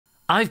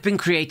I've been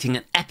creating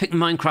an epic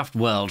Minecraft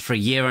world for a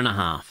year and a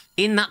half.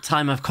 In that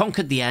time I've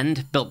conquered the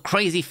end, built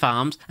crazy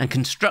farms, and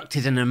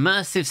constructed an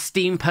immersive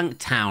steampunk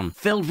town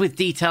filled with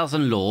details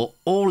and lore,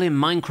 all in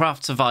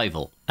Minecraft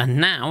survival. And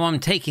now I'm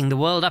taking the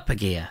world up a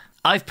gear.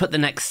 I've put the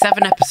next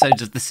 7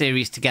 episodes of the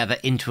series together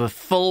into a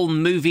full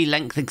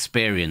movie-length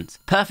experience,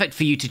 perfect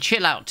for you to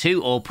chill out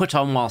to or put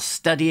on while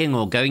studying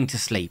or going to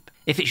sleep.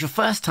 If it's your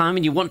first time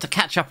and you want to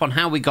catch up on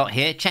how we got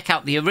here, check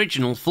out the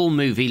original full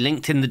movie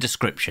linked in the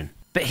description.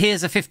 But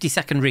here's a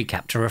 50-second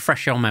recap to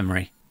refresh your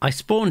memory. I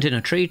spawned in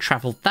a tree,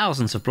 travelled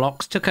thousands of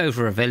blocks, took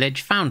over a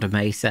village, found a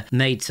mesa,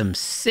 made some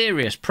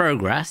serious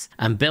progress,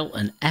 and built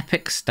an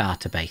epic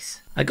starter base.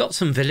 I got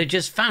some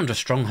villagers, found a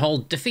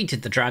stronghold,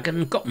 defeated the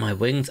dragon, got my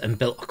wings, and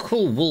built a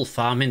cool wool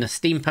farm in a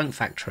steampunk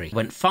factory.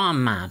 Went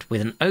farm mad with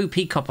an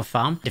OP copper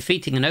farm,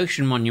 defeating an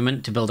ocean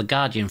monument to build a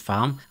guardian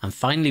farm, and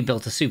finally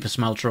built a super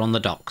smelter on the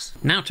docks.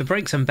 Now to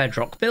break some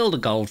bedrock, build a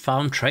gold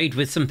farm, trade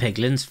with some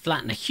piglins,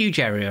 flatten a huge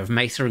area of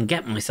mesa, and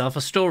get myself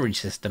a storage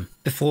system.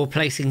 Before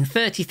placing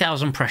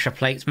 30,000 pressure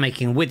plates,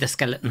 making with a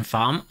skeleton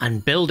farm,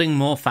 and building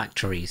more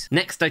factories.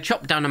 Next I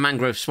chopped down a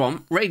mangrove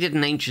swamp, raided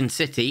an ancient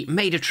city,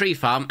 made a tree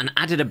farm, and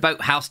added a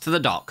boathouse to the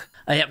dock.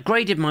 I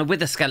upgraded my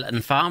wither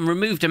skeleton farm,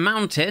 removed a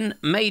mountain,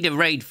 made a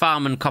raid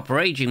farm and copper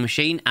aging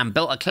machine, and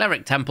built a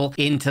cleric temple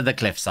into the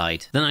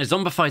cliffside. Then I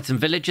zombified some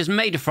villagers,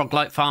 made a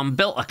froglight farm,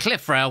 built a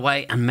cliff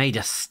railway, and made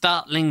a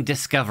startling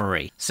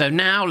discovery. So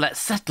now let's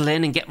settle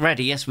in and get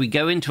ready as we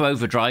go into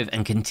overdrive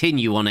and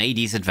continue on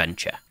AD's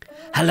adventure.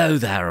 Hello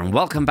there and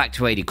welcome back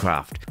to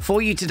ADcraft.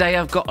 For you today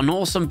I've got an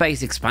awesome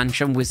base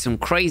expansion with some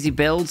crazy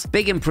builds,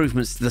 big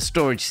improvements to the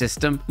storage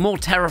system, more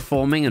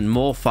terraforming and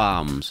more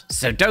farms.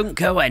 So don't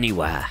go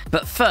anywhere.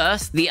 But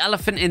first, the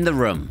elephant in the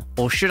room,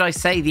 or should I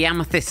say the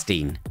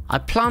amethystine. I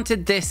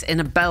planted this in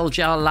a bell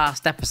jar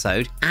last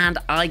episode and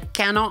I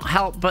cannot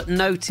help but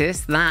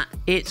notice that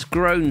it's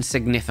grown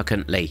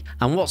significantly.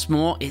 And what's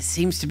more, it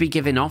seems to be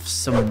giving off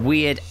some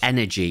weird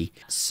energy.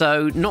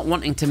 So not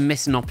wanting to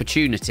miss an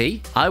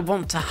opportunity, I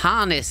want to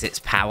harness its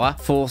power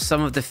for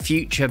some of the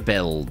future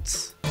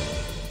builds.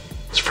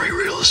 It's free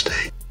real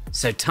estate.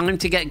 So time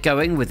to get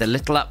going with a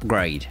little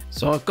upgrade.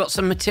 So I've got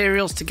some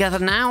materials together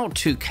now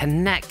to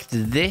connect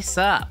this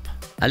up.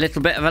 A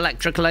little bit of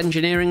electrical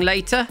engineering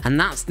later, and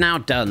that's now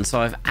done. So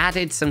I've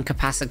added some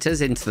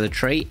capacitors into the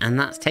tree, and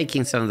that's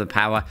taking some of the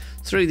power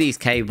through these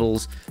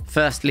cables,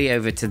 firstly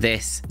over to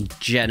this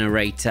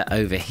generator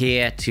over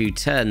here to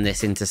turn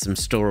this into some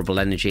storable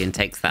energy and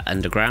takes that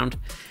underground.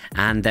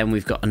 And then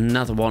we've got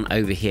another one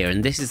over here,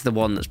 and this is the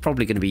one that's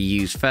probably going to be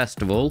used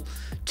first of all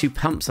to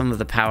pump some of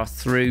the power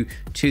through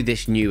to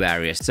this new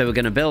area. So we're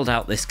going to build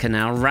out this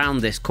canal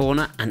round this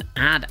corner and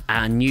add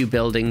our new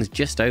buildings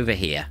just over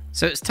here.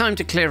 So it's time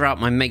to clear out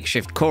my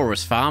makeshift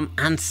chorus farm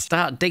and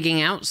start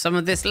digging out some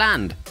of this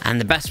land. And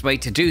the best way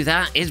to do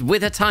that is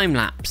with a time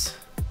lapse.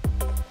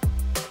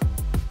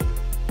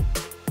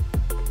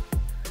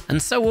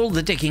 And so all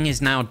the digging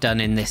is now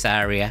done in this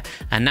area,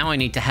 and now I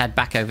need to head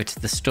back over to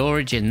the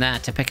storage in there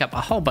to pick up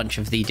a whole bunch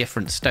of the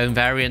different stone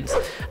variants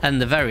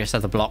and the various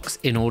other blocks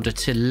in order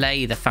to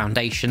lay the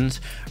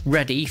foundations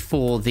ready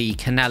for the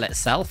canal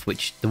itself,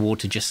 which the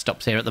water just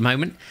stops here at the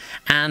moment,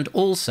 and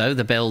also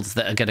the builds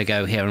that are going to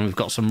go here. And we've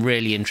got some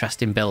really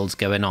interesting builds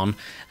going on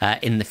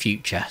in the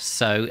future.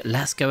 So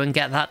let's go and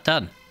get that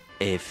done.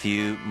 A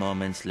few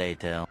moments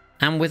later.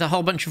 And with a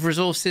whole bunch of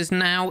resources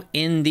now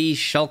in these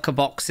shulker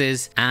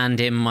boxes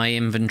and in my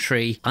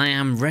inventory, I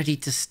am ready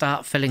to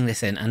start filling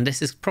this in. And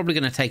this is probably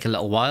going to take a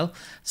little while,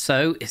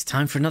 so it's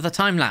time for another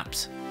time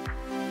lapse.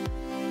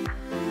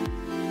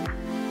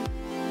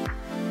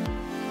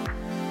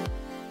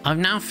 I've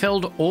now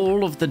filled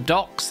all of the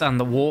docks and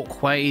the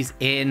walkways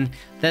in.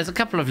 There's a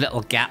couple of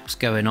little gaps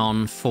going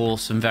on for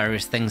some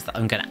various things that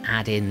I'm going to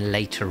add in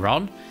later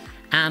on,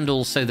 and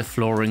also the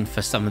flooring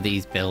for some of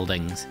these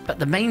buildings. But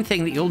the main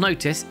thing that you'll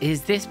notice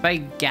is this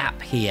big gap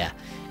here,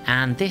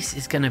 and this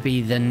is going to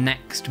be the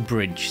next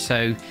bridge.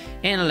 So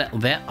in a little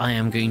bit I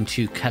am going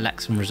to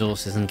collect some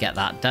resources and get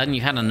that done. You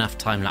had enough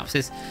time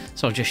lapses,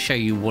 so I'll just show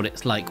you what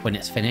it's like when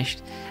it's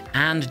finished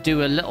and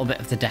do a little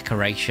bit of the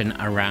decoration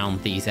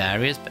around these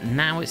areas. But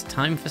now it's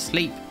time for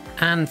sleep.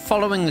 And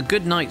following a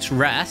good night's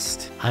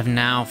rest, I've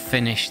now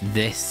finished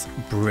this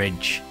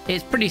bridge.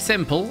 It's pretty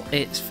simple.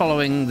 It's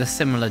following the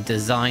similar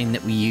design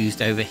that we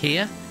used over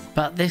here,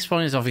 but this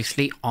one is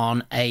obviously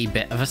on a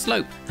bit of a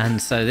slope.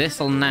 And so this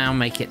will now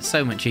make it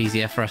so much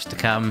easier for us to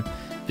come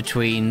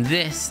between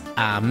this,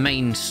 our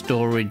main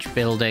storage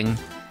building,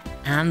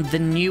 and the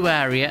new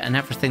area and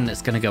everything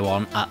that's going to go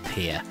on up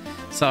here.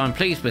 So I'm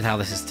pleased with how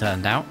this has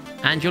turned out.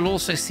 And you'll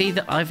also see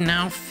that I've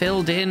now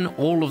filled in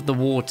all of the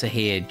water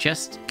here,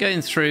 just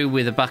going through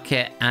with a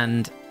bucket,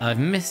 and I've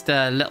missed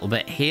a little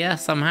bit here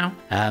somehow.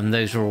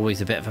 Those are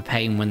always a bit of a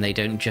pain when they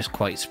don't just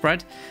quite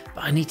spread,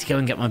 but I need to go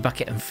and get my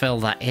bucket and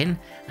fill that in,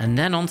 and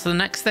then on to the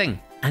next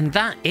thing. And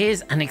that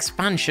is an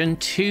expansion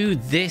to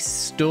this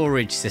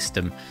storage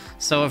system.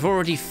 So I've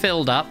already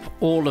filled up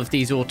all of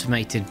these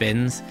automated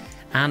bins,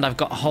 and I've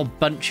got a whole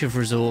bunch of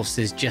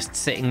resources just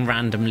sitting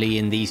randomly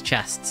in these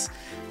chests.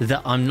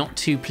 that I'm not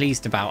too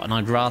pleased about, and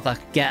I'd rather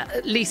get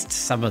at least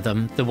some of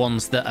them, the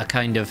ones that are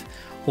kind of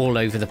all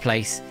over the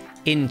place,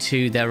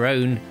 into their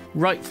own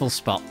rightful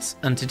spots.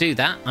 And to do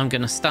that, I'm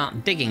going to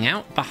start digging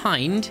out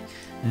behind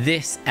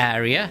this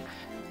area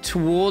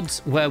towards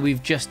where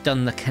we've just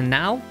done the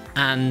canal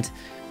and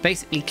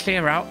basically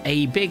clear out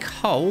a big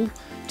hole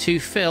to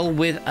fill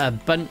with a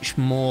bunch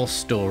more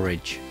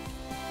storage.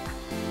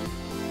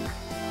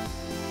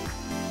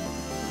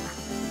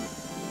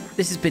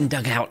 This has been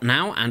dug out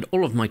now, and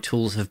all of my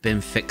tools have been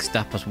fixed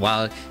up as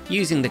well,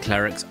 using the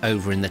clerics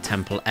over in the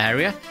temple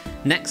area.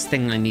 Next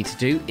thing I need to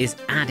do is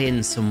add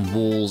in some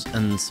walls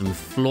and some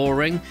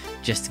flooring,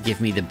 just to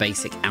give me the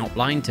basic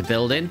outline to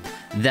build in.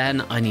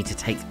 Then I need to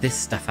take this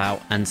stuff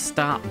out and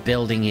start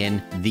building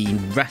in the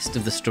rest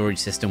of the storage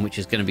system, which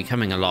is going to be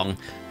coming along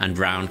and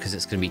round, because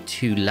it's going to be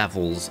 2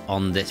 levels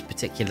on this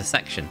particular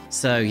section.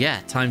 So yeah,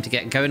 time to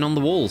get going on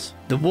the walls.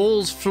 The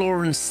walls,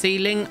 floor and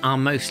ceiling are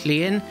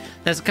mostly in.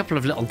 There's a couple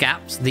of little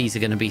gaps. These are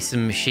going to be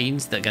some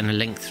machines that are going to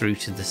link through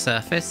to the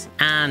surface.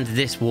 And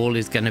this wall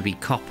is going to be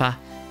copper,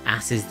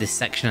 as is this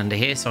section under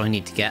here. So I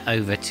need to get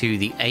over to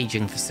the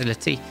aging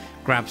facility,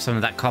 grab some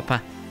of that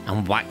copper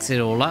and wax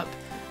it all up.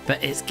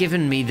 But it's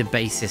given me the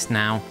basis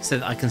now so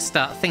that I can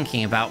start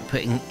thinking about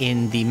putting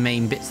in the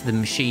main bits of the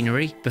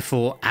machinery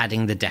before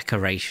adding the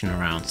decoration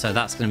around. So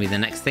that's going to be the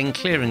next thing,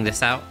 clearing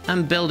this out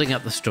and building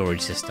up the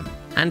storage system.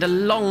 And a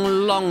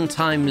long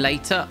time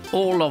later,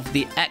 all of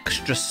the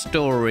extra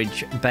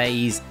storage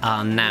bays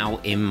are now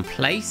in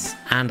place,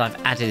 and I've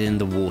added in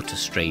the water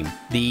stream.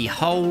 The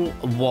hole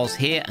was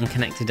here and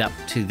connected up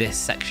to this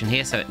section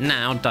here, so it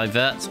now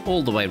diverts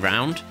all the way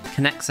round,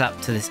 connects up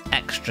to this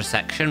extra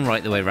section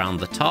right the way around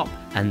the top,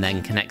 and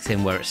then connects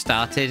in where it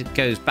started,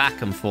 goes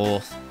back and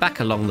forth,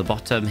 back along the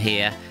bottom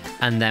here,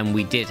 and then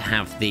we did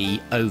have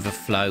the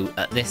overflow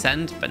at this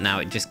end, but now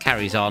it just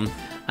carries on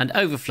and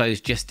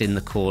overflows just in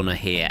the corner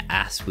here,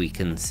 as we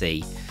can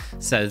see.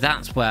 So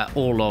that's where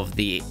all of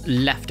the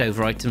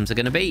leftover items are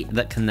going to be,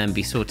 that can then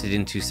be sorted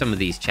into some of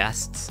these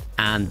chests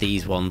and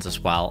these ones as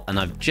well. And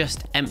I've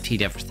just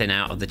emptied everything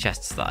out of the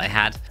chests that I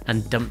had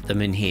and dumped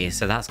them in here.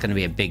 So that's going to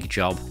be a big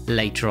job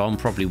later on,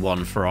 probably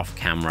one for off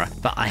camera.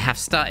 But I have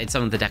started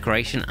some of the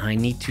decoration. I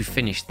need to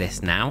finish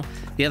this now.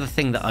 The other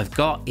thing that I've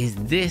got is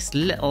this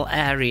little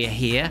area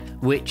here,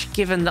 which,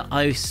 given that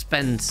I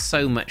spend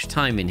so much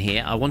time in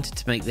here, I wanted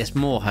to make this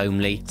more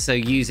homely. So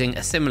using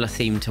a similar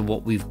theme to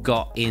what we've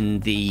got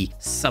in the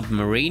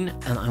submarine,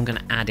 and I'm going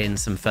to add in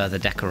some further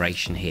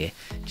decoration here,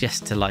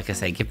 just to, like I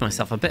say, give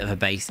myself a bit of a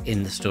base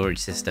in the storage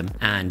system.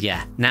 And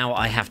yeah, now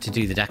I have to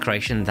do the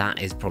decoration.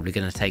 That is probably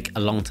going to take a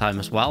long time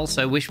as well,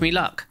 so wish me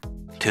luck.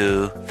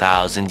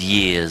 2,000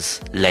 years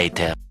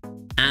later.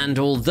 And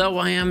although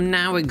I am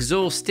now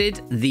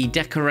exhausted, the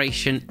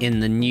decoration in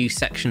the new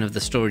section of the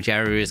storage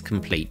area is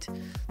complete.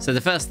 So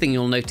the first thing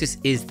you'll notice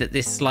is that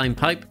this slime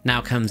pipe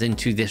now comes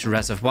into this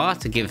reservoir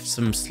to give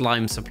some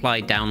slime supply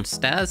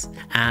downstairs.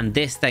 And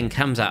this then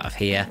comes out of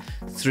here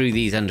through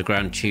these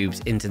underground tubes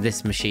into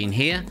this machine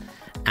here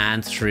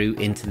and through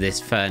into this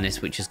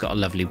furnace, which has got a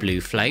lovely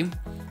blue flame.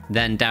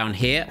 Then down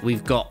here,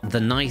 we've got the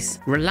nice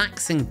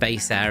relaxing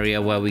base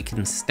area where we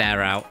can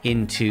stare out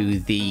into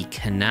the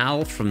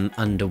canal from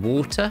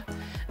underwater,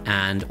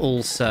 and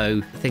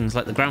also things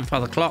like the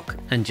grandfather clock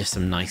and just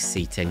some nice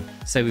seating.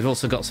 So we've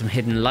also got some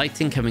hidden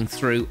lighting coming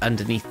through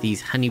underneath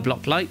these honey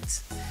block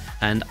lights.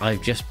 And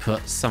I've just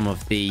put some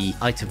of the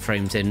item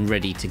frames in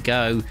ready to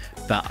go,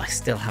 but I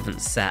still haven't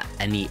set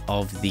any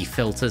of the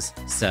filters,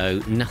 so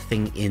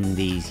nothing in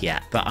these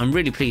yet. But I'm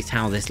really pleased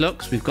how this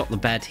looks. We've got the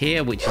bed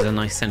here, which is a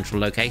nice central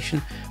location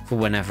for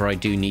whenever I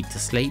do need to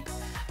sleep.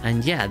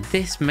 And yeah,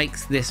 this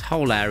makes this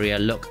whole area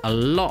look a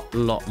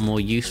lot more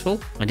useful,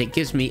 and it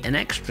gives me an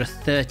extra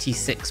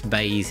 36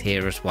 bays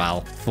here as well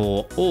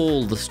for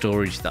all the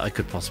storage that I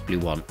could possibly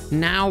want.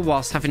 Now,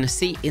 whilst having a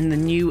seat in the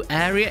new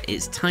area,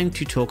 it's time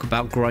to talk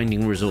about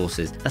grinding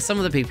resources. As some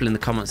of the people in the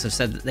comments have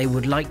said that they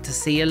would like to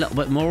see a little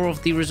bit more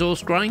of the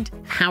resource grind.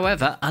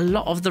 However, a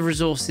lot of the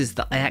resources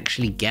that I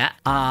actually get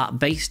are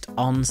based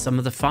on some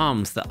of the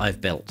farms that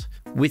I've built,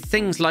 with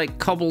things like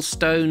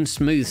cobblestone,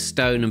 smooth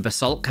stone and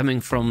basalt coming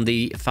from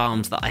the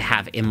farms that I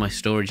have in my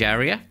storage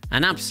area.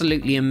 An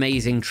absolutely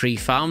amazing tree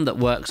farm that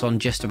works on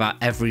just about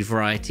every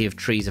variety of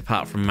trees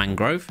apart from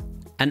mangrove.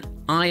 An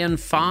iron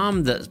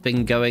farm that's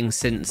been going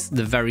since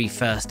the very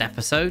first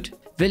episode.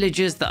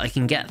 Villagers that I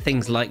can get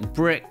things like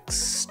bricks,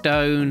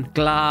 stone,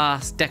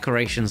 glass,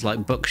 decorations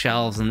like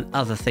bookshelves and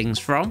other things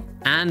from.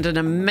 And an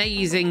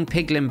amazing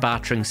piglin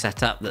bartering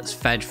setup that's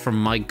fed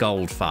from my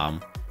gold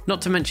farm. Not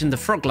to mention the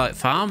Froglight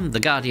farm, the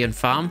Guardian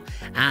farm,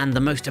 and the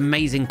most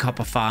amazing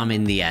copper farm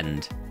in the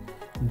end.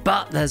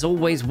 But there's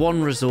always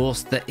one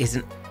resource that is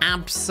an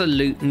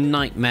absolute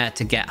nightmare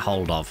to get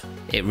hold of.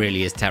 It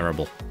really is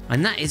terrible.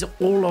 And that is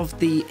all of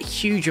the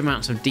huge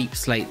amounts of deep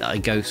slate that I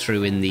go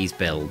through in these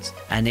builds.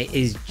 And it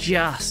is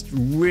just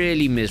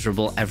really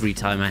miserable every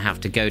time I have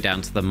to go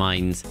down to the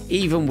mines,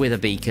 even with a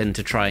beacon,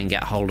 to try and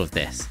get hold of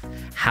this.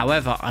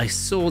 However, I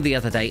saw the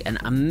other day an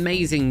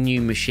amazing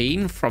new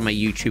machine from a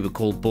YouTuber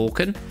called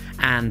Borken,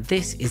 and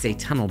this is a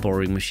tunnel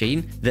boring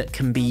machine that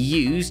can be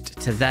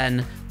used to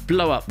then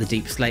blow up the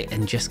deep slate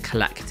and just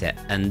collect it,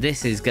 and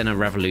this is going to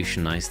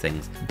revolutionize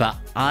things. But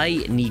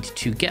I need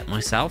to get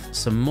myself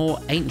some more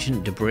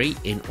ancient debris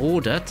in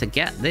order to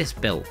get this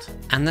built,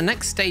 and the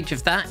next stage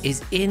of that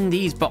is in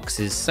these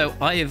boxes. So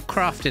I have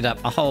crafted up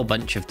a whole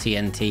bunch of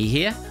TNT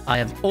here. I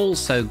have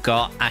also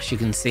got, as you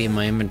can see in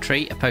my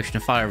inventory, a potion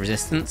of fire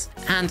resistance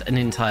and an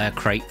entire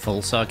crate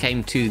full. So I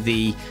came to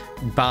the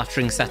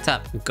bartering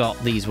setup, got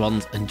these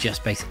ones, and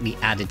just basically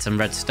added some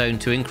redstone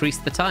to increase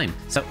the time.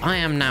 So I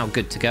am now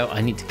good to go. I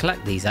need to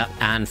collect these up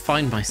and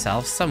find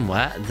myself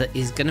somewhere that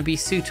is going to be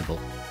suitable.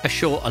 A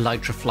short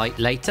elytra flight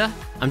later,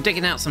 I'm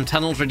digging out some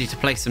tunnels ready to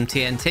place some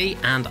TNT,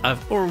 and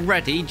I've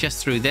already,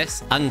 just through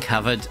this,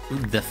 uncovered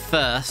the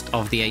first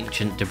of the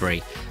ancient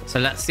debris. So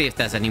let's see if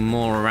there's any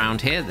more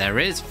around here. There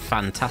is.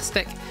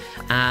 Fantastic.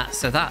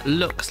 So that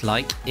looks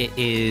like it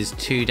is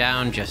 2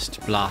 down.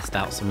 Just blast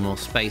out some more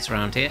space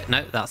around here.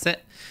 No, that's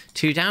it.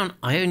 2 down.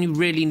 I only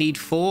really need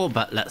 4,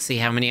 but let's see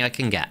how many I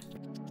can get.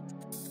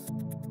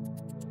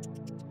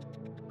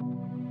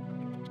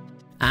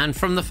 And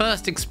from the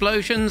first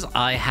explosions,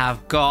 I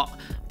have got,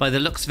 by the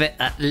looks of it,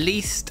 at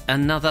least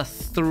another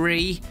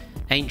 3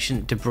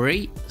 ancient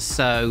debris.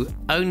 So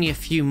only a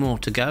few more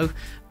to go,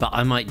 but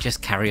I might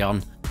just carry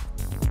on.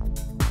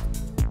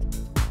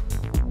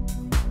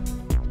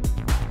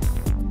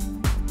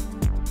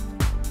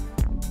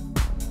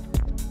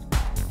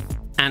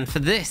 And for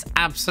this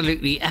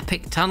absolutely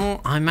epic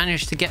tunnel, I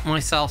managed to get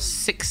myself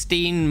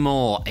 16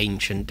 more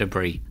ancient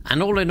debris.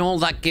 And all in all,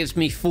 that gives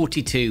me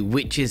 42,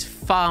 which is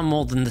far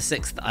more than the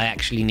 6 that I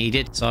actually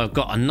needed. So I've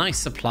got a nice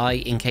supply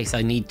in case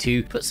I need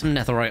to put some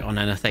netherite on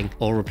anything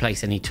or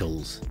replace any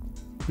tools.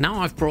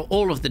 Now I've brought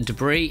all of the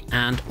debris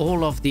and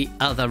all of the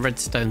other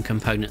redstone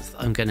components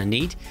that I'm going to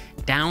need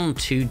down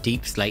to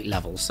deep slate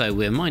level. So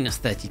we're minus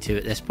 32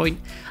 at this point.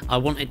 I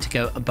want it to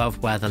go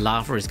above where the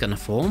lava is going to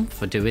form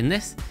for doing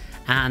this.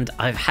 And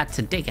I've had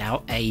to dig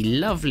out a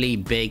lovely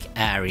big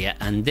area,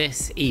 and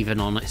this, even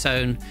on its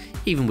own,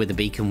 even with the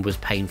beacon, was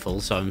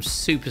painful. So I'm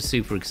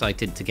super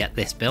excited to get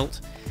this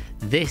built.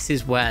 This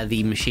is where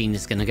the machine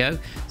is going to go.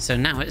 So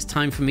now it's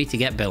time for me to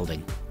get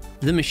building.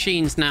 The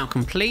machine's now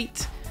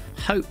complete.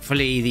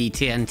 Hopefully the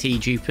TNT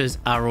dupers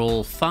are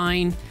all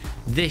fine.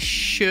 This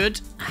should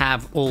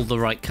have all the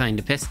right kind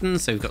of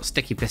pistons. So we've got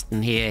sticky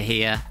piston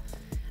here,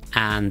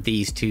 and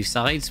these 2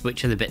 sides,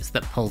 which are the bits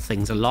that pull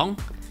things along.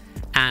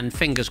 And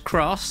fingers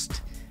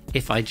crossed,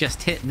 if I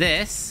just hit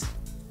this,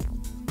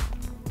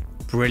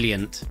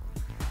 brilliant.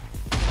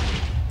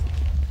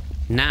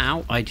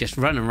 Now I just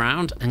run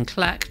around and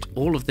collect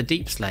all of the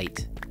deep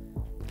slate.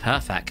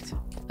 Perfect.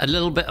 A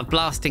little bit of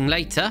blasting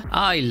later.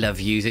 I love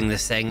using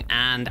this thing,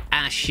 and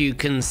as you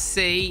can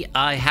see,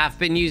 I have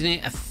been using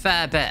it a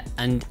fair bit.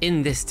 And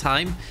in this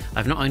time,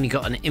 I've not only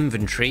got an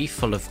inventory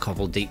full of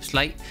cobbled deep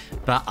slate,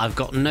 but I've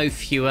got no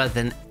fewer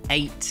than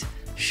 8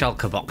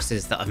 shulker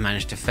boxes that I've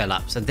managed to fill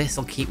up. So this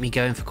will keep me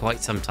going for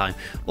quite some time.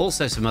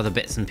 Also some other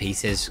bits and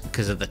pieces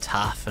because of the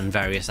tuff and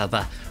various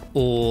other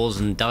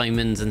ores and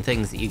diamonds and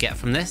things that you get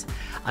from this.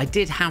 I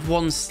did have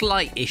one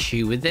slight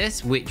issue with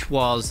this, which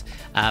was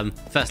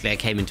firstly I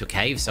came into a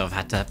cave, so I've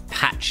had to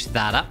patch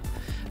that up.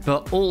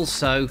 But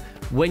also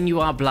when you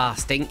are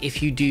blasting,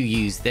 if you do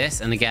use this,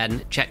 and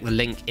again check the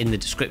link in the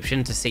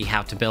description to see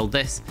how to build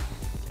this,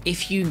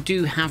 if you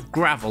do have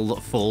gravel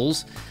that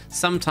falls,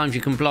 sometimes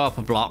you can blow up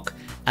a block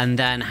and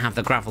then have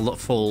the gravel that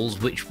falls,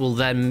 which will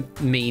then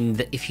mean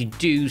that if you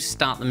do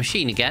start the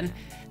machine again,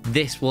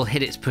 this will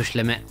hit its push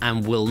limit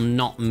and will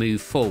not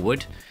move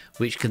forward,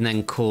 which can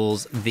then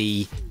cause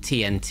the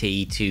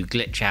TNT to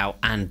glitch out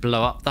and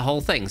blow up the whole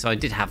thing. So I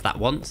did have that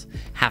once,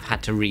 have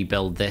had to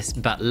rebuild this,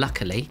 but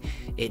luckily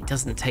it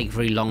doesn't take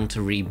very long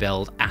to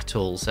rebuild at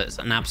all. So it's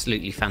an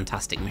absolutely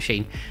fantastic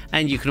machine.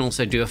 And you can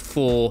also do a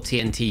 4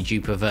 TNT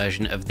duper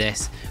version of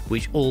this,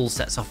 which all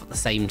sets off at the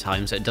same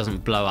time, so it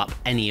doesn't blow up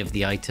any of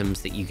the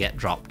items that you get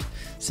dropped.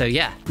 So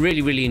yeah,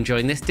 really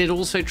enjoying this. Did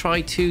also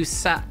try to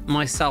set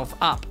myself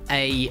up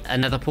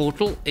another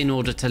portal in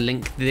order to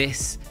link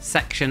this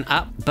section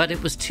up, but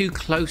it was too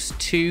close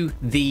to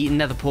the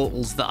nether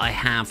portals that I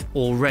have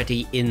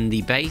already in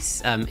the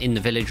base, in the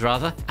village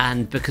rather,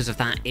 and because of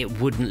that it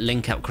wouldn't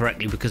link up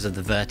correctly because of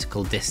the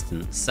vertical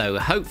distance. So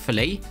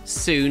hopefully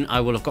soon I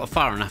will have got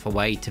far enough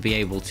away to be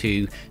able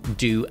to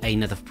do a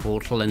nether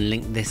portal and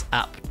link this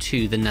up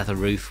to the nether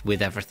roof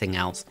with everything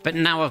else. But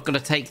now I've got to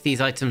take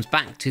these items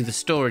back to the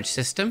storage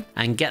system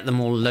and get them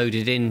all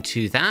loaded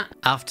into that.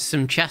 After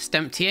some chest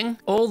emptying,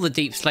 all the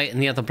deep slate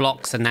and the other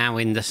blocks are now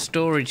in the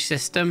storage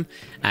system.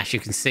 As you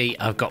can see,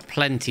 I've got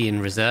plenty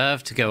in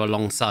reserve to go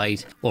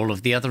alongside all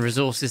of the other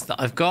resources that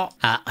I've got.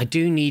 I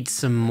do need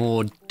some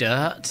more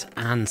dirt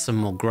and some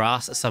more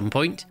grass at some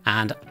point,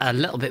 and a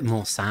little bit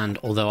more sand,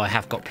 although I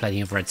have got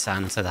plenty of red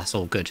sand, so that's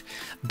all good.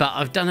 But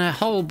I've done a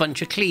whole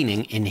bunch of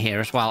cleaning in here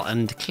as well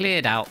and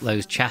cleared out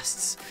those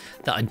chests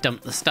that I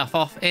dumped the stuff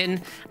off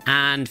in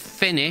and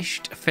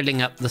finished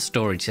filling up the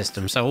storage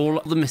system. So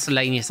all the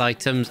miscellaneous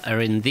items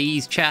are in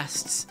these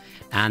chests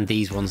and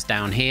these ones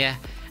down here.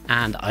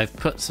 And I've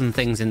put some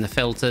things in the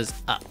filters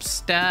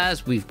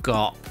upstairs. We've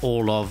got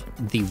all of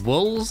the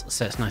wools,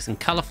 so it's nice and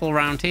colourful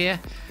around here,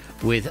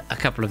 with a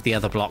couple of the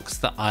other blocks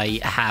that I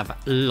have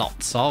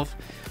lots of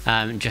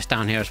just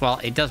down here as well.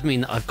 It does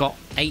mean that I've got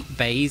 8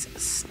 bays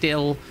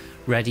still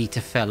ready to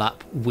fill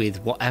up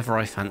with whatever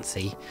I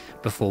fancy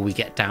before we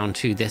get down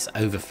to this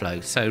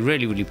overflow. So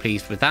really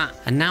pleased with that.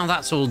 And now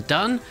that's all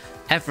done,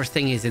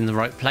 everything is in the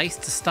right place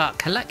to start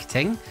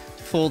collecting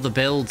for the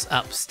builds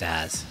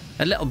upstairs.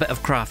 A little bit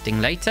of crafting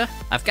later.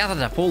 I've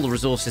gathered up all the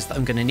resources that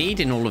I'm going to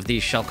need in all of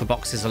these shulker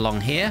boxes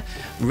along here,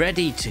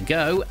 ready to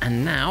go,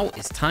 and now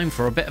it's time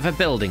for a bit of a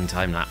building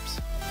time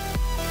lapse.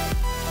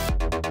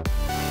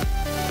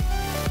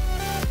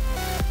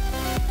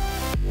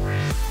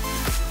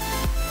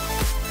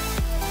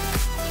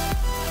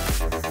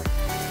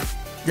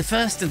 The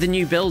first of the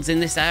new builds in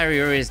this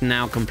area is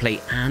now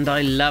complete, and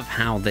I love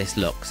how this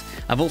looks.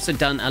 I've also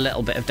done a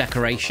little bit of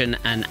decoration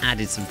and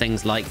added some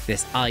things like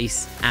this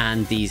ice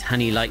and these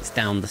honey lights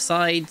down the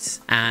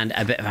sides and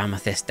a bit of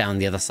amethyst down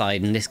the other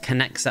side, and this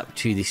connects up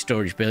to the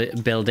storage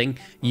building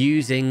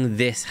using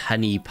this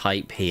honey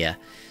pipe here.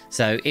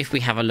 So if we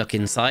have a look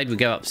inside, we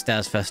go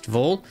upstairs first of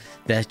all,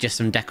 there's just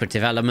some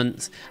decorative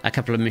elements, a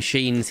couple of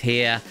machines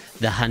here,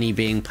 the honey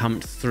being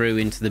pumped through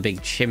into the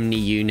big chimney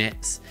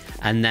units,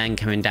 and then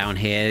coming down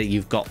here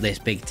you've got this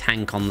big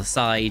tank on the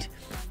side,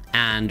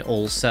 and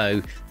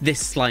also this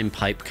slime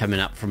pipe coming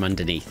up from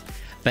underneath.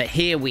 But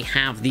here we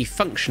have the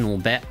functional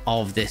bit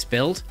of this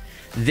build.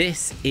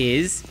 This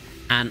is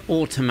an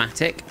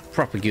automatic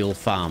propagule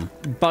farm.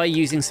 By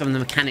using some of the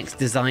mechanics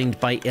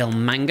designed by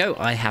Mango,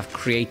 I have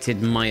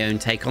created my own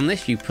take on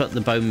this. You put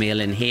the bone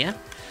meal in here.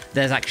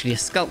 There's actually a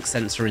skulk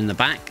sensor in the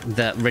back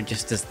that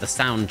registers the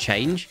sound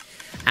change.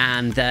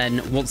 And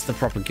then once the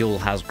propagule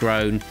has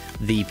grown,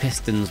 the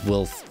pistons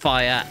will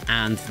fire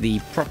and the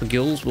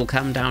propagules will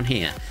come down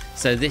here.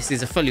 So this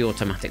is a fully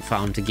automatic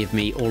farm to give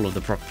me all of the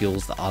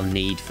propagules that I'll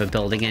need for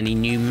building any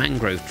new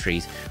mangrove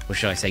trees, or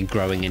should I say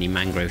growing any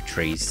mangrove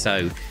trees.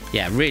 So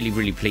yeah,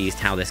 really pleased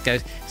how this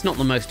goes. It's not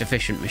the most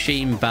efficient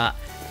machine, but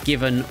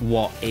given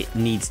what it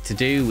needs to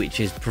do, which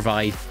is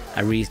provide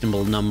a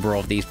reasonable number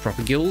of these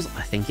propagules,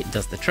 I think it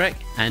does the trick.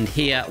 And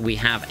here we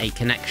have a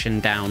connection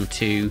down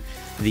to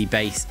the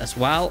base as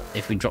well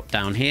if we drop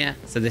down here.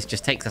 So this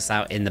just takes us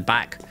out in the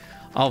back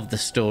of the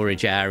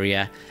storage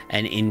area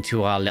and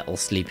into our little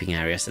sleeping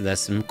area. So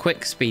there's some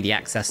quick speedy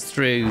access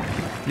through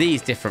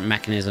these different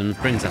mechanisms,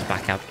 brings us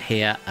back up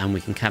here, and we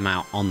can come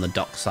out on the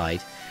dock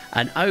side.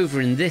 And over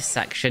in this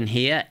section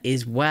here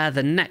is where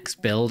the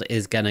next build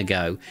is going to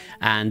go.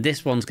 And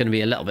this one's going to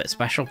be a little bit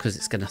special because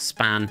it's going to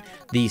span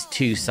these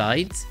two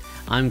sides.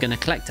 I'm going to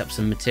collect up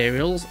some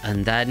materials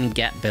and then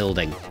get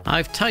building.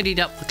 I've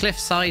tidied up the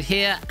cliffside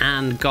here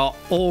and got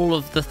all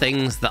of the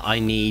things that I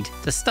need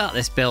to start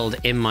this build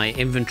in my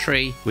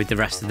inventory, with the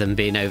rest of them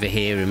being over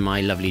here in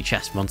my lovely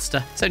chest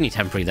monster. It's only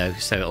temporary though,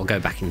 so it'll go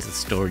back into the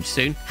storage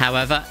soon.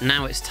 However,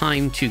 now it's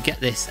time to get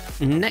this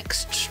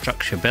next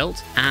structure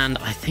built, and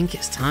I think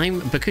it's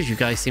time, because you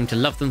guys seem to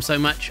love them so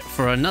much,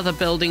 for another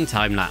building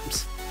time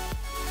lapse.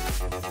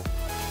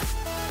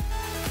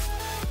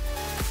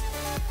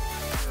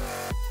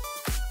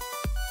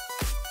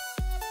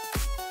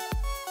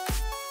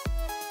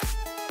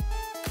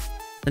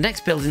 The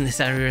next build in this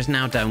area is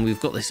now done. We've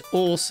got this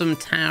awesome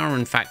tower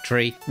and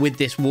factory with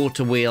this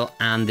water wheel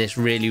and this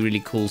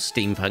really cool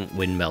steampunk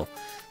windmill.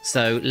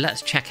 So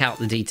let's check out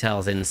the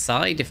details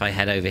inside if I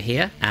head over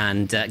here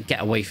and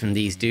get away from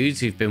these dudes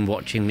who've been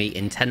watching me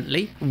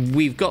intently.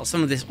 We've got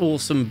some of this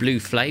awesome blue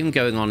flame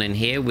going on in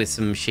here with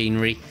some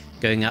machinery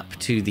going up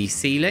to the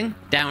ceiling.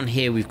 Down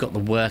here we've got the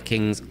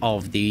workings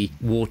of the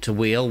water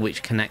wheel,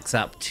 which connects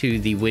up to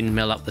the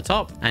windmill up the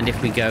top. And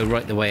if we go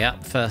right the way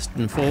up, first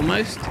and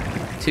foremost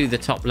to the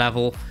top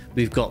level,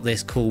 we've got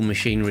this cool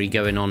machinery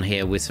going on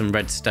here with some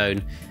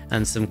redstone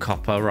and some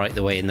copper right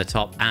the way in the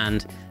top.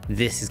 And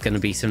this is going to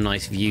be some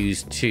nice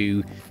views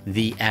to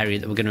the area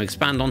that we're going to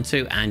expand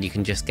onto, and you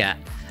can just get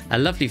a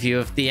lovely view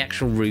of the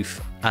actual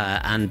roof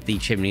and the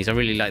chimneys. I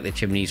really like the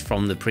chimneys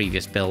from the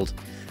previous build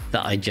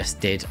that I just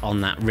did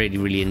on that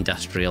really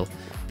industrial.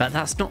 But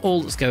that's not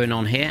all that's going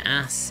on here.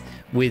 As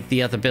with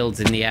the other builds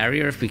in the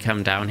area, if we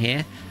come down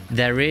here,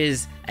 there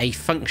is a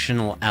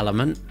functional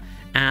element,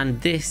 and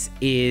this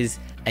is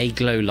a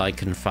glow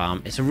lichen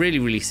farm. It's a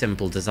really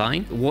simple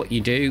design. What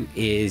you do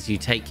is you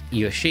take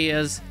your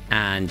shears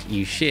and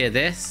you shear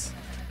this,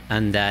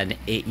 and then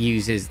it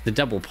uses the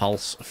double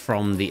pulse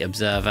from the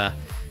observer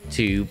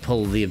to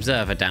pull the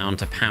observer down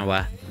to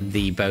power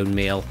the bone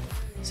meal.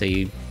 So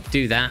you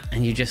do that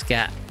and you just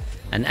get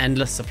an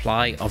endless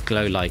supply of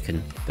glow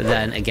lichen. But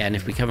then again,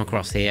 if we come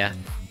across here,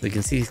 we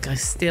can see these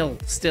guys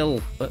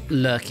still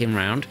lurking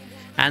around.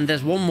 And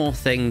there's one more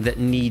thing that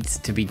needs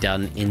to be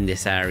done in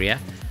this area,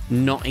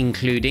 not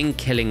including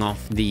killing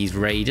off these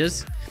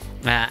raiders.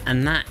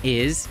 And that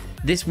is,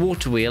 this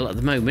water wheel at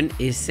the moment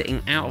is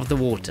sitting out of the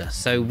water.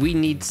 So we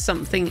need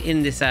something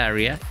in this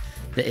area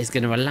that is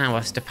going to allow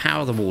us to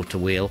power the water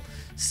wheel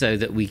so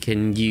that we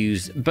can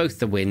use both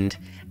the wind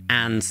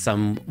and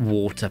some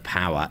water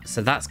power.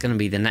 So that's going to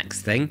be the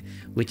next thing,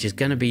 which is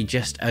going to be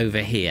just over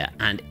here.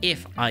 And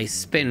if I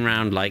spin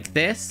round like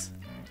this,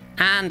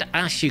 and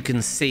as you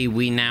can see,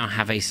 we now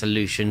have a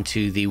solution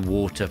to the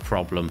water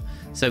problem.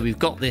 So we've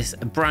got this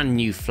brand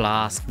new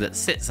flask that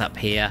sits up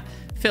here,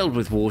 filled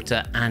with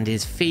water, and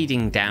is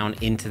feeding down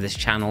into this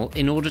channel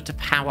in order to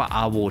power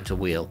our water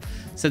wheel.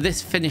 So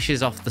this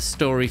finishes off the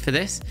story for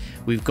this.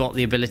 We've got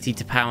the ability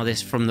to power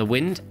this from the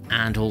wind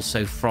and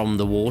also from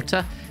the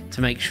water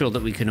to make sure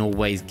that we can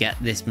always get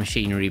this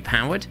machinery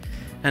powered.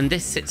 And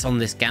this sits on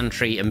this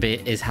gantry and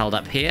is held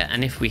up here.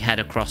 And if we head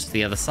across to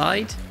the other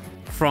side,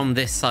 from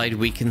this side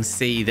we can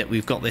see that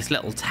we've got this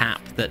little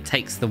tap that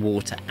takes the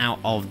water out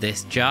of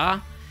this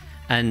jar,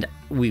 and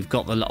we've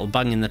got the little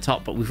bung in the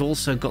top, but we've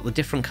also got the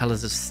different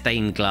colors of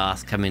stained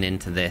glass coming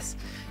into this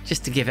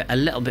just to give it a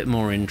little bit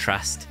more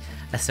interest,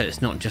 so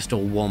it's not just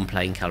all one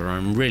plain color.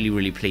 I'm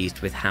really pleased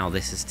with how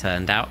this has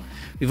turned out.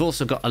 We've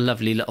also got a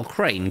lovely little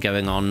crane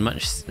going on,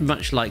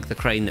 much like the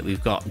crane that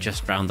we've got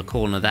just round the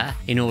corner there,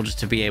 in order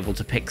to be able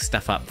to pick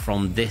stuff up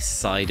from this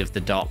side of the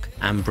dock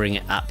and bring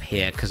it up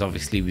here, because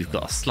obviously we've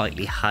got a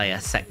slightly higher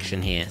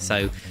section here.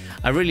 So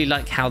I really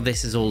like how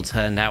this has all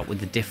turned out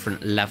with the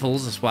different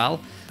levels as well.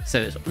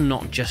 So it's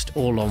not just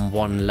all on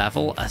one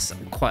level, as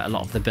quite a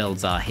lot of the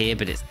builds are here,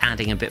 but it's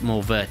adding a bit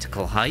more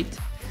vertical height.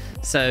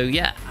 So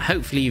yeah,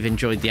 hopefully you've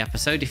enjoyed the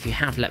episode. If you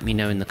have, let me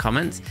know in the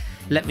comments.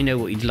 Let me know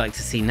what you'd like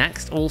to see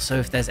next. Also,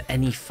 if there's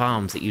any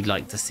farms that you'd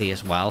like to see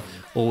as well,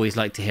 always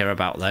like to hear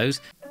about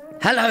those.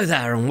 Hello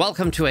there and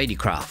welcome to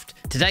ADcraft.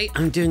 Today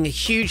I'm doing a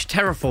huge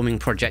terraforming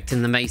project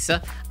in the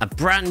Mesa, a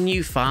brand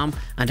new farm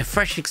and a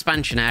fresh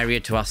expansion area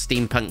to our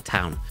steampunk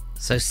town.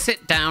 So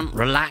sit down,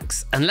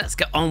 relax, and let's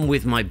get on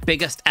with my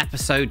biggest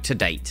episode to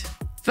date.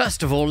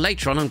 First of all,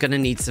 later on I'm going to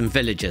need some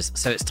villagers,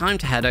 so it's time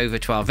to head over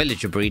to our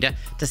villager breeder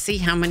to see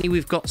how many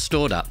we've got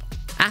stored up.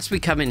 As we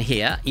come in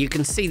here, you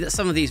can see that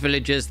some of these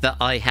villagers that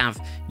I have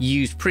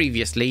used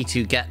previously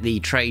to get the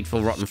trade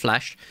for rotten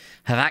flesh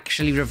have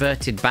actually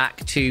reverted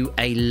back to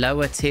a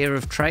lower tier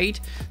of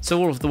trade. So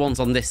all of the ones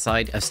on this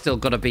side have still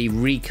got to be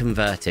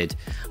reconverted.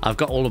 I've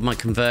got all of my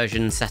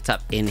conversions set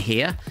up in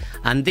here,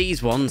 and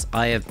these ones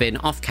I have been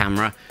off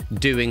camera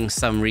doing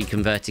some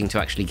reconverting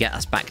to actually get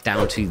us back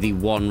down to the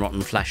 1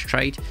 rotten flesh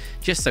trade,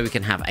 just so we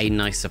can have a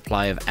nice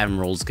supply of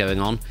emeralds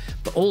going on,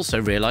 but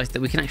also realized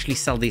that we can actually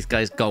sell these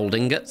guys gold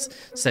ingots.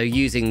 So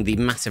using the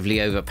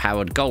massively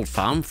overpowered gold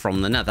farm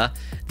from the nether,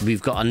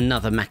 we've got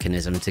another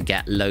mechanism to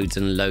get loads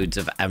and loads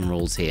of emeralds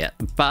here.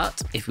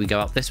 But if we go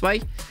up this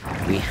way,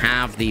 we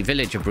have the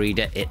villager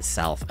breeder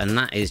itself, and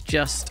that is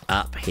just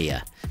up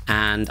here.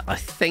 And I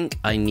think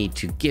I need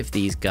to give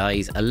these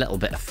guys a little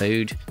bit of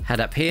food.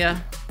 Head up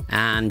here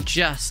and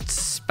just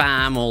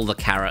spam all the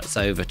carrots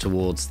over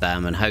towards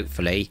them, and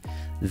hopefully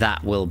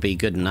that will be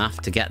good enough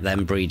to get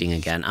them breeding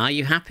again. Are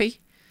you happy?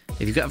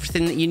 Have you got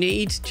everything that you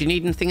need? Do you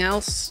need anything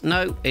else?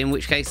 No? In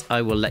which case,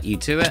 I will let you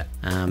to it.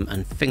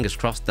 And fingers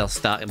crossed, they'll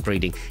start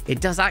breeding.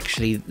 It does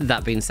actually,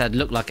 that being said,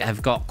 look like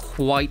I've got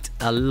quite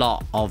a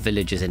lot of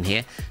villagers in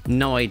here.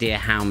 No idea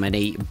how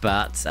many,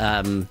 but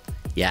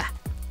yeah,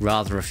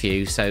 rather a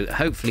few. So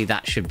hopefully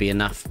that should be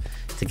enough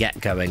to get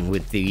going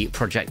with the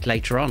project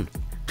later on.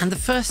 And the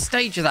first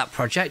stage of that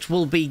project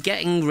will be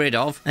getting rid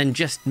of and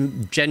just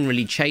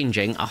generally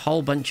changing a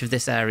whole bunch of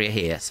this area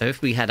here. So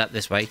if we head up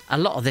this way, a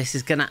lot of this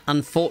is going to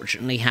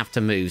unfortunately have to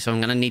move. So I'm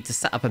going to need to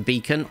set up a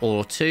beacon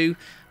or two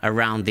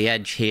around the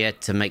edge here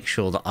to make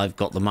sure that I've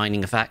got the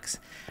mining effects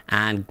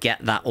and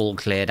get that all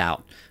cleared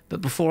out.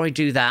 But before I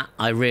do that,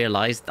 I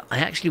realized that I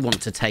actually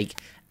want to take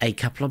a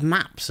couple of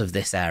maps of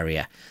this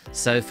area.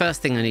 So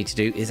first thing I need to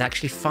do is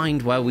actually find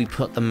where we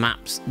put the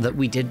maps that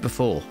we did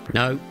before.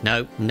 No.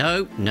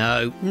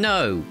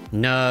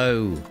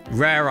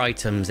 Rare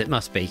items, it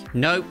must be.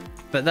 Nope.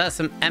 But there's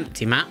some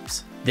empty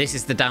maps. This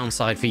is the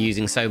downside for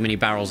using so many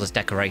barrels as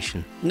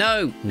decoration.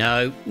 No.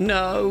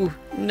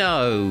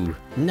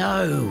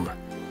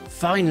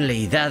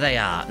 Finally, there they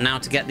are. Now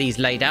to get these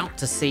laid out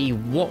to see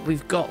what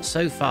we've got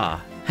so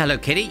far. Hello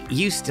Kitty,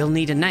 you still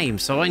need a name,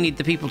 so I need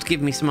the people to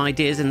give me some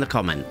ideas in the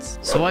comments.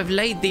 So I've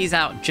laid these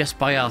out just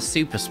by our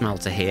super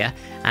smelter here,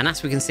 and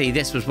as we can see,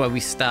 this was where we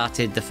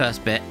started the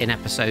first bit in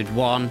episode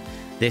 1.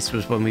 This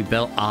was when we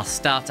built our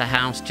starter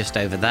house just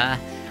over there,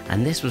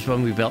 and this was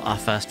when we built our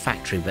first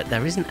factory, but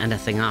there isn't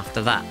anything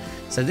after that.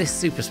 So this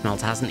super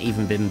smelter hasn't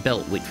even been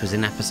built, which was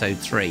in episode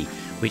 3,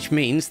 which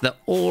means that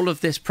all of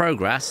this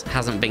progress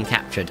hasn't been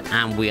captured,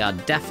 and we are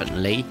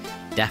definitely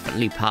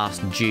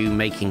past due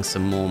making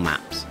some more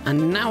maps.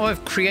 And now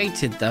I've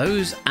created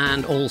those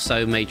and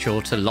also made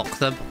sure to lock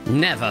them.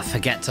 Never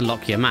forget to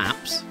lock your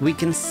maps. We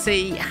can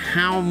see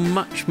how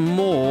much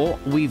more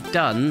we've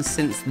done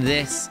since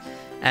this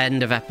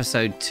end of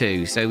episode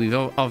 2. So we've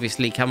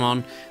obviously come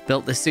on,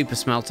 built this super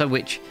smelter,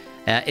 which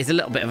is a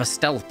little bit of a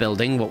stealth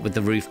building, what with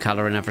the roof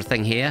colour and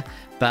everything here.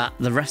 But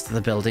the rest of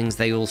the buildings,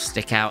 they all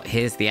stick out.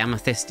 Here's the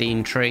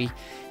amethystine tree.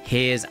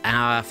 Here's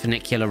our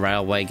funicular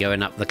railway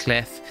going up the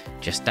cliff,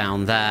 just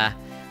down there.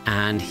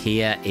 And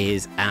here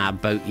is our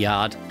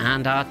boatyard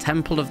and our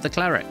temple of the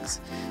clerics.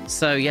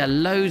 So yeah,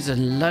 loads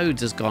and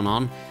loads has gone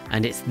on,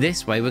 and it's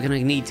this way we're going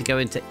to need to go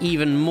into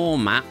even more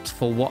maps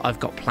for what I've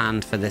got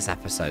planned for this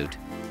episode.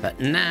 But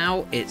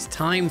now it's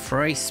time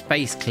for a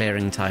space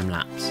clearing time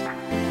lapse.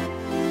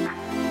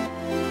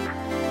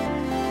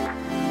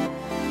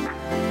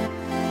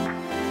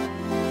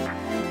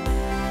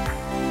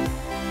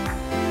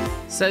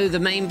 So the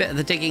main bit of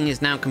the digging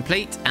is now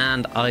complete,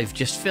 and I've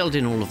just filled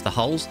in all of the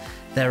holes.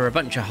 There are a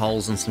bunch of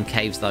holes and some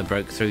caves that I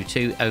broke through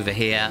to. Over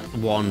here,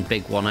 one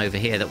big one over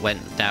here that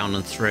went down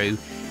and through,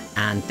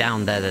 and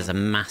down there's a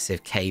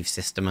massive cave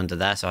system under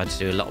there, so I had to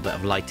do a little bit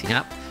of lighting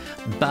up.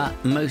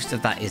 But most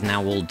of that is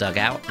now all dug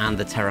out, and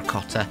the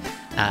terracotta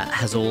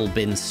has all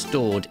been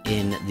stored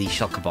in the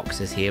shulker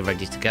boxes here,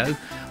 ready to go.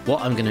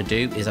 What I'm going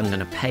to do is I'm going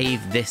to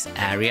pave this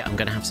area. I'm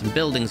going to have some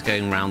buildings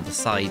going around the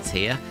sides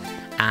here,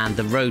 and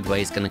the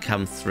roadway is going to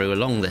come through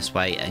along this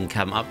way and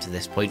come up to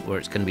this point where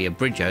it's going to be a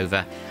bridge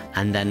over,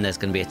 and then there's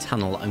going to be a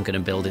tunnel I'm going to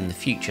build in the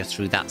future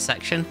through that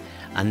section,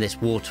 and this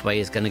waterway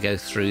is going to go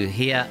through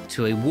here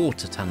to a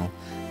water tunnel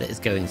that is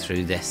going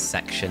through this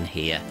section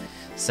here.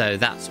 So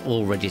that's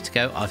all ready to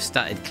go. I've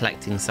started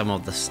collecting some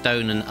of the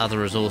stone and other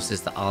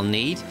resources that I'll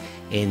need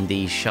in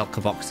these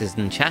shulker boxes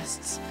and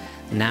chests.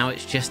 Now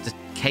it's just a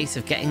case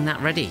of getting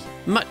that ready.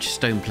 Much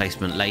stone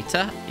placement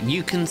later,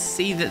 you can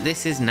see that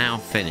this is now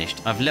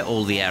finished. I've lit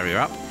all the area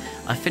up.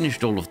 I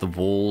finished all of the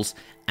walls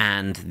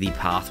and the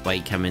pathway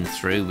coming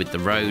through with the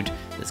road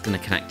that's going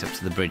to connect up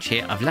to the bridge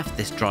here. I've left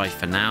this dry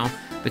for now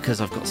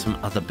because I've got some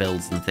other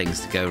builds and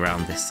things to go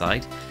around this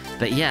side.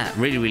 But yeah,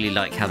 really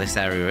like how this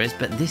area is,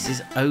 but this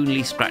is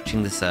only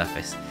scratching the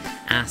surface,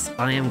 as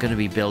I am going to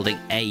be building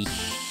a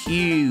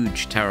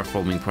huge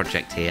terraforming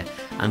project here.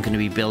 I'm going to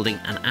be building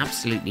an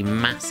absolutely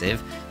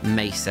massive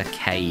mesa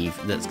cave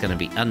that's going to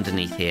be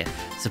underneath here,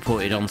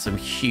 supported on some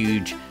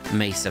huge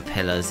mesa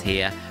pillars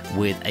here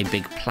with a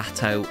big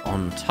plateau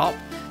on top.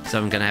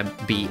 So I'm going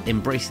to be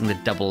embracing the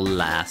double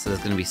layer, so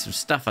there's going to be some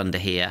stuff under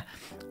here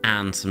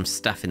and some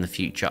stuff in the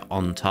future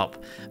on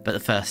top, but the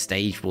first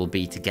stage will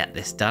be to get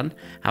this done.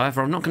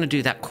 However, I'm not going to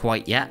do that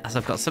quite yet, as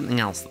I've got something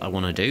else that I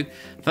want to do.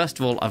 First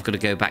of all, I've got to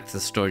go back to the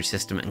storage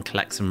system and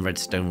collect some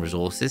redstone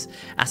resources,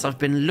 as I've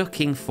been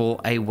looking for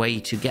a way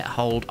to get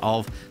hold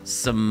of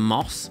some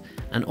moss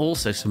and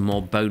also some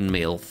more bone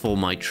meal for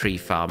my tree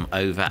farm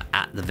over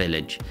at the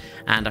village.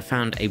 And I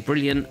found a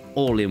brilliant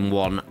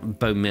all-in-one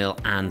bone meal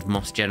and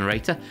moss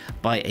generator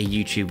by a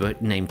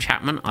YouTuber named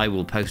Chapman. I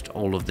will post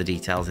all of the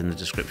details in the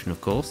description, of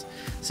course.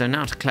 So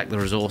now to collect the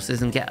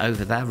resources and get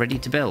over there ready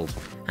to build.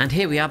 And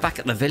here we are back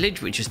at the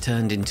village, which has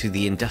turned into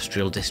the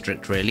industrial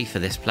district really for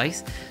this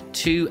place,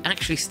 to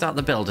actually start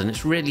the build. And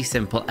it's really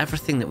simple.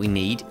 Everything that we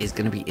need is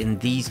going to be in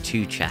these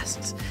two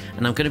chests,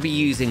 and I'm going to be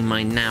using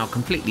my now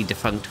completely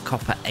defunct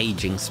copper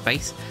aging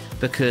space,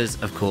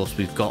 because of course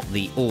we've got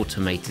the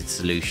automated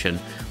solution,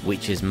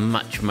 which is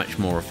much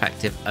more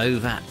effective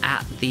over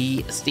at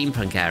the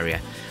steampunk area.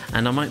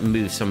 And I might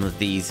move some of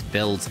these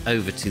builds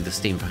over to the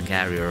steampunk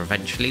area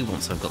eventually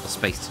once I've got the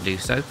space to do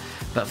so,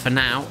 but for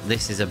now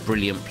this is a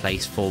brilliant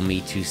place for me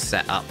to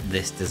set up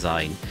this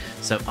design.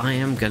 So I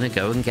am gonna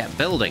go and get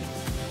building.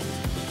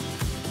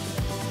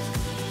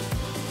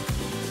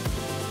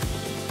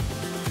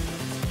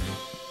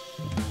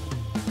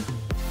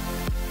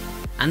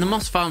 And the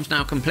moss farm's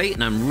now complete,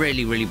 and I'm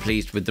really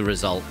pleased with the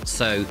result.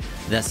 So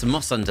there's some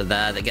moss under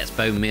there that gets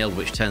bone meal,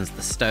 which turns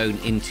the stone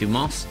into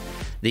moss.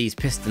 These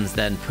pistons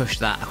then push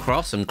that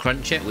across and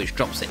crunch it, which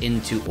drops it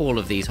into all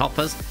of these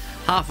hoppers.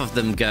 Half of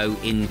them go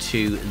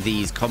into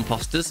these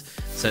composters,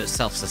 so it's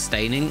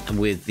self-sustaining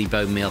with the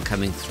bone meal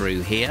coming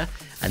through here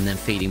and then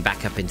feeding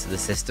back up into the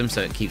system,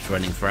 so it keeps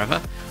running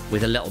forever,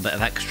 with a little bit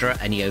of extra,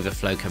 any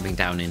overflow coming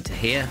down into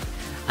here.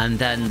 And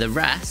then the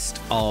rest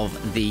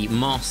of the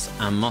moss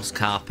and moss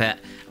carpet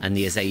and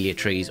the azalea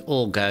trees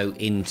all go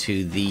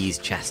into these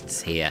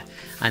chests here.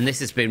 And this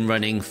has been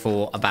running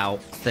for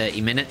about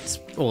 30 minutes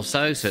or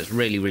so, so it's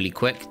really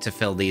quick to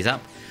fill these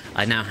up.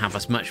 I now have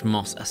as much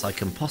moss as I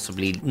can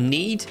possibly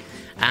need,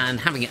 and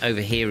having it over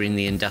here in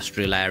the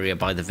industrial area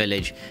by the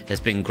village has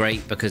been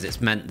great, because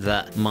it's meant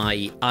that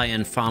my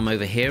iron farm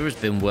over here has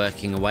been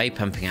working away,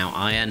 pumping out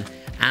iron,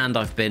 and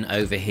I've been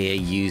over here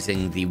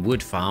using the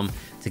wood farm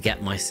to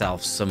get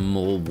myself some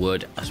more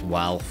wood as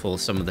well for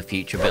some of the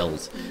future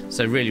builds.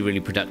 So really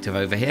productive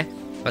over here.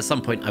 At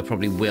some point I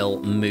probably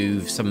will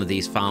move some of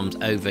these farms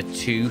over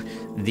to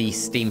the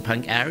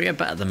steampunk area,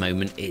 but at the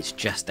moment it's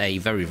just a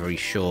very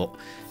short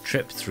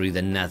trip through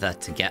the nether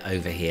to get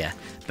over here.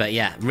 But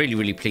yeah,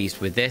 really pleased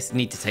with this.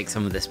 Need to take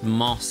some of this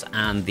moss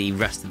and the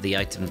rest of the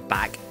items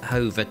back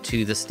over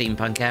to the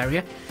steampunk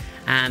area.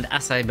 And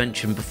as I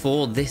mentioned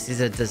before, this is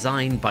a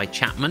design by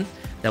Chapman.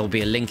 There will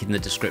be a link in the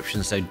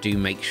description, so do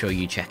make sure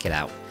you check it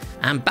out.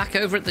 And back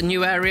over at the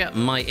new area,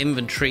 my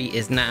inventory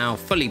is now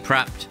fully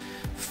prepped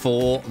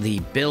for the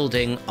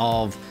building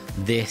of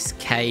this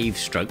cave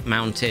stroke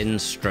mountain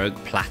stroke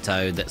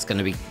plateau that's going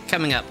to be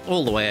coming up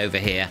all the way over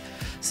here.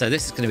 So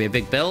this is going to be a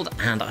big build,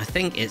 and I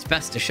think it's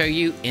best to show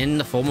you in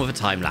the form of a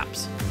time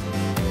lapse.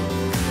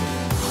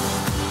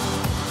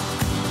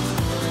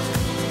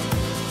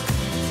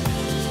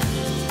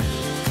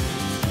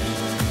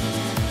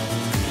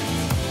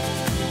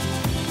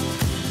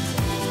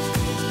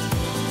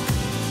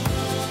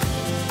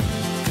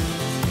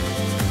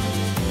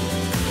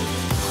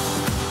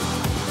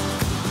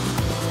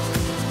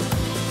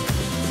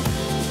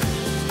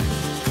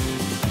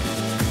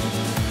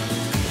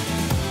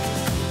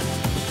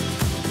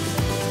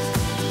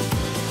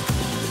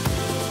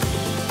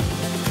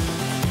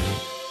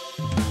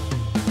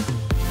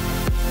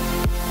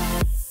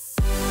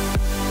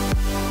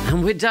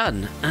 And we're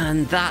done,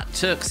 and that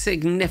took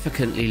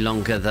significantly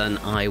longer than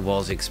I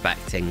was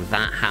expecting.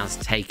 That has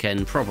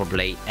taken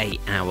probably 8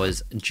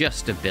 hours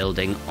just of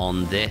building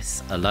on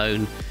this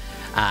alone,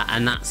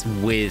 and that's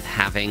with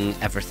having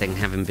everything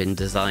having been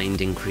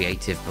designed in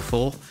creative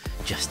before,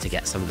 just to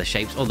get some of the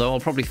shapes, although I'll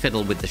probably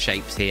fiddle with the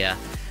shapes here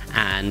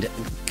and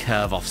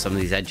curve off some of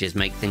these edges,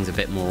 make things a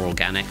bit more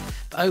organic.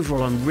 But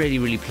overall, I'm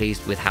really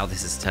pleased with how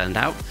this has turned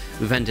out.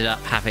 We've ended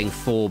up having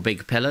 4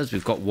 big pillars.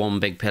 We've got one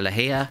big pillar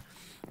here,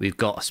 we've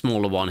got a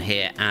smaller one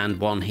here, and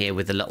one here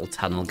with a little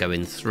tunnel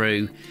going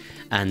through.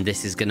 And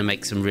this is going to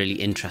make some really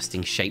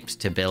interesting shapes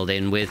to build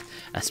in with,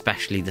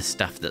 especially the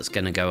stuff that's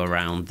going to go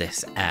around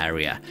this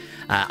area.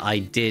 I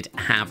did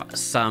have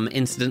some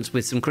incidents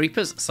with some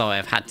creepers, so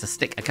I've had to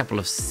stick a couple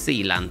of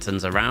sea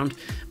lanterns around,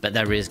 but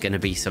there is going to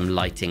be some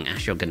lighting,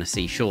 as you're going to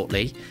see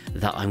shortly,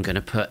 that I'm going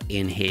to put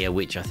in here,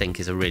 which I think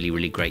is a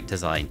really great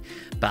design.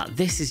 But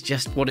this is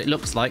just what it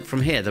looks like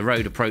from here, the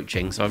road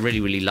approaching, so I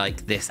really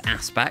like this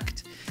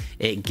aspect.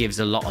 It gives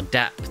a lot of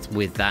depth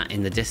with that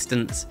in the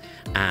distance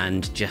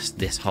and just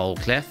this whole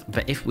cliff.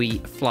 But if we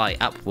fly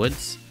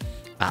upwards,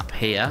 up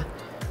here,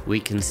 we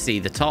can see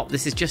the top.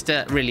 This is just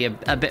really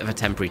a bit of a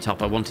temporary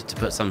top. I wanted to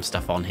put some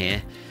stuff on here,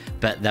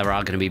 but there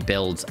are going to be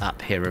builds up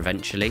here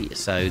eventually.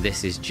 So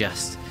this is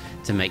just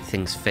to make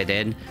things fit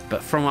in.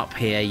 But from up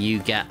here, you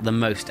get the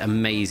most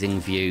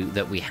amazing view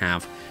that we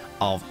have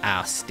of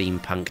our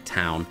steampunk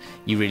town.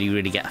 You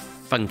really get a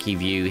funky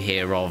view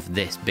here of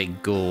this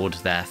big gourd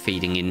there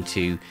feeding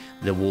into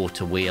the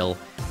water wheel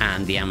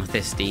and the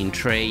amethystine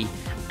tree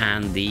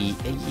and the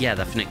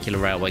funicular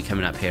railway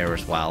coming up here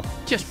as well.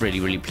 Just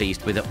really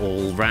pleased with it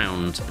all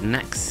round.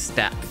 Next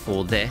step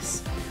for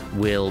this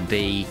will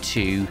be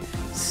to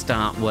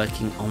start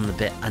working on the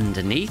bit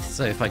underneath.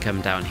 So if I come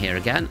down here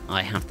again,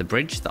 I have the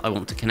bridge that I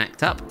want to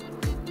connect up.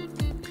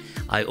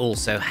 I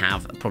also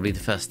have, probably the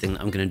first thing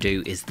that I'm going to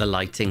do is the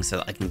lighting so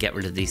that I can get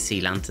rid of these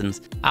sea lanterns.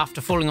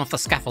 After falling off the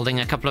scaffolding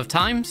a couple of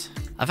times,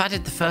 I've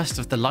added the first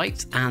of the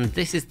lights, and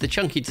this is the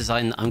chunky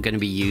design that I'm going to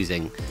be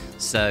using.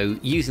 So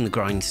using the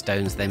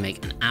grindstones, they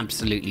make an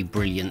absolutely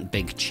brilliant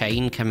big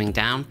chain coming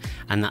down,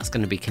 and that's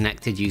going to be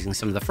connected using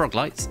some of the frog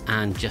lights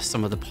and just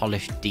some of the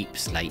polished deep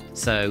slate.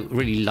 So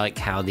really like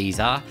how these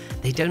are.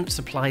 They don't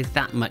supply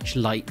that much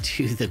light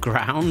to the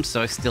ground,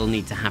 so I still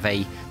need to have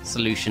a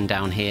solution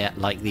down here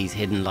like these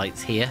hidden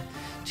lights here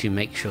to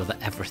make sure that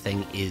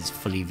everything is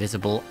fully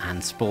visible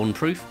and spawn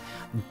proof.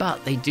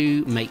 But they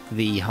do make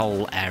the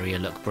whole area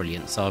look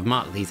brilliant. So I've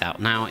marked these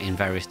out now in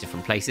various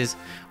different places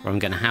where I'm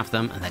going to have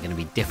them, and they're going to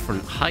be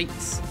different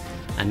heights.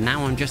 And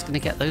now I'm just going to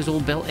get those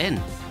all built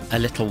in. A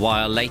little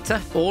while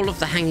later, all of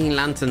the hanging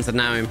lanterns are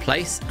now in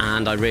place,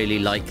 and I really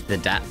like the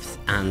depth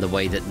and the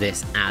way that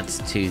this adds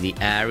to the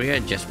area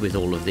just with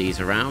all of these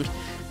around.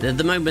 At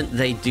the moment,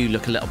 they do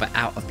look a little bit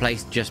out of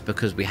place just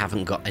because we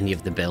haven't got any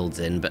of the builds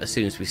in. But as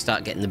soon as we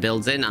start getting the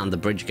builds in and the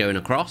bridge going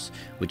across,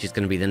 which is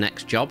going to be the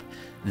next job,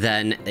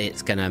 then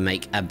it's going to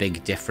make a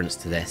big difference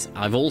to this.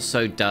 I've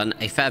also done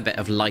a fair bit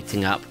of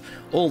lighting up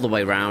all the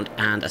way around,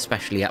 and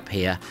especially up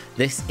here.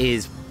 This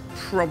is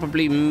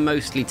probably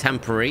mostly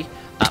temporary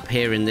up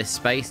here in this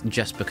space,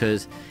 just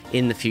because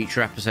in the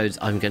future episodes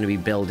I'm going to be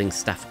building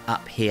stuff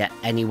up here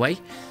anyway.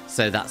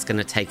 So that's going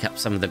to take up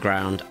some of the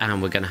ground,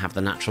 and we're going to have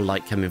the natural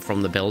light coming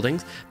from the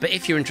buildings. But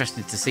if you're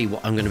interested to see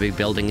what I'm going to be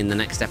building in the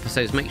next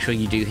episodes, make sure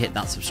you do hit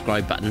that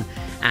subscribe button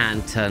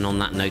and turn on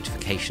that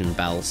notification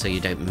bell so you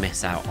don't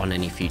miss out on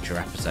any future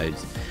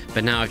episodes.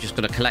 But now I've just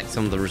got to collect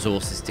some of the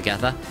resources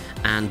together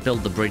and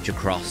build the bridge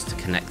across to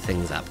connect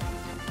things up.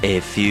 A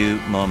few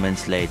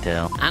moments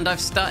later. And I've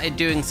started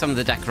doing some of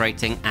the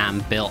decorating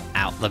and built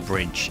out the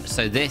bridge.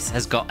 So this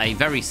has got a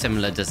very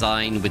similar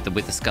design with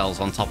the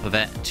skulls on top of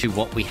it to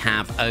what we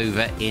have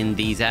over in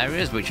these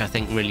areas, which I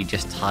think really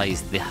just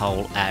ties the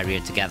whole area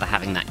together,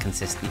 having that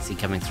consistency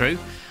coming through.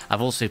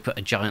 I've also put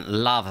a giant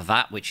lava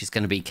vat, which is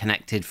going to be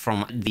connected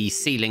from the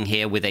ceiling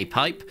here with a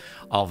pipe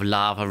of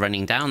lava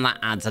running down. That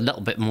adds a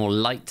little bit more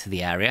light to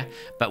the area,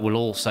 but will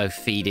also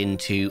feed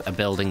into a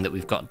building that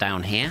we've got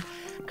down here,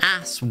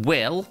 as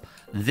will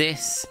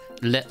this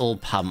little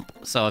pump.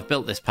 So I've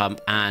built this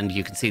pump, and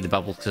you can see the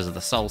bubbles because of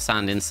the soul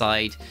sand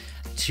inside,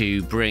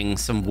 to bring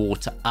some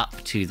water up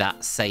to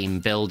that same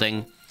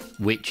building,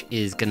 which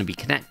is going to be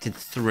connected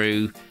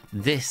through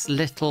this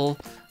little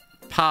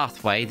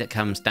pathway that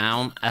comes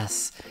down.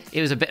 As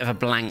it was a bit of a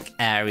blank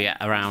area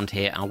around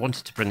here, I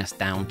wanted to bring us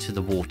down to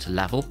the water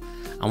level.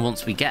 And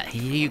once we get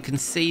here, you can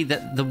see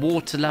that the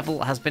water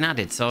level has been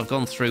added. So I've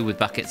gone through with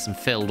buckets and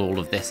filled all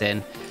of this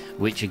in,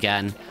 which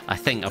again, I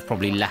think I've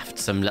probably left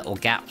some little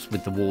gaps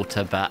with the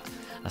water, but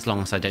as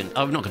long as I'm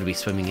not going to be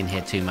swimming in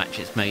here too much.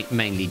 It's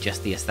mainly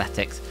just the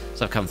aesthetics.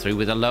 So I've come through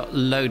with a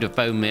load of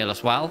bone meal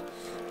as well,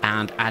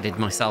 and added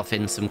myself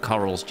in some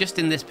corals just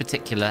in this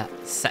particular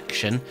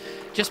section,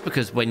 just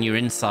because when you're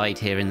inside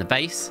here in the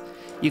base,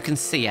 you can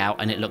see out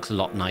and it looks a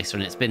lot nicer,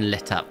 and it's been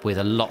lit up with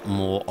a lot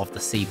more of the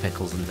sea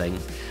pickles and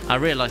things. I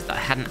realised that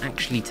I hadn't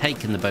actually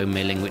taken the bone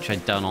mealing, which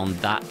I'd done on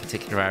that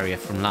particular area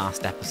from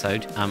last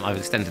episode. I've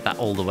extended that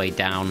all the way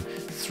down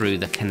through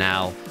the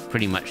canal,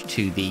 pretty much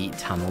to the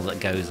tunnel that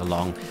goes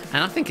along,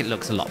 and I think it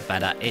looks a lot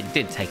better. It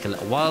did take a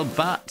little while,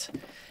 but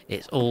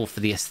it's all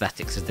for the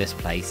aesthetics of this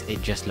place.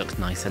 It just looks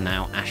nicer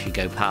now. As you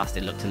go past,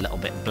 it looked a little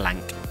bit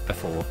blank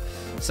before.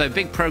 So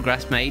big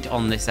progress made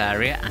on this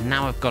area, and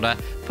now I've got to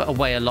put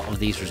away a lot of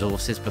these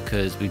resources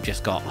because we've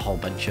just got a whole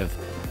bunch of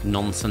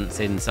nonsense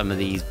in some of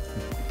these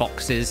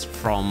boxes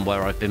from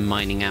where I've been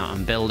mining out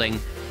and building,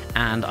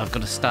 and I've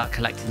got to start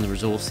collecting the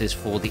resources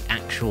for the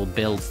actual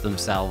builds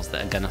themselves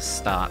that are going to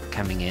start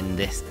coming in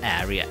this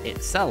area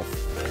itself.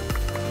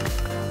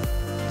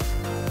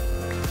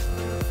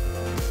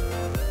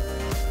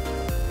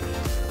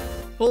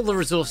 All the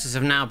resources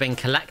have now been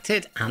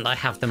collected, and I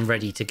have them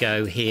ready to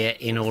go here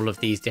in all of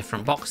these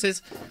different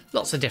boxes.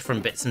 Lots of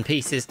different bits and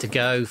pieces to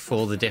go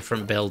for the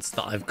different builds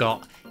that I've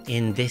got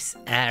in this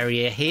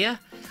area here.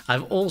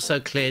 I've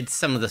also cleared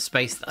some of the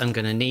space that I'm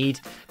going to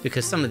need,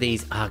 because some of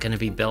these are going to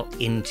be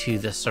built into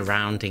the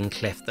surrounding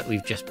cliff that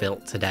we've just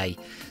built today.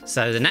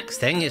 So the next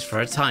thing is for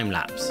a time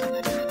lapse.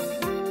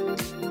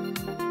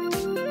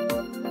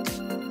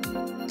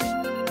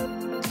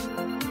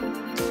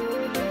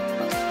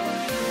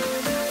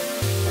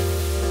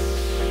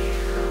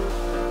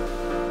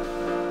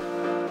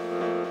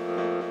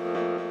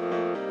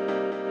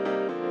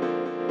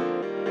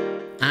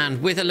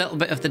 And with a little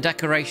bit of the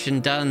decoration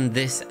done,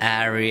 this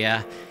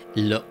area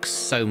looks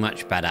so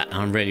much better.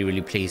 I'm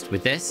really pleased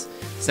with this.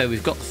 So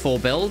we've got the 4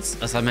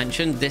 builds, as I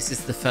mentioned. This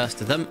is the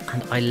first of them,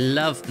 and I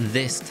love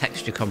this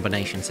texture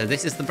combination. So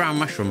this is the brown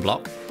mushroom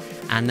block,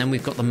 and then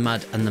we've got the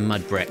mud and the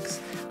mud bricks.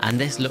 And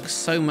this looks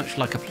so much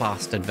like a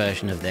plastered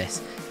version of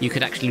this. You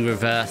could actually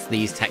reverse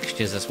these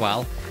textures as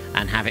well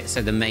and have it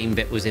so the main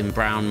bit was in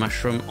brown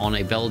mushroom on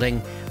a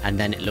building, and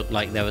then it looked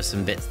like there were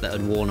some bits that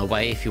had worn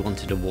away if you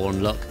wanted a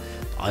worn look.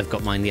 I've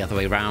got mine the other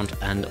way around,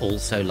 and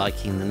also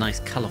liking the nice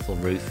colourful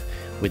roof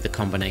with the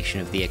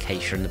combination of the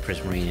acacia and the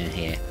prismarine in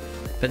here.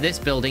 But this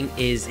building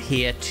is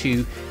here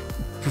to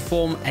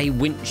perform a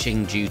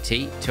winching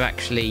duty, to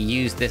actually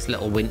use this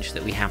little winch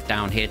that we have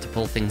down here to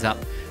pull things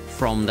up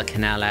from the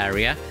canal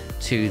area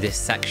to this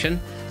section.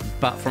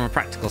 But from a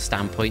practical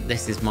standpoint,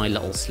 this is my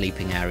little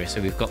sleeping area. So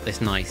we've got this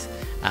nice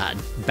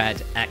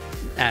bed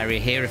area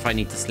here if I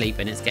need to sleep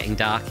and it's getting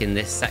dark in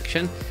this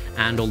section,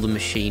 and all the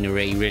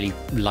machinery, really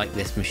like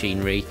this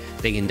machinery,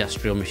 big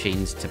industrial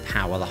machines to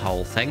power the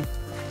whole thing.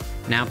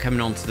 Now coming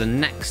on to the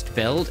next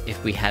build,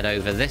 if we head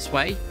over this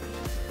way,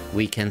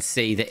 we can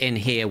see that in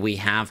here we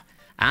have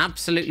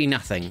absolutely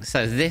nothing.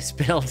 So this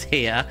build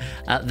here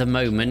at the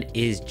moment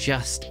is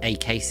just a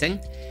casing,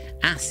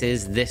 as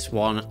is this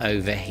one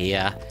over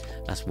here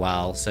as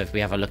well. So if we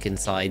have a look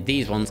inside,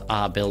 these ones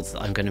are builds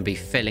that I'm going to be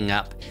filling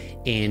up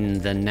in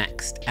the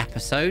next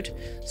episode,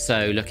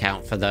 so look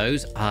out for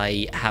those.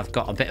 I have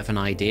got a bit of an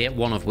idea,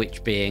 one of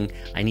which being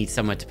I need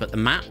somewhere to put the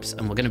maps,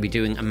 and we're going to be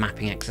doing a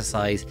mapping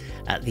exercise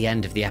at the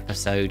end of the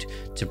episode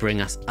to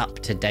bring us up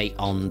to date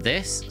on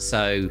this.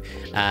 So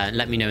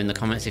let me know in the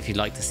comments if you'd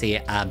like to see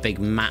a big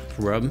map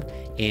room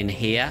in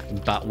here,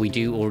 but we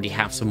do already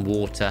have some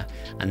water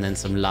and then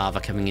some lava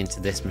coming into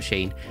this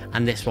machine,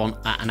 and this one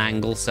at an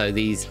angle, so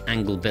these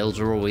angle builds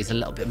are always a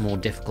little bit more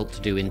difficult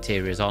to do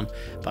interiors on,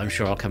 but I'm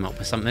sure I'll come up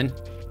with something.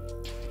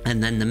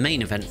 And then the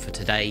main event for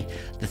today,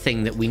 the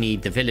thing that we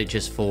need the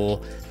villagers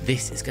for,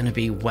 this is going to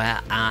be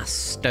where our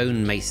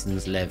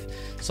stonemasons live.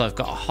 So I've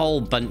got a whole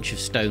bunch of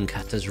stone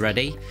cutters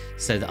ready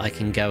so that I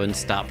can go and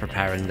start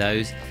preparing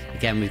those.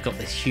 Again, we've got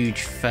this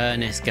huge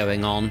furnace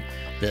going on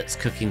that's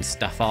cooking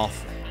stuff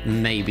off,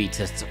 maybe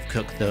to sort of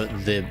cook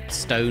the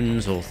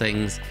stones or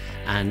things.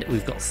 And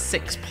we've got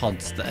 6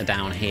 pods that are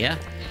down here,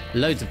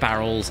 loads of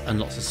barrels and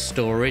lots of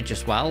storage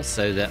as well,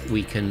 so that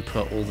we can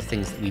put all the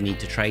things that we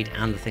need to trade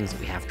and the things that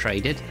we have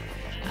traded.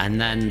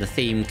 And then the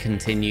theme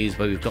continues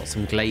where we've got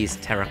some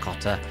glazed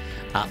terracotta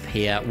up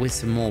here with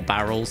some more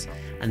barrels,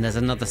 and there's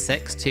another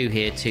 6, 2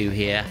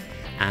 here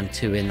and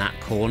 2 in that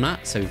corner,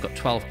 so we've got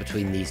 12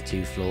 between these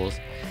 2 floors.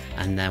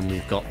 And then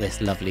we've got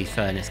this lovely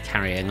furnace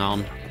carrying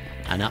on,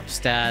 and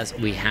upstairs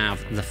we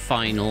have the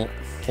final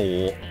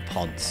 4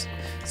 pods.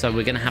 So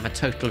we're going to have a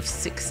total of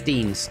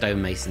 16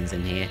 stonemasons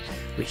in here,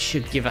 which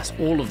should give us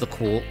all of the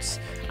quartz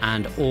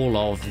and all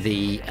of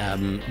the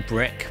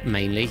brick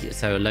mainly.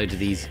 So a load of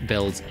these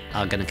builds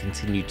are going to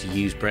continue to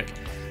use brick,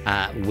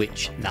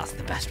 which that's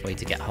the best way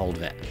to get hold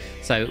of it.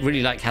 So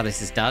really like how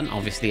this is done.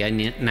 Obviously I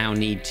now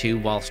need to,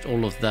 whilst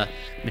all of the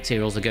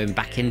materials are going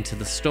back into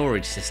the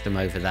storage system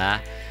over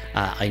there,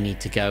 I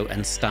need to go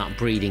and start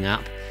breeding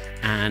up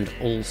and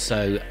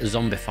also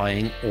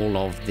zombifying all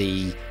of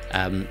the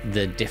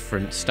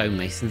different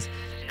stonemasons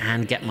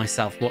and get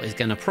myself what is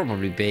going to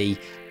probably be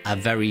a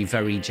very,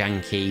 very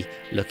janky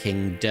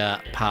looking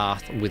dirt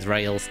path with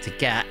rails to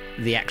get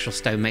the actual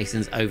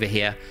stonemasons over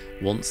here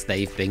once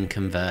they've been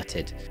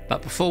converted.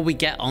 But before we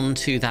get on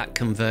to that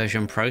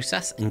conversion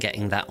process and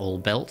getting that all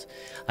built,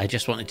 I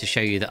just wanted to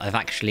show you that I've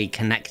actually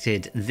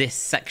connected this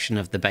section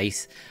of the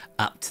base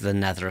up to the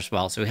nether as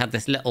well. So we had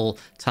this little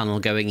tunnel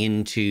going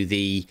into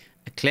the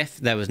cliff.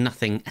 There was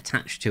nothing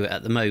attached to it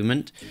at the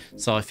moment,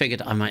 so I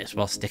figured I might as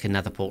well stick a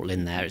nether portal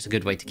in there. It's a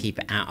good way to keep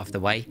it out of the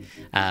way,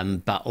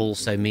 but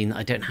also mean that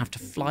I don't have to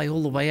fly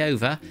all the way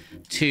over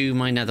to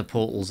my nether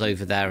portals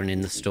over there and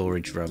in the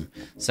storage room.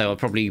 So I'll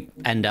probably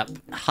end up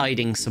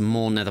hiding some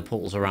more nether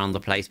portals around the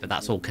place, but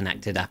that's all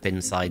connected up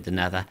inside the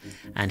nether.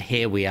 And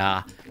here we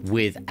are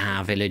with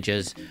our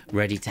villagers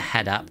ready to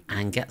head up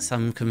and get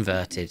some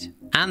converted.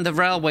 And the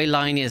railway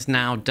line is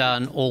now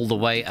done all the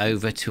way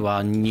over to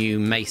our new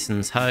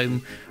mason's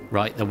home,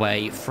 right the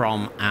way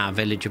from our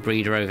villager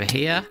breeder over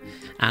here.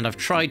 And I've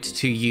tried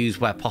to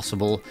use, where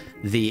possible,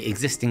 the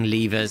existing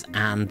levers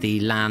and the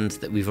land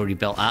that we've already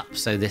built up.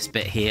 So this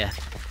bit here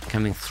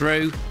coming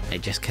through,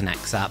 it just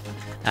connects up.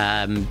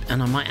 And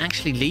I might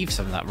actually leave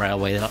some of that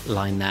railway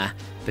line there,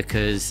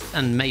 because,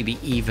 and maybe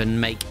even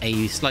make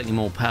a slightly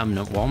more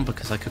permanent one,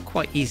 because I could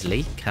quite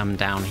easily come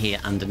down here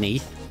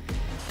underneath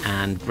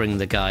and bring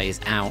the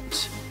guys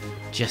out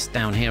just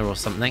down here or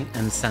something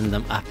and send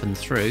them up and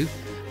through.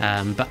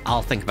 But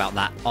I'll think about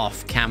that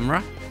off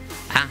camera,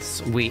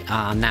 as we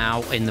are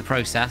now in the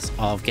process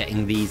of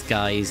getting these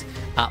guys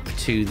up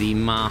to the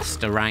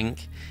master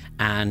rank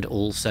and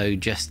also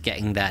just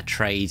getting their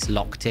trades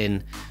locked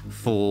in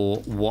for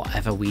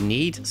whatever we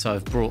need. So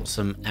I've brought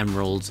some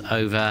emeralds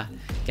over,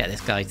 get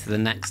this guy to the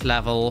next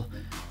level.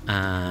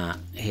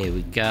 Here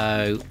we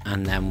go,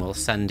 and then we'll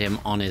send him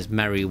on his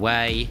merry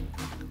way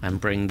and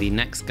bring the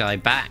next guy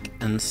back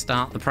and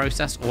start the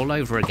process all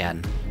over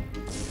again.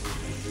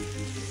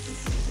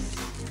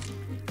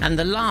 And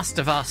the last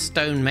of our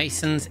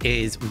stonemasons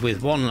is,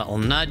 with one little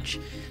nudge,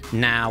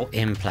 now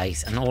in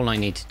place. And all I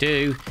need to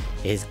do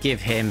is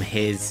give him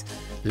his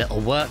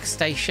little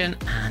workstation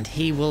and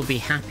he will be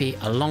happy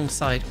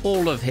alongside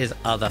all of his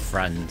other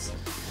friends.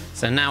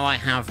 So now I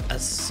have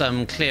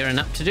some clearing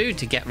up to do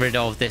to get rid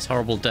of this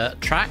horrible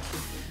dirt track.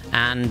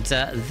 And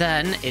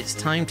then it's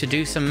time to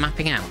do some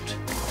mapping out.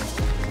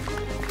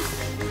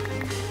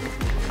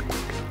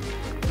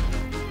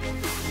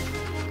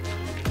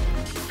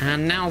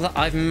 And now that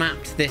I've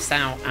mapped this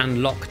out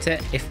and locked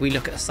it, if we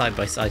look at a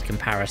side-by-side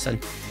comparison,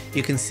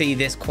 you can see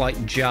this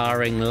quite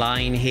jarring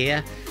line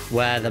here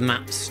where the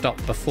map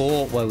stopped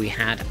before, where we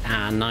had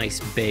our nice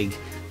big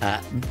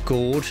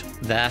gourd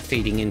there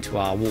feeding into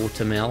our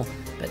water mill.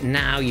 But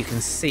now you can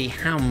see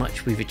how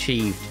much we've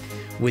achieved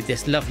with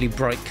this lovely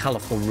bright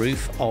colourful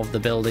roof of the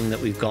building that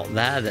we've got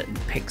there that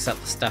picks up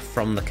the stuff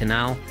from the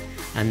canal,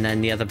 and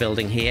then the other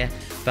building here.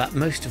 But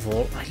most of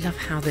all, I love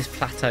how this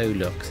plateau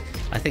looks.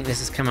 I think this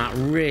has come out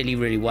really,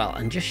 really well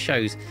and just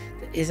shows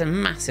that it is a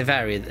massive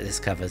area that this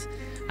covers.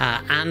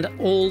 And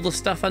all the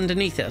stuff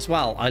underneath it as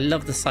well. I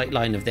love the sight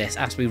line of this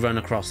as we run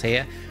across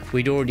here.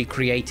 We'd already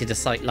created a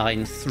sight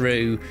line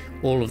through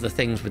all of the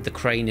things with the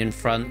crane in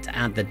front,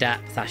 and the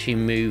depth as you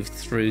move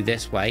through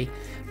this way.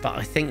 But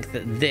I think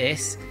that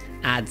this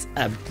adds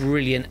a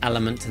brilliant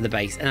element to the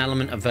base, an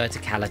element of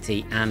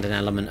verticality and an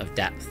element of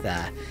depth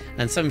there.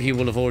 And some of you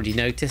will have already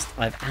noticed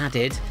I've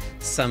added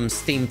some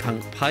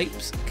steampunk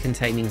pipes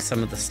containing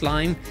some of the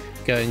slime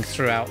going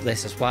throughout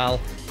this as well,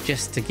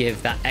 just to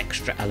give that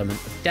extra element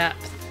of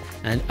depth.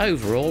 And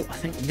overall, I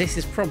think this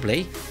is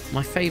probably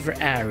my favourite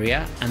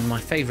area and my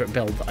favourite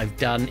build that I've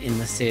done in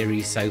the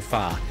series so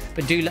far.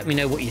 But do let me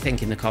know what you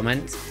think in the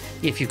comments.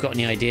 If you've got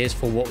any ideas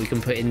for what we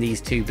can put in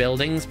these two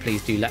buildings,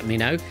 please do let me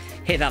know.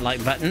 Hit that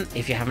like button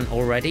if you haven't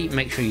already.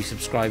 Make sure you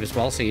subscribe as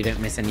well so you don't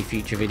miss any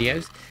future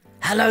videos.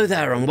 Hello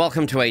there and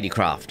welcome to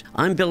ADcraft.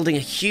 I'm building a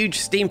huge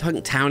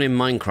steampunk town in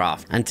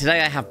Minecraft, and today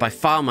I have by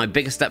far my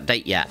biggest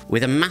update yet,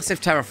 with a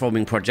massive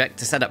terraforming project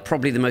to set up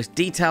probably the most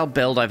detailed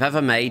build I've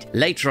ever made.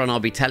 Later on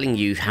I'll be telling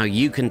you how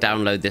you can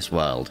download this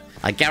world.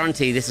 I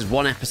guarantee this is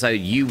one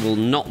episode you will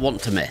not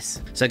want to miss.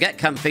 So get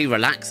comfy,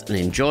 relax and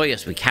enjoy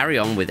as we carry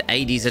on with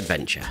AD's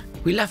adventure.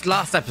 We left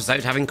last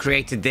episode having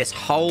created this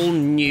whole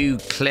new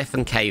cliff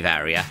and cave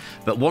area,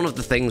 but one of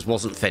the things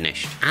wasn't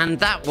finished. And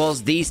that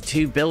was these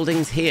two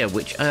buildings here,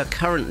 which are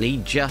currently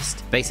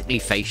just basically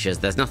fascias.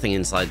 There's nothing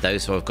inside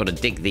those, so I've got to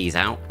dig these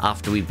out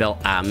after we built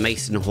our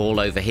mason hall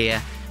over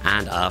here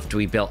and after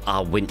we built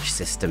our winch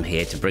system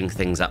here to bring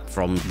things up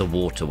from the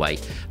waterway.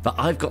 But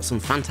I've got some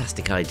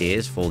fantastic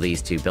ideas for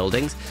these two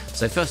buildings.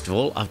 So first of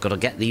all, I've got to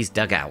get these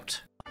dug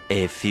out.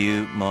 A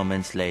few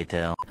moments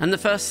later. And the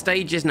first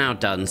stage is now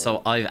done,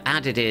 so I've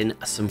added in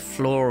some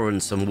floor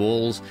and some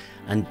walls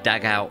and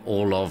dug out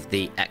all of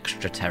the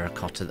extra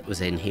terracotta that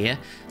was in here.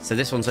 So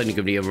this one's only going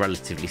to be a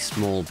relatively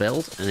small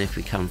build, and if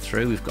we come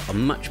through, we've got a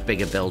much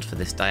bigger build for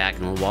this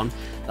diagonal one.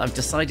 I've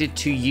decided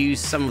to use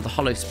some of the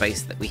hollow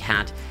space that we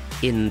had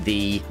in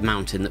the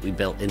mountain that we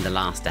built in the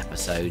last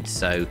episode,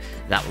 so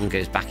that one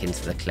goes back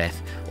into the cliff.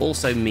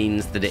 Also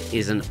means that it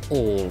isn't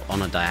all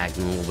on a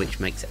diagonal, which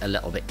makes it a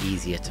little bit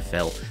easier to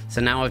fill. So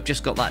now I've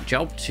just got that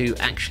job to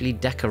actually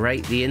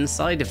decorate the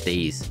inside of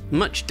these.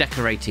 Much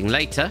decorating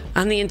later,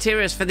 and the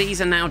interiors for these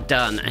are now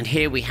done, and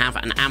here we have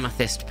an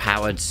amethyst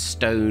powered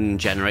stone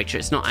generator.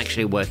 It's not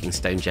actually a working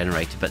stone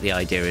generator, but the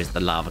idea is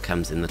the lava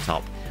comes in the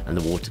top and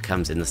the water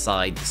comes in the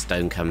side, the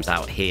stone comes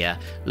out here.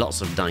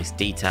 Lots of nice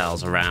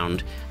details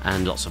around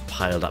and lots of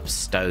piled up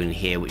stone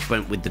here, which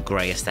went with the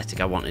grey aesthetic.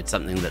 I wanted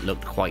something that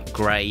looked quite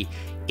grey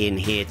in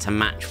here to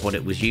match what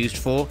it was used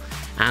for.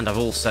 And I've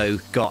also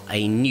got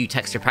a new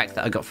texture pack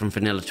that I got from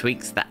Vanilla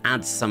Tweaks that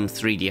adds some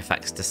 3D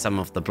effects to some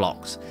of the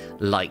blocks,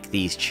 like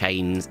these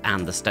chains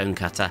and the stone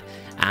cutter,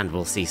 and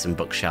we'll see some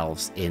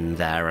bookshelves in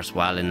there as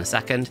well in a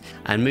second.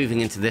 And moving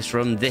into this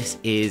room, this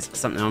is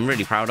something I'm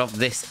really proud of.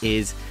 This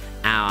is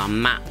our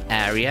map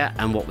area,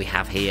 and what we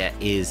have here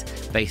is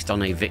based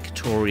on a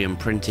Victorian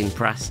printing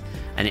press,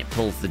 and it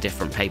pulls the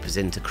different papers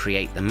in to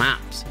create the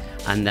maps.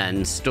 And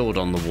then stored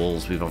on the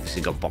walls, we've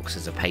obviously got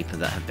boxes of paper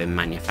that have been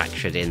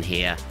manufactured in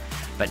here.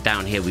 But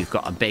down here we've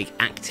got a big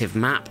active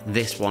map.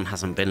 This one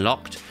hasn't been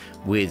locked,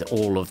 with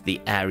all of the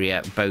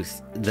area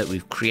both that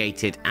we've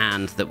created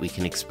and that we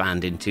can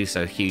expand into,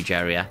 so a huge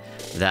area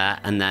there.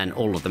 And then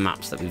all of the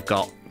maps that we've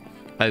got.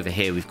 Over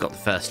here we've got the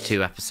first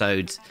 2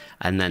 episodes,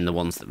 and then the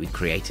ones that we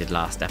created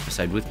last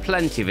episode, with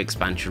plenty of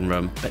expansion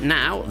room. But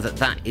now that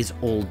that is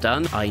all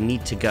done, I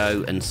need to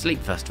go and sleep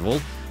first of all,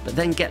 but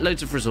then get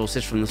loads of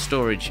resources from the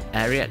storage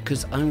area,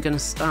 because I'm going to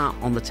start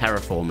on the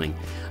terraforming.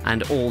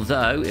 And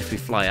although if we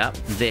fly up,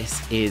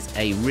 this is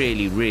a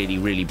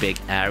really big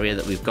area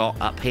that we've got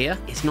up here,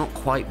 it's not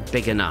quite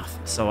big enough,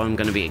 so I'm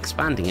going to be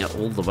expanding it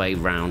all the way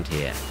around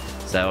here.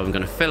 So I'm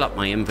going to fill up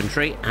my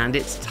inventory, and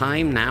it's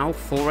time now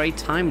for a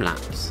time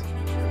lapse.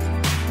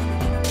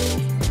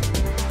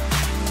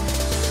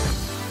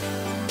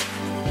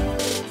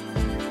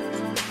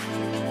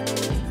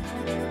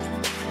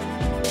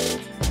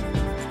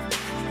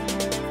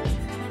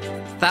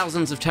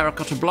 Thousands of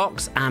terracotta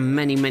blocks, and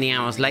many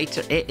hours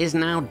later it is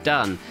now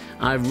done.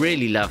 I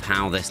really love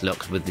how this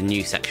looks with the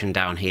new section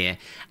down here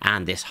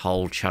and this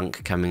whole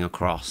chunk coming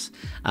across.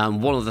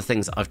 One of the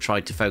things that I've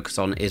tried to focus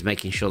on is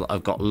making sure that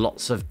I've got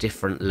lots of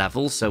different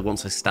levels, so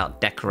once I start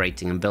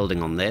decorating and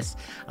building on this,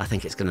 I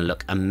think it's going to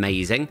look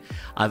amazing.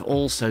 I've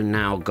also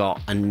now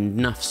got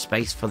enough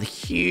space for the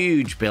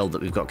huge build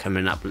that we've got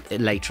coming up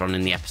later on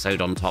in the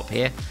episode on top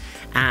here.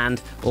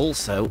 And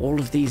also all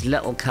of these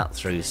little cut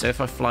throughs. So if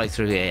I fly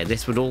through here,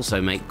 this would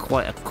also make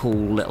quite a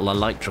cool little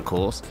elytra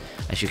course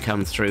as you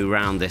come through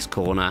round this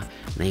corner,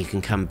 and then you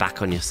can come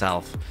back on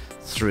yourself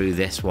through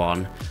this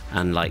one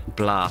and like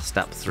blast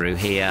up through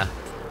here,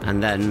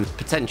 and then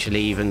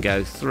potentially even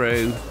go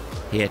through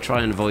here,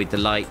 try and avoid the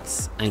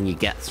lights, and you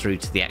get through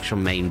to the actual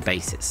main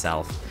base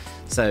itself.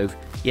 So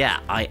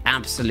yeah, I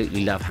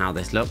absolutely love how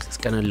this looks. It's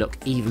going to look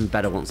even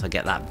better once I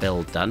get that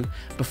build done.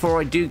 Before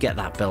I do get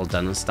that build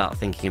done and start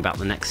thinking about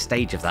the next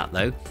stage of that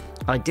though,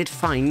 I did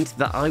find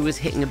that I was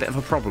hitting a bit of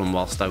a problem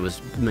whilst I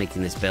was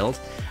making this build,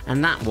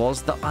 and that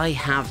was that I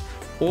have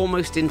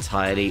almost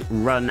entirely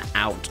run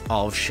out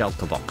of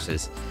shulker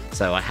boxes.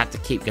 So I had to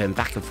keep going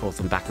back and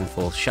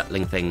forth,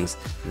 shuttling things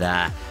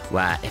there,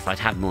 where if I'd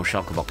had more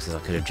shulker boxes I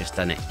could have just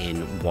done it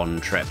in one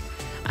trip.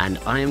 And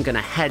I am going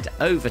to head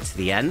over to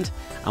the end,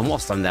 and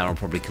whilst I'm there I'll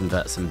probably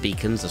convert some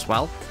beacons as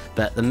well,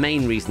 but the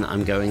main reason that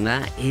I'm going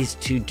there is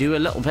to do a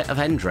little bit of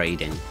end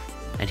raiding.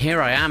 And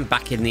here I am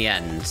back in the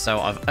end, so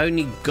I've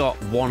only got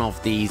one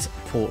of these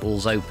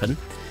portals open,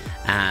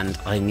 and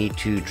I need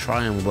to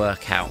try and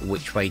work out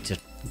which way to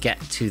get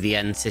to the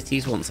end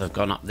cities once I've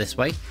gone up this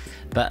way.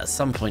 But at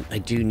some point I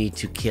do need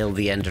to kill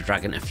the Ender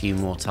Dragon a few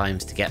more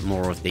times to get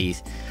more of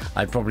these.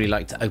 I'd probably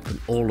like to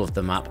open all of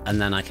them up, and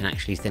then I can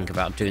actually think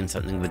about doing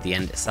something with the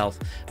end itself,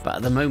 but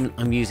at the moment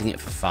I'm using it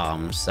for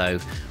farms, so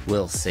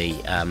we'll see.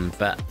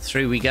 But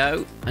through we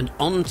go and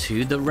on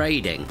to the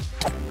raiding.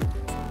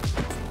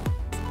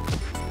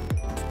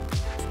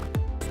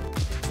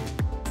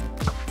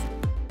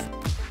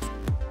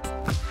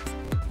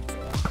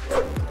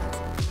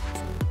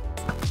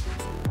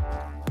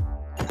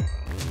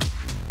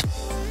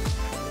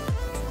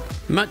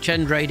 Much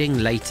end raiding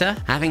later.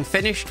 Having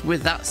finished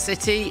with that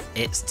city,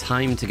 it's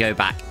time to go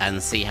back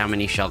and see how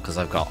many shulkers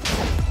I've got.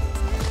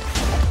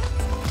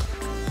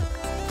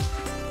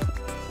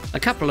 A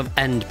couple of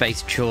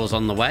end-based chores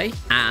on the way,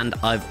 and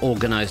I've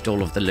organised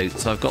all of the loot.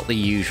 So I've got the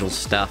usual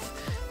stuff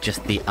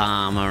just the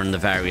armor and the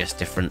various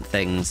different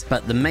things.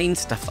 But the main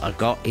stuff that I've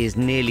got is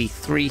nearly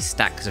 3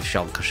 stacks of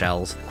shulker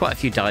shells, quite a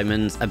few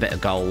diamonds, a bit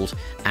of gold,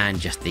 and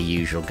just the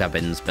usual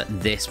gubbins. But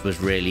this was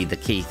really the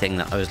key thing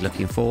that I was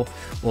looking for.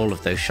 All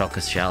of those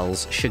shulker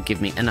shells should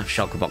give me enough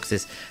shulker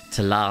boxes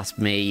to last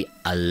me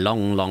a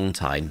long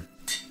time.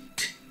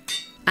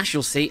 As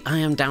you'll see, I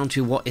am down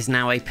to what is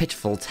now a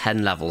pitiful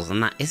 10 levels,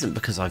 and that isn't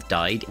because I've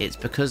died, it's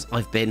because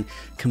I've been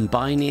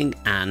combining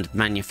and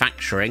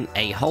manufacturing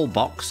a whole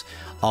box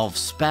of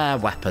spare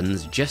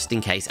weapons just in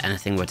case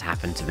anything would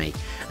happen to me.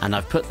 And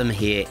I've put them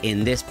here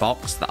in this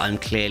box that I'm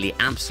clearly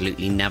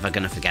absolutely never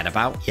going to forget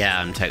about. Yeah,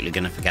 I'm totally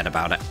going to forget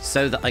about it,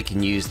 so that I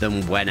can use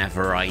them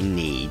whenever I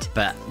need.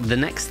 But the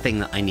next thing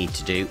that I need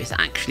to do is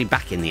actually,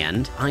 back in the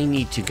end, I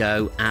need to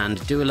go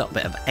and do a little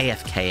bit of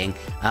AFKing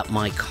at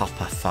my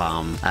copper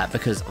farm,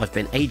 because I've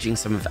been aging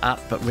some of it up,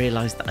 but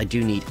realised that I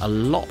do need a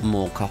lot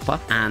more copper,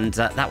 and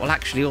that will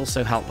actually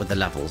also help with the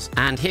levels.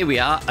 And here we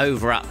are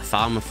over at the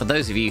farm. For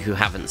those of you who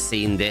haven't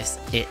seen this,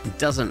 it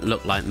doesn't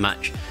look like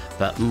much,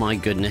 but my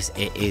goodness,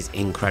 it is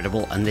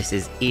incredible. And this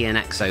is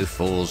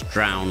ENX04's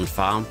drowned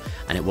farm,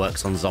 and it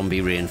works on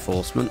zombie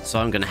reinforcement. So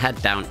I'm going to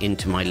head down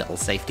into my little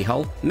safety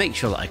hole, make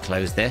sure that I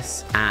close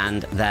this,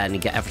 and then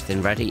get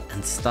everything ready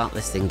and start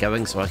this thing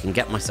going so I can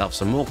get myself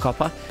some more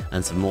copper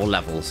and some more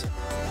levels.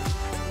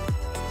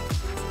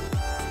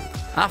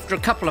 After a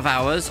couple of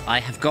hours, I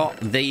have got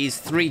these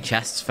 3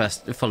 chests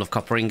full of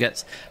copper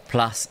ingots,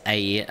 plus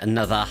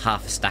another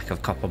half a stack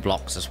of copper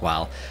blocks as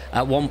well.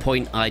 At one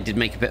point, I did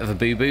make a bit of a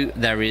boo-boo.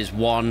 There is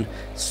one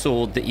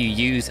sword that you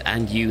use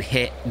and you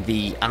hit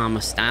the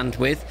armor stand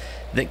with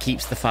that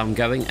keeps the farm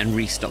going and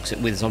restocks it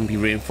with zombie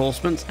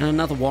reinforcements, and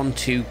another one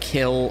to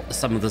kill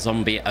some of the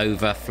zombie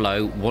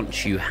overflow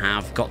once you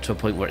have got to a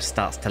point where it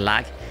starts to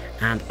lag.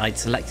 And I'd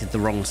selected the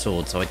wrong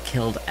sword, so I'd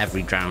killed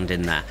every drowned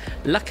in there.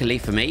 Luckily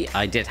for me,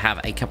 I did have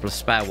a couple of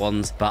spare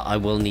ones, but I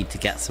will need to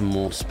get some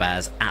more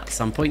spares at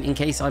some point in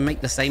case I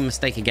make the same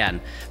mistake again.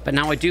 But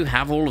now I do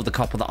have all of the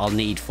copper that I'll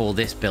need for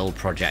this build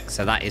project,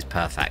 so that is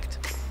perfect.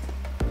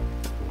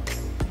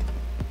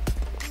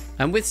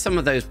 And with some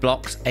of those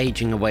blocks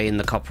aging away in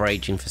the copper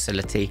aging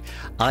facility,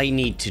 I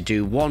need to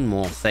do one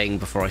more thing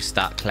before I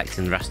start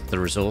collecting the rest of the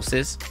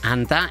resources.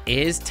 And that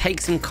is take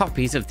some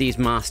copies of these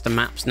master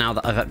maps now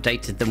that I've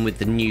updated them with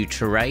the new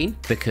terrain,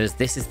 because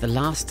this is the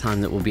last time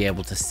that we'll be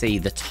able to see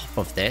the top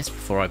of this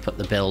before I put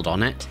the build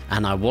on it.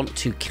 And I want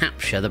to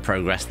capture the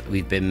progress that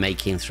we've been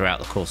making throughout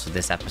the course of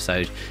this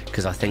episode,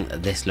 because I think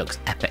that this looks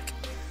epic.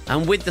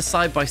 And with the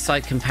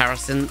side-by-side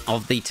comparison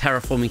of the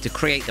terraforming to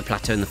create the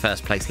plateau in the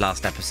first place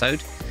last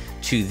episode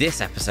to this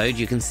episode,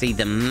 you can see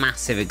the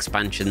massive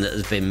expansion that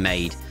has been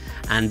made,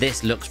 and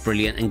this looks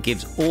brilliant and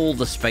gives all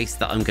the space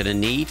that I'm going to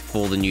need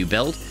for the new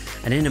build.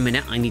 And in a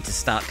minute I need to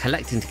start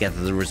collecting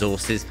together the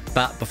resources,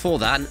 but before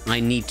that I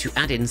need to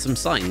add in some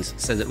signs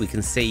so that we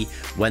can see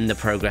when the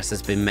progress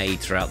has been made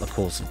throughout the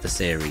course of the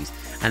series.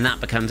 And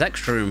that becomes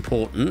extra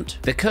important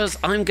because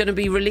I'm going to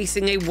be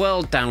releasing a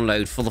world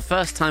download for the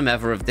first time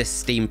ever of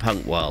this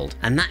steampunk world,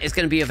 and that is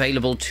going to be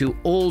available to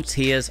all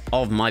tiers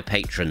of my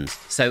patrons.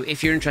 So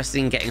if you're interested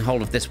in getting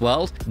hold of this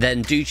world,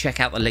 then do check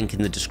out the link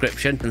in the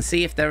description and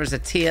see if there is a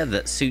tier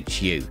that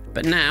suits you.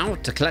 But now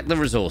to collect the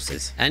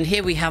resources. And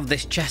here we have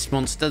this chest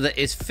monster that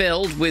is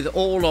filled with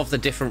all of the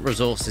different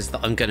resources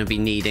that I'm going to be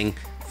needing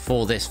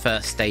for this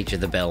first stage of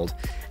the build.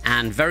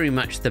 And very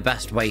much the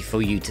best way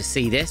for you to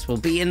see this will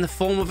be in the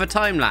form of a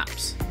time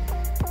lapse.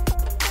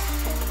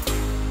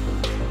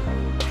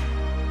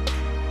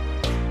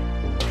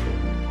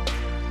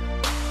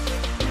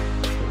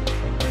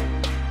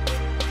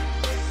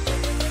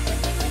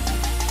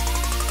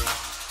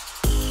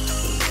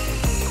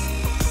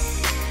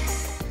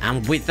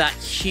 And with that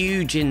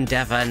huge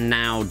endeavour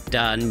now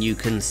done, you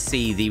can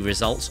see the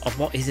results of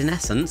what is in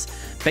essence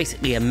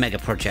basically a mega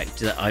project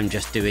that I'm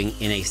just doing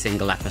in a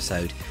single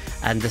episode.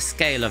 And the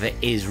scale of it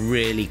is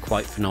really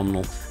quite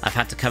phenomenal. I've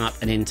had to come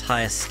up an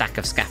entire stack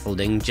of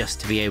scaffolding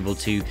just to be able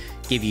to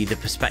give you the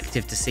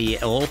perspective to see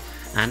it all.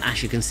 And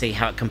as you can see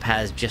how it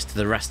compares just to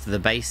the rest of the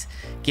base,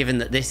 given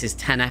that this is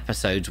 10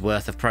 episodes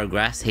worth of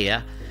progress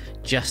here,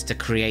 just to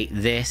create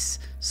this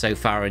so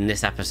far in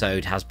this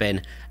episode has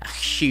been a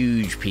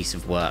huge piece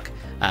of work.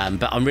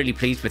 But I'm really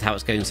pleased with how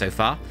it's going so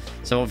far.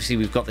 So obviously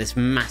we've got this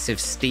massive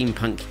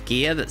steampunk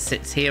gear that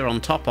sits here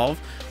on top of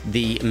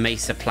the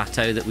mesa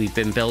plateau that we've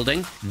been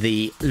building.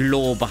 The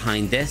lore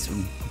behind this,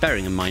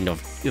 bearing in mind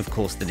of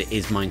course that it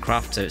is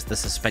Minecraft, so it's the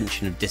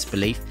suspension of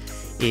disbelief,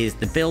 is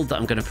the build that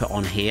I'm going to put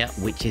on here,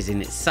 which is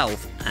in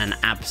itself an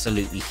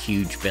absolutely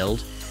huge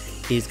build,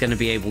 is going to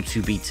be able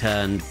to be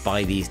turned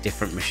by these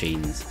different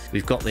machines.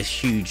 We've got this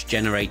huge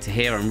generator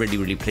here. I'm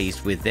really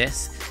pleased with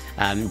this,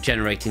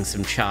 generating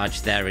some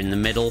charge there in the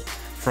middle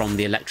from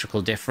the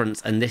electrical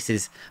difference, and this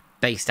is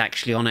based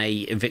actually on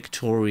a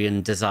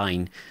Victorian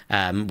design,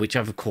 which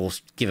I've of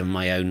course given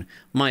my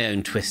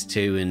own twist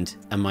to and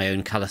my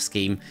own color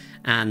scheme,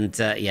 and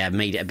yeah,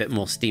 made it a bit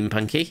more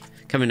steampunky.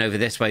 Coming over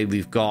this way,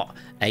 we've got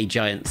a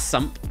giant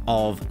sump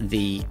of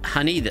the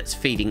honey that's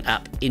feeding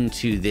up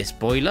into this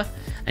boiler.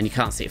 And you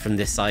can't see it from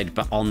this side,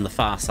 but on the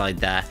far side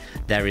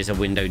there is a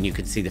window and you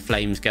can see the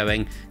flames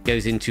going.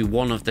 Goes into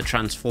one of the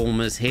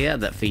transformers here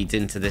that feeds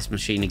into this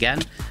machine again.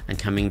 And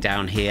coming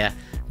down here,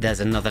 there's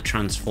another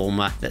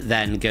transformer that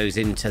then goes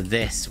into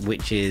this,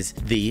 which is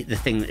the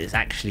thing that is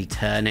actually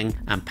turning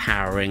and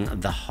powering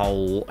the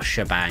whole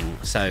shebang.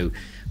 So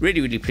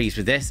really pleased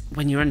with this.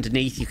 When you're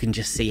underneath, you can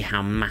just see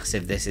how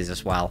massive this is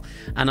as well.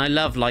 And I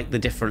love like the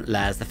different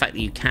layers, the fact that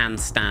you can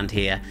stand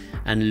here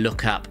and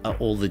look up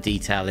at all the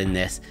detail in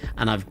this.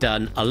 And I've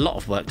done a lot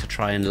of work to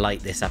try and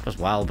light this up as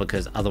well,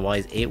 because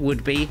otherwise it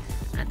would be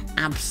an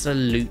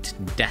absolute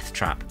death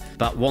trap.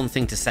 But one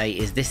thing to say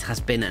is this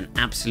has been an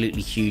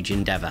absolutely huge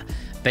endeavor.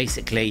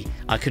 Basically,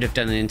 I could have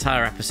done an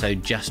entire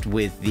episode just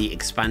with the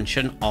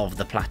expansion of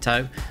the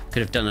plateau. Could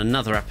have done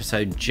another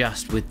episode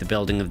just with the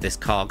building of this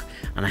cog,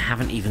 and I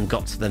haven't even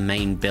got to the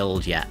main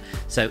build yet.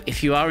 So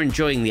if you are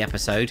enjoying the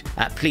episode,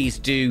 please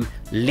do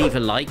leave a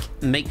like.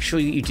 Make sure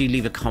you do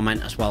leave a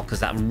comment as well, because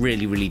that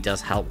really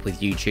does help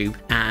with YouTube.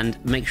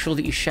 And make sure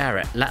that you share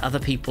it. Let other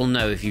people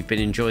know if you've been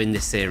enjoying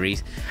this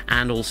series,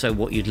 and also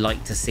what you'd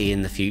like to see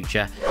in the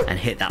future, and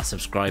hit that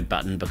subscribe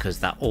button, because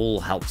that all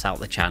helps out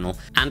the channel.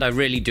 And I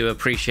really do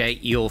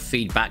appreciate your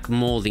feedback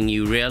more than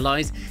you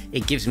realize.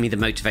 It gives me the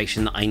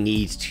motivation that I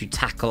need to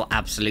tackle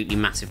absolutely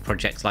massive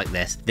projects like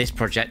this. This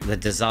project, the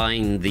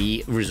design,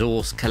 the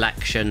resource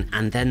collection,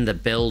 and then the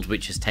build,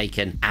 which has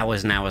taken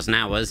hours and hours and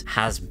hours,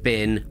 has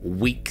been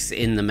weeks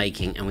in the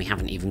making, and we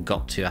haven't even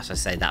got to, as I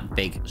say, that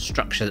big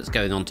structure that's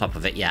going on top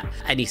of it yet.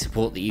 Any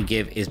support that you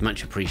give is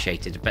much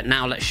appreciated. But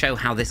now let's show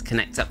how this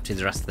connects up to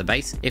the rest of the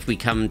base. If we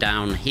come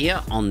down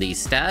here on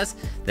these stairs,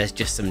 there's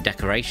just some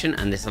decoration,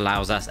 and this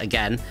allows us,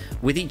 again,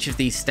 with each of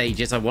these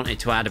stages, I wanted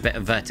to add a bit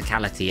of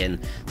verticality in.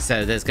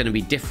 So there's going to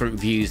be different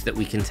views that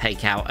we can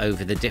take out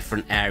over the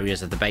different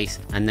areas of the base.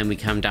 And then we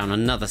come down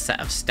another set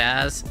of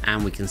stairs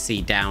and we can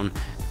see down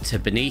to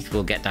beneath.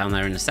 We'll get down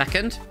there in a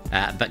second.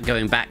 But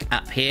going back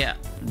up here,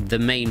 the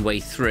main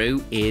way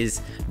through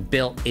is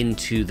built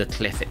into the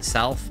cliff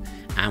itself.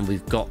 And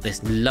we've got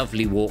this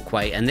lovely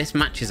walkway, and this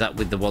matches up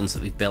with the ones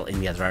that we've built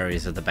in the other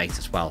areas of the base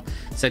as well.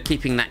 So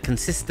keeping that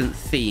consistent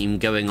theme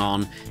going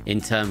on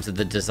in terms of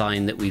the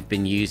design that we've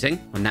been using.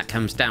 When that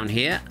comes down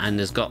here and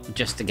has got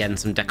just again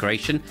some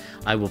decoration,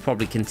 I will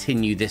probably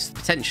continue this,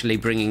 potentially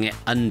bringing it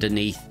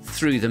underneath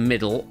through the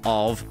middle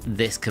of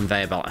this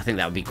conveyor belt. I think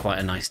that would be quite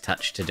a nice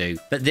touch to do.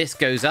 But this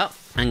goes up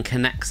and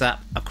connects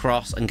up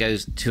across and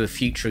goes to a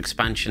future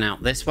expansion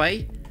out this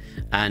way,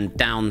 and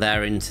down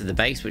there into the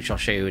base, which I'll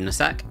show you in a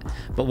sec.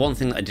 But one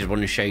thing that I did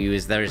want to show you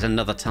is there is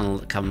another tunnel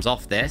that comes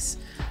off this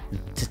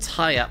to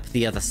tie up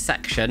the other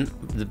section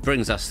that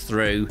brings us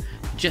through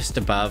just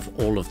above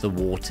all of the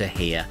water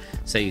here.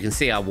 So you can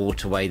see our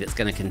waterway that's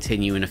going to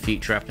continue in a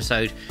future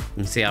episode. You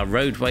can see our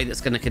roadway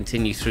that's going to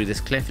continue through this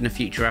cliff in a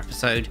future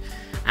episode.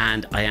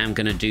 And I am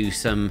going to do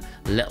some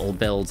little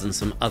builds and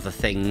some other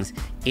things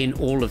in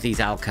all of these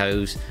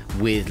alcoves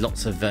with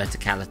lots of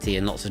verticality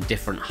and lots of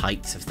different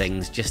heights of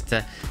things, just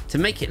to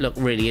make it look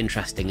really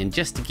interesting, and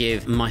just to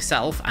give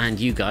myself and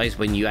you guys,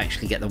 when you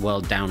actually get the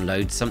world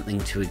download, something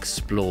to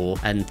explore,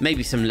 and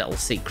maybe some little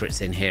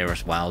secrets in here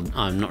as well.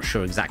 I'm not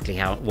sure exactly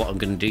what I'm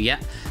going to do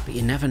yet, but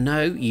you never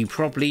know. You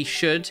probably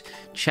should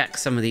check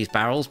some of these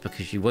barrels,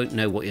 because you won't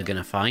know what you're going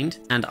to find.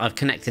 And I've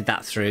connected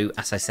that through,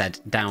 as I said,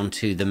 down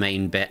to the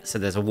main bit. So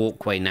there's a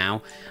walkway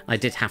now. I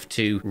did have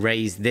to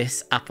raise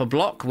this up a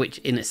block, which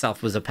in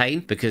itself was a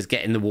pain, because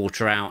getting the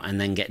water out and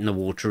then getting the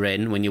water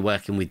in when you're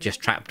working with just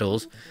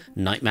trapdoors,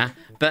 nightmare.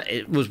 But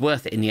it was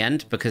worth it in the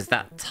end, because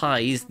that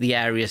ties the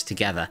areas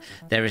together.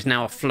 There is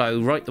now a flow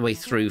right the way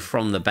through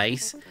from the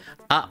base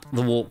up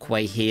the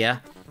walkway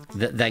here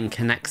that then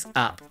connects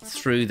up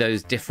through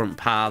those different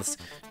paths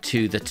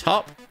to the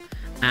top.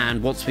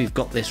 And once we've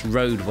got this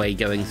roadway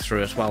going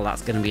through as well,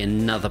 that's going to be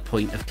another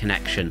point of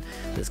connection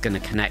that's going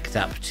to connect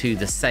up to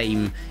the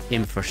same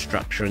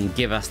infrastructure and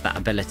give us that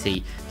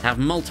ability to have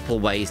multiple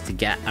ways to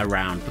get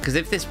around. Because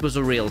if this was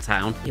a real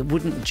town, it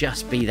wouldn't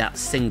just be that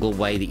single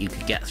way that you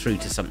could get through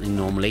to something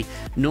normally.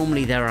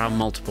 Normally there are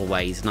multiple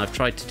ways, and I've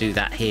tried to do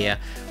that here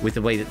with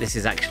the way that this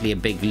is actually a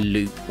big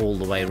loop all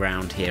the way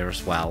around here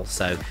as well.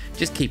 So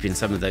just keeping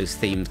some of those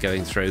themes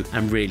going through,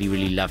 and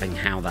really loving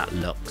how that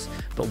looks.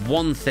 But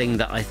one thing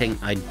that I think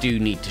I do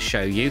need to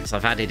show you, so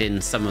I've added in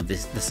some of the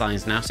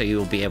signs now, so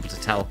you'll be able to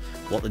tell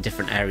what the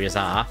different areas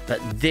are. But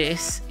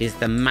this is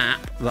the map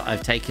that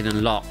I've taken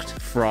and locked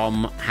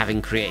from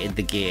having created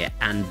the gear,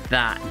 and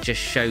that just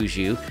shows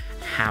you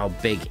how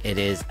big it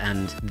is.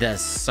 And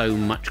there's so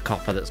much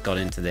copper that's gone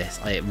into this.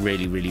 It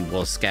really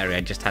was scary.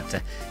 I just had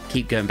to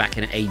keep going back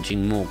and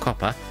aging more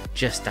copper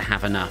just to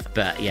have enough.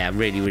 But yeah,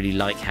 really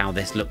like how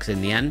this looks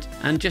in the end,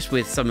 and just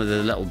with some of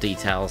the little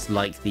details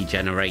like the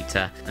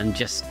generator, and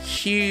just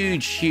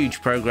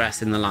huge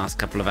progress in the last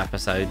couple of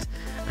episodes.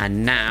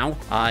 And now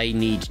I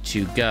need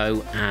to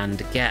go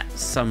and get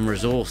some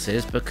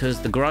resources,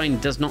 because the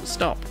grind does not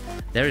stop.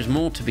 There is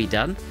more to be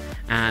done,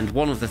 And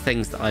one of the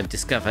things that I've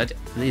discovered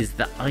is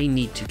that I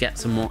need to get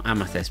some more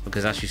amethyst,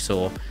 because as you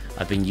saw,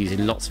 I've been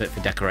using lots of it for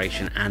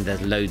decoration, and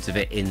there's loads of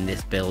it in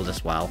this build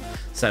as well.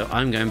 So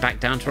I'm going back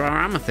down to our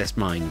amethyst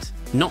mines,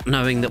 not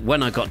knowing that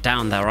when I got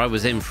down there I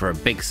was in for a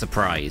big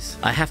surprise.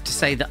 I have to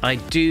say that I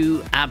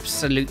do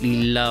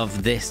absolutely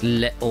love this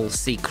little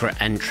secret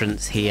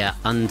entrance here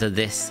under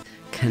this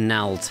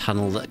canal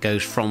tunnel that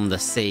goes from the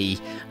sea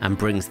and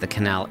brings the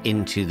canal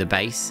into the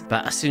base.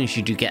 But as soon as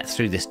you do get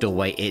through this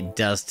doorway, it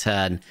does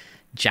turn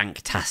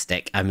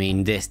janktastic. I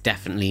mean, this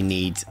definitely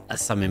needs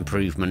some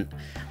improvement,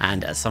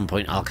 and at some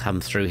point I'll come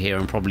through here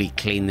and probably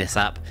clean this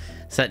up.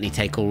 Certainly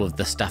take all of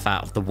the stuff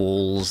out of the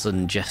walls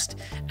and just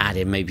add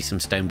in maybe some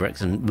stone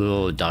bricks and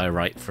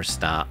diorite for a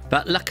start.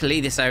 But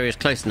luckily this area is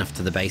close enough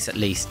to the base, at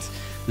least,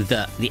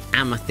 that the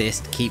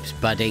amethyst keeps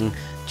budding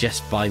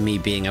just by me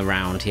being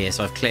around here.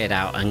 So I've cleared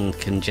out and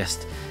can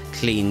just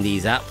clean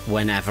these up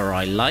whenever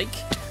I like.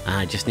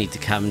 I just need to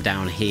come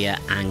down here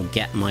and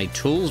get my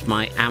tools,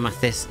 my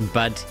amethyst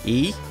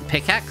buddy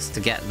pickaxe to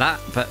get that.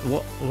 But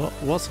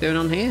what's going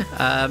on here?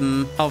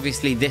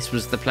 Obviously this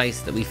was the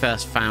place that we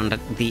first found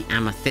the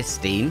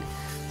amethystine,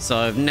 so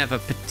I've never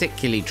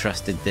particularly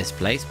trusted this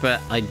place, but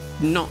I'm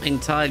not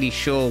entirely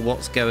sure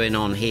what's going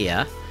on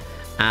here,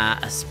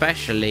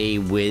 especially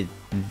with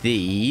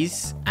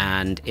these.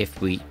 And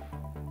if we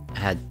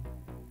head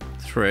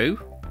through,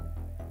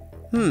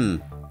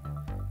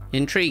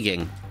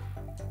 intriguing.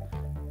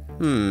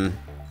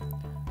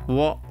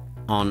 What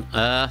on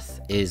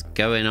earth is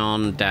going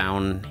on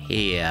down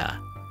here?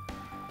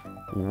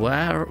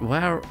 Where?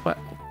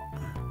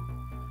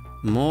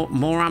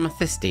 More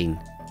amethystine.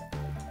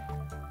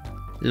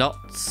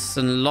 Lots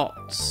and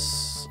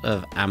lots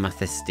of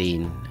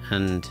amethystine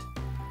and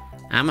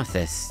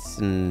amethysts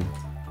and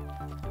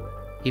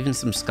even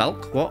some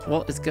skulk.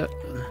 What is going?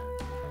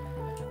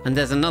 And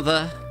there's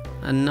another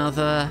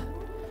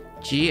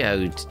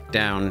geode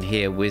down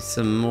here with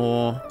some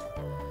more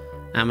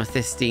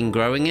amethystine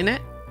growing in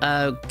it.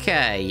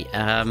 Okay,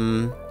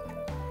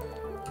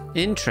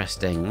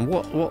 interesting.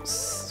 What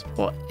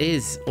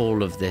is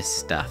all of this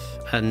stuff?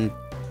 And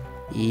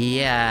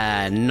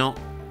yeah, not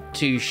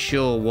too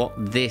sure what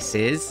this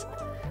is,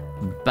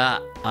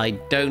 but I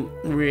don't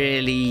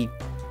really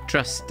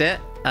trust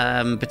it,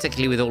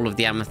 particularly with all of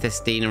the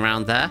amethystine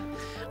around there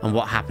and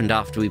what happened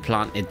after we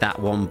planted that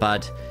one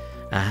bud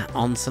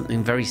on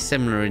something very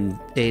similar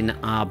in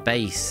our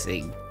base.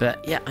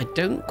 But yeah, I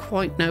don't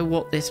quite know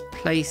what this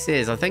place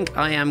is. I think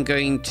I am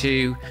going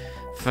to,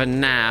 for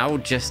now,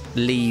 just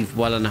leave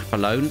well enough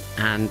alone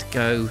and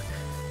go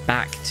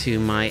back to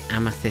my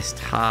amethyst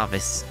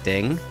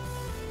harvesting.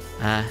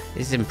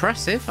 It's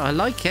impressive, I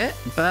like it,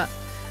 but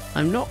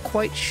I'm not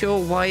quite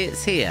sure why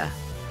it's here.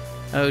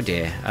 Oh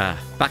dear,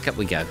 back up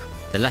we go.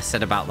 The less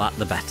said about that,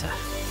 the better.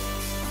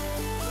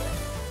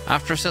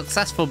 After a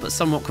successful but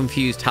somewhat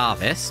confused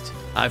harvest,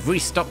 I've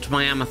restocked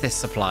my amethyst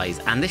supplies,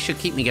 and this should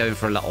keep me going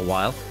for a little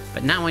while,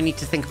 but now I need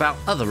to think about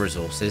other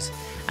resources,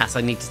 as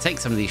I need to take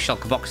some of these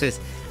shulker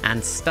boxes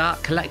and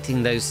start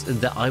collecting those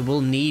that I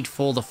will need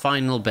for the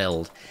final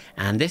build.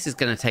 And this is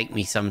going to take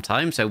me some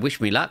time, so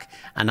wish me luck,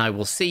 and I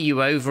will see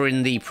you over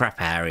in the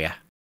prep area.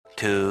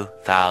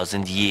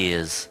 2,000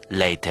 years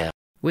later.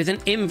 With an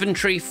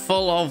inventory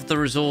full of the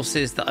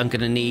resources that I'm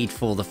going to need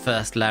for the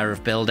first layer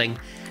of building,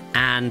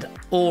 and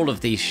all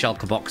of these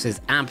shulker boxes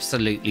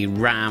absolutely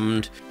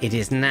rammed, it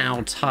is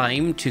now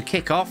time to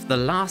kick off the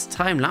last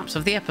time lapse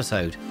of the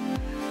episode.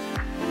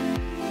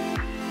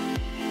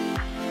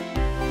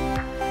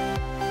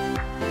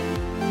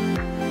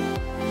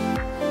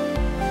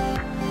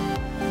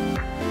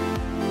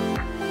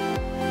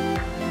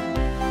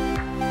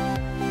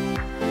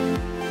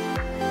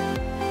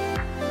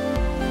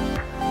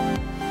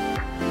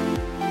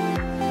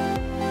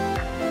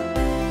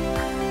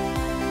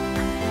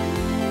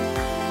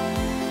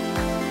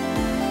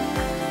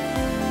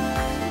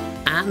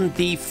 And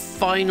the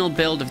final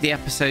build of the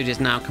episode is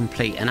now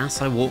complete, and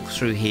as I walk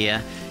through here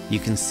you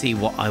can see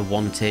what I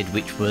wanted,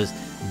 which was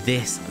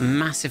this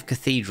massive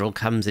cathedral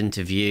comes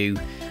into view,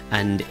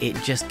 and it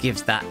just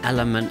gives that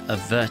element of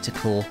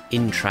vertical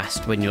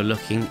interest when you're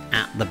looking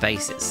at the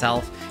base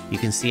itself. You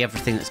can see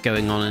everything that's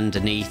going on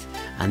underneath,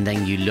 and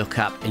then you look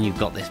up and you've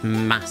got this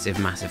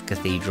massive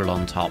cathedral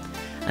on top.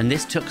 And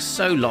this took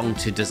so long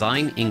to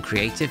design in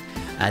creative,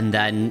 and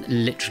then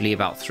literally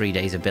about 3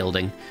 days of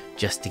building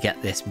just to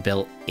get this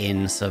built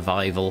in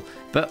survival,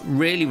 but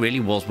really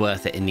was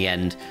worth it in the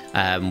end,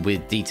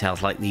 with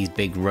details like these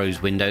big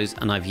rose windows.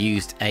 And I've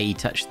used a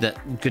touch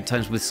that Good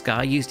Times with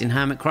Sky used in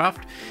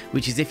Hermitcraft,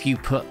 which is if you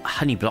put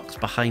honey blocks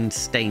behind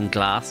stained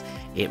glass,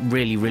 it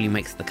really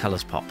makes the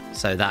colors pop.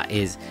 So that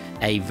is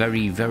a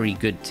very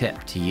good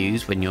tip to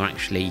use when you're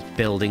actually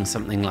building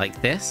something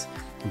like this.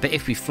 But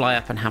if we fly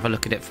up and have a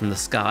look at it from the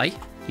sky,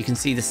 you can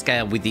see the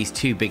scale with these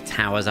two big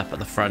towers up at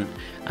the front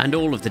and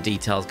all of the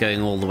details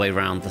going all the way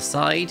around the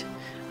side.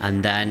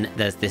 And then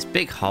there's this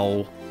big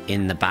hole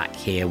in the back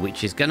here,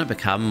 which is going to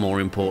become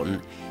more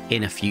important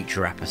in a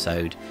future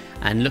episode.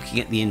 And looking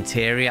at the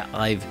interior,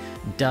 I've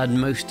done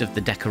most of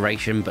the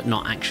decoration but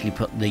not actually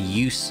put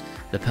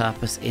the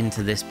purpose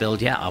into this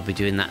build yet. I'll be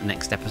doing that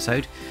next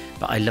episode.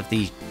 But I love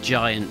these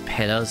giant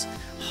pillars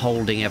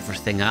holding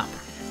everything up,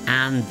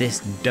 and this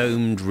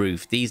domed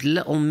roof, these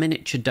little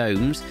miniature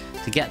domes,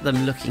 to get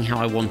them looking how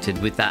I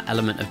wanted with that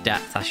element of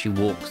depth as you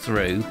walk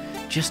through.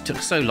 Just took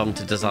so long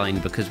to design,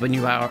 because when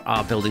you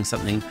are building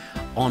something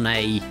on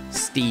a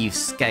Steve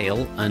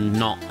scale and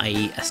not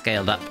a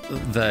scaled up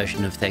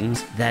version of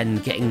things, then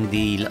getting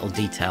the little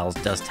details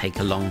does take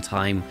a long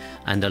time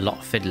and a lot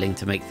of fiddling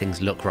to make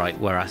things look right,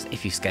 whereas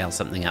if you scale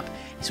something up,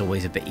 it's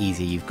always a bit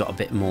easier. You've got a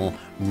bit more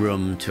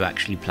room to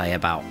actually play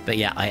about. But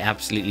yeah, I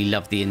absolutely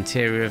love the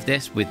interior of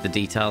this with the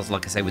details,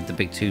 like I say, with the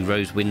big 2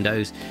 rose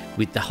windows,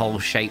 with the whole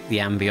shape, the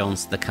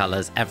ambience, the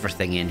colours,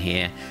 everything in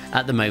here.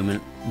 At the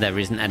moment, there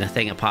isn't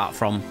anything apart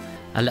from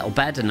a little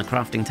bed and a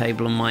crafting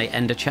table on my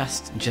ender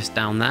chest just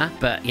down there.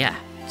 But yeah,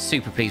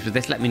 super pleased with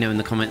this. Let me know in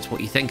the comments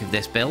what you think of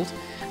this build.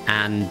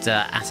 And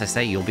as I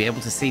say, you'll be able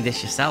to see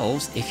this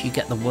yourselves if you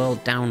get the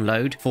world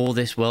download for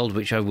this world,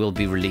 which I will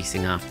be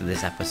releasing after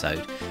this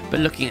episode. But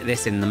looking at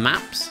this in the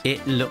maps,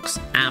 it looks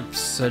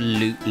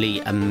absolutely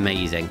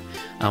amazing.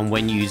 And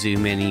when you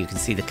zoom in, you can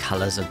see the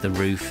colours of the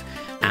roof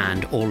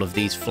and all of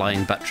these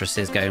flying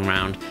buttresses going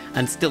around,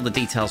 and still the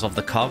details of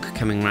the cog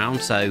coming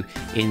around. So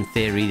in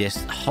theory,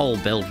 this whole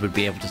build would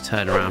be able to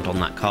turn around on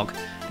that cog.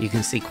 You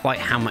can see quite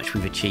how much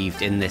we've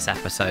achieved in this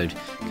episode,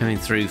 coming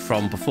through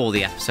from before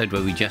the episode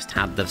where we just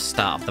had the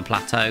start of the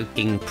plateau,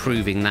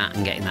 improving that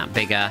and getting that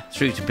bigger,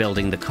 through to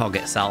building the cog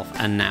itself,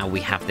 and now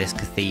we have this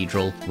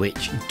cathedral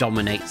which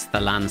dominates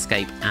the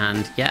landscape,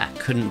 and yeah,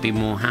 couldn't be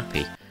more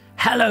happy.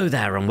 Hello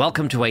there and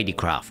welcome to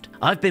ADcraft.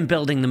 I've been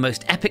building the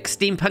most epic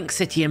steampunk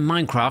city in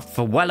Minecraft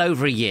for well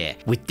over a year,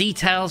 with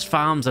details,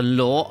 farms and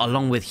lore,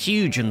 along with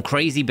huge and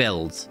crazy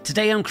builds.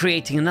 Today I'm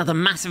creating another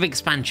massive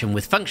expansion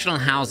with functional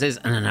houses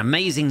and an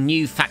amazing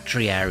new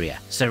factory area.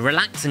 So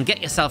relax and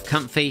get yourself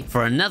comfy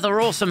for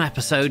another awesome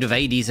episode of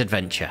AD's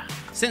Adventure.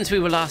 Since we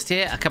were last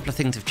here, a couple of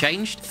things have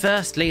changed.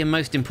 Firstly, and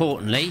most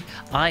importantly,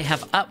 I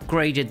have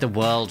upgraded the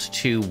world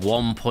to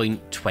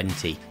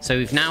 1.20. So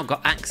we've now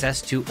got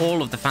access to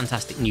all of the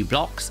fantastic new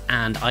blocks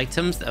and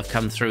items that have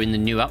come through in the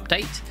new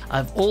update.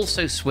 I've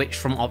also switched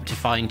from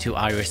Optifine to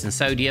Iris and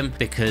Sodium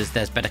because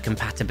there's better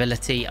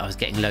compatibility. I was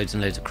getting loads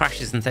and loads of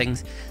crashes and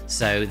things,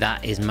 so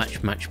that is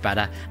much, much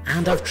better.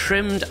 And I've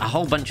trimmed a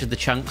whole bunch of the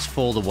chunks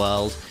for the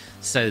world,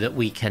 so that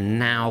we can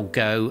now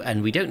go,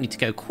 and we don't need to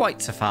go quite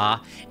so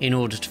far in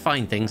order to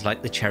find things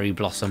like the Cherry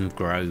Blossom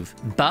Grove.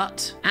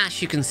 But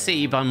as you can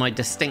see by my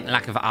distinct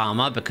lack of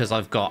armor, because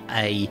I've got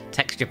a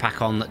texture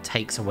pack on that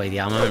takes away the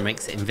armor and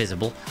makes it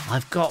invisible,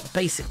 I've got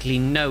basically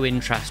no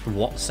interest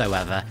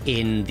whatsoever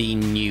in the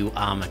new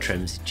armor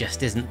trims. It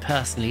just isn't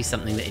personally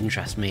something that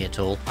interests me at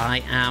all.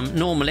 I am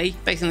normally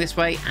facing this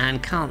way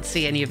and can't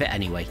see any of it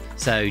anyway.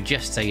 So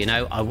just so you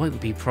know, I won't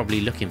be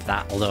probably looking for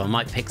that, although I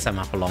might pick some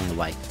up along the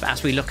way. But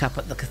as we look up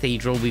at the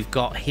cathedral we've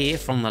got here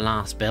from the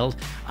last build,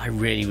 I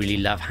really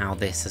love how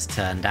this has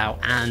turned out,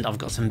 and I've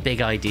got some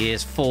big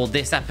ideas for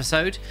this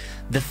episode.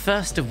 The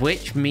first of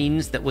which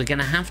means that we're going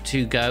to have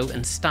to go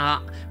and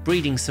start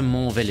breeding some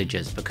more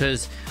villagers,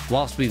 because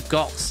whilst we've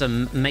got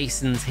some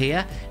masons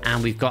here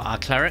and we've got our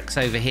clerics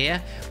over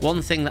here,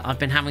 one thing that I've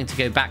been having to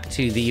go back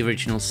to the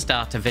original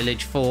starter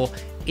village for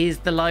is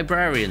the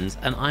librarians,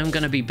 and I'm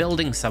going to be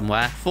building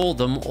somewhere for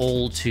them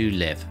all to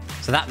live.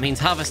 So that means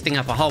harvesting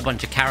up a whole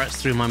bunch of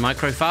carrots through my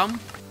micro farm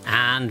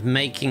and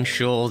making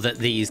sure that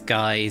these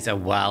guys are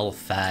well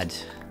fed.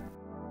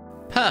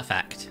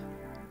 Perfect.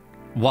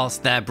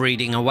 Whilst they're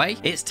breeding away,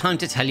 it's time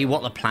to tell you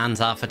what the plans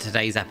are for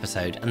today's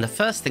episode. And the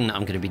first thing that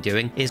I'm going to be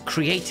doing is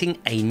creating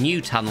a new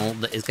tunnel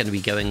that is going to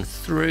be going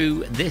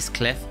through this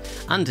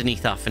cliff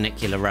underneath our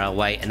funicular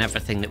railway and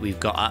everything that we've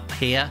got up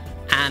here,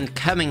 and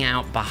coming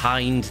out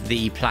behind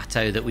the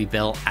plateau that we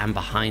built and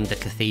behind the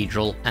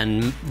cathedral.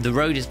 And the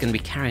road is going to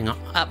be carrying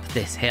up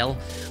this hill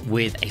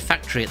with a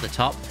factory at the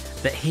top.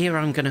 But here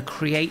I'm going to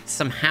create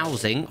some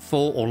housing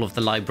for all of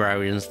the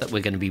librarians that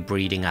we're going to be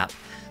breeding up,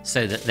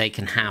 so that they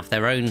can have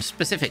their own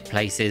specific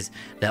places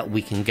that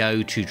we can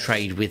go to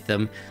trade with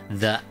them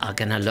that are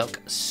going to look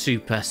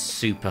super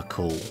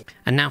cool.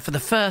 And now for the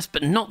first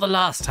but not the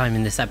last time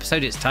in this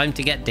episode, it's time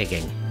to get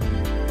digging.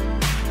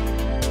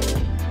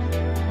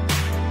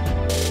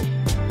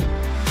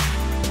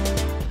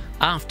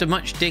 After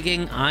much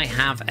digging, I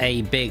have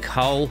a big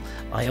hole.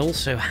 I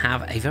also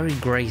have a very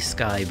grey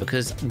sky,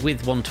 because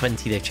with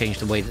 120 they've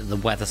changed the way that the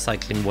weather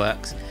cycling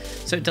works,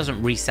 so it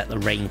doesn't reset the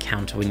rain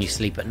counter when you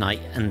sleep at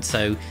night. And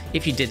so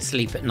if you did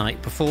sleep at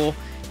night before,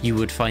 you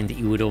would find that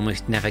you would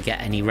almost never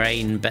get any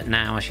rain. But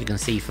now, as you can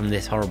see from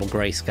this horrible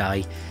grey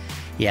sky,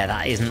 yeah,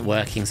 that isn't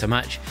working so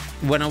much.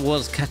 When I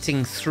was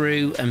cutting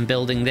through and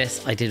building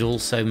this, I did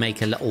also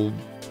make a little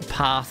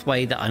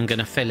pathway that I'm going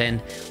to fill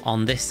in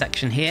on this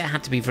section here. I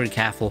had to be very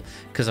careful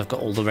because I've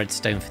got all the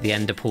redstone for the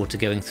ender portal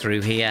going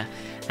through here,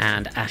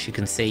 and as you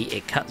can see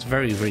it cuts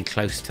very, very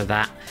close to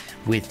that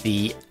with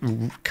the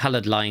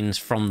coloured lines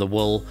from the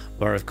wool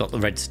where I've got the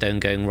redstone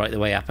going right the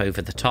way up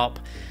over the top.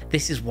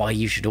 This is why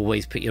you should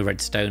always put your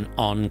redstone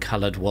on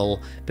coloured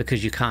wool,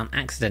 because you can't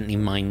accidentally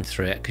mine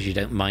through it because you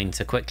don't mine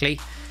so quickly,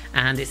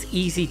 and it's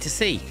easy to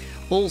see.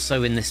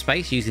 Also in this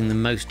space, using the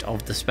most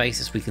of the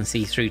space as we can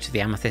see through to the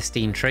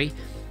amethystine tree,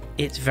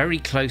 it's very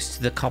close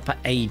to the copper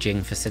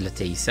aging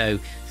facility. So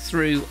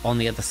through on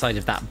the other side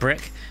of that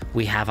brick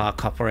we have our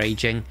copper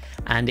aging,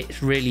 and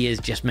it really is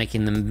just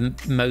making the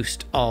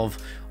most of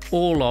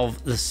all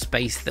of the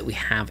space that we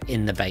have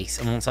in the base.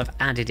 And once I've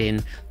added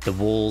in the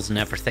walls and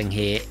everything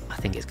here, I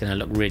think it's going to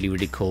look really,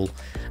 really cool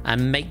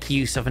and make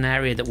use of an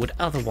area that would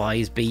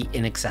otherwise be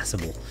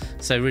inaccessible.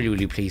 So really,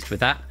 really pleased with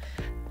that.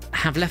 I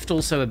have left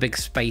also a big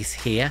space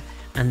here,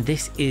 and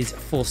this is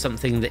for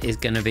something that is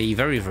going to be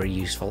very, very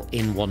useful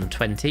in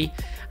 120,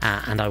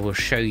 and I will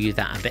show you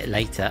that a bit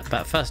later.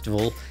 But first of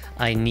all,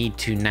 I need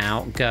to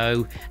now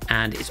go,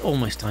 and it's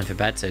almost time for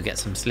bed, so get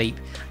some sleep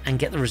and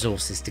get the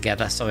resources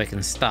together so I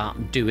can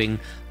start doing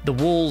the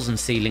walls and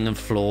ceiling and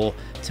floor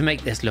to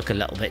make this look a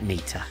little bit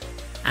neater.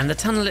 And the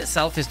tunnel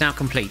itself is now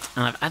complete,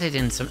 and I've added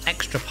in some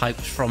extra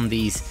pipes from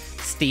these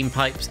steam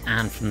pipes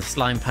and from the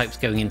slime pipes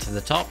going into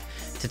the top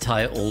to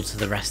tie it all to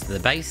the rest of the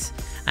base.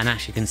 And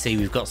as you can see,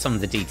 we've got some of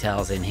the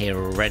details in here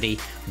already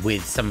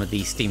with some of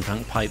these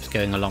steampunk pipes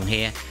going along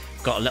here.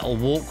 Got a little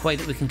walkway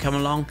that we can come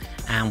along,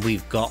 and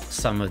we've got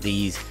some of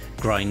these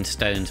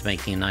grindstones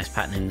making a nice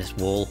pattern in this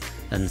wall,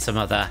 and some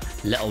other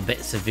little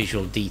bits of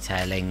visual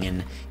detailing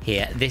in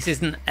here. This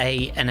isn't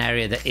an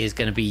area that is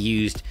going to be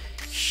used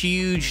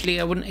hugely,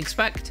 I wouldn't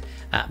expect,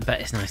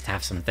 but it's nice to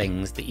have some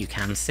things that you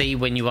can see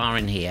when you are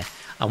in here.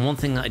 And one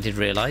thing that I did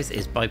realise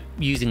is by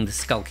using the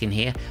sculk in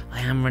here, I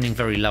am running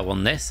very low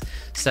on this.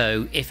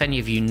 So if any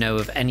of you know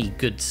of any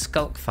good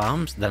sculk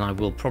farms, then I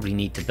will probably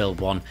need to build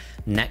one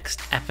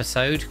next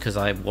episode, because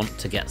I want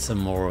to get some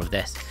more of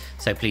this.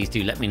 So please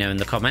do let me know in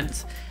the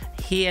comments.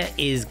 Here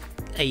is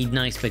a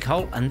nice big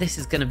hole, and this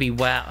is going to be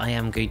where I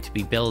am going to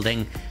be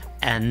building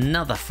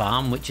another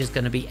farm, which is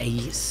going to be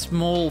a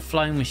small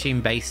flying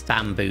machine based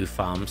bamboo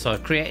farm. So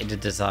I've created a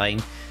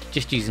design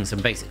just using some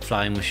basic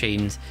flying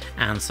machines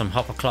and some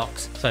hopper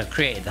clocks. So I've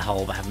created the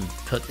hole but haven't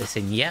put this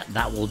in yet.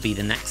 That will be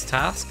the next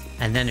task.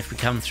 And then if we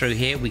come through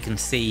here, we can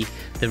see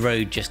the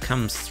road just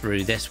comes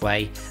through this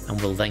way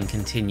and will then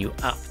continue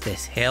up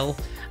this hill,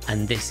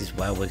 and this is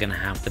where we're going to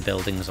have the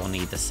buildings on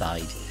either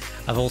side.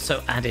 I've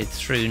also added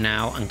through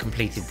now and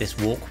completed this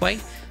walkway,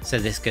 so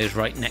this goes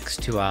right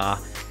next to our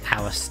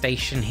power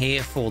station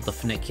here for the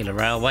funicular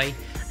railway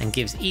and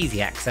gives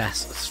easy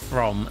access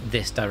from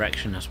this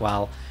direction as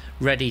well,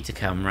 ready to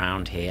come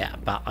round here.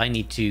 But I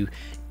need to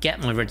get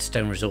my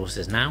redstone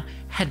resources now,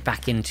 head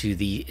back into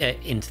the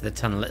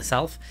tunnel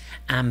itself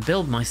and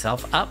build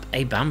myself up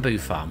a bamboo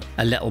farm.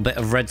 A little bit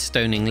of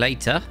redstoning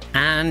later,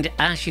 and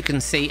as you can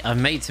see,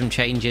 I've made some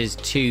changes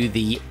to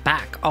the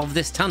back of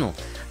this tunnel.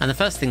 And the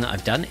first thing that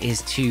I've done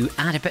is to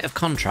add a bit of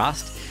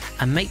contrast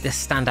and make this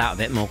stand out a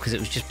bit more, because it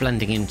was just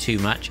blending in too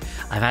much.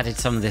 I've added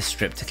some of this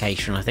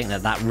striptication. I think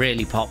that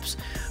really pops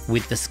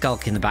with the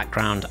sculk in the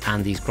background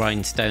and these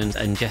grindstones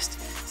and just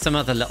some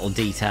other little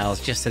details,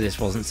 just so this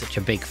wasn't such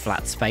a big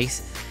flat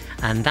space.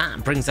 And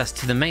that brings us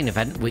to the main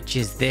event, which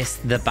is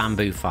the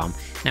bamboo farm.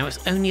 Now, it's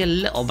only a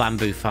little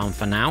bamboo farm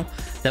for now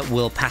that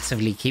will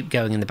passively keep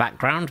going in the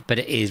background, but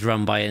it is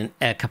run by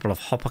a couple of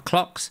hopper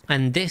clocks.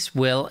 And this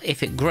will,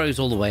 if it grows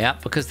all the way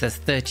up, because there's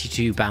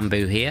 32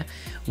 bamboo here,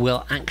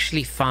 will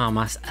actually farm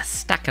us a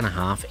stack and a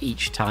half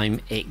each time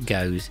it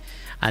goes.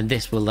 And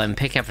this will then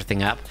pick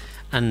everything up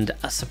and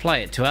supply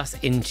it to us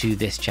into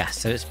this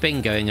chest. So it's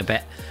been going a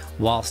bit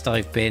whilst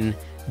I've been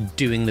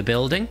doing the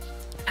building.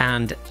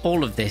 And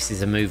all of this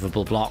is a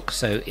movable block,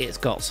 so it's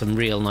got some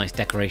real nice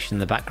decoration in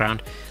the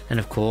background, and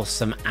of course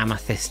some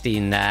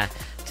amethystine there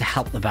to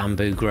help the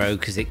bamboo grow,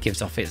 because it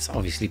gives off its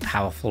obviously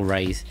powerful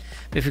rays.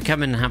 But if we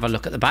come in and have a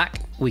look at the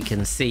back, we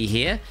can see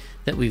here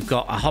that we've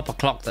got a hopper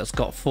clock that's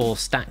got 4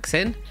 stacks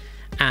in,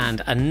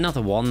 and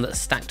another one that's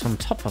stacked on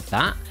top of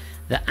that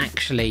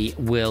actually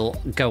will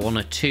go on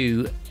a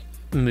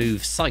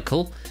 2-move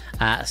cycle.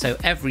 So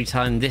every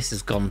time this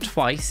has gone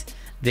twice,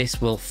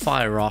 this will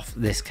fire off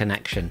this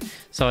connection.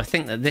 So I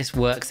think that this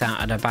works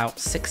out at about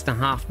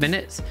 6.5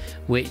 minutes,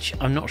 which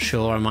I'm not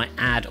sure, I might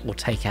add or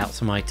take out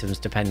some items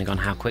depending on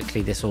how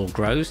quickly this all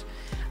grows.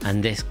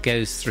 And this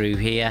goes through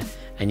here,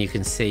 and you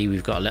can see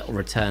we've got a little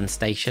return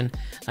station.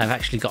 I've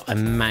actually got a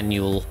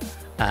manual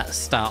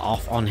start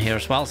off on here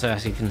as well. So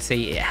as you can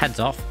see, it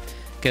heads off,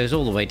 goes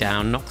all the way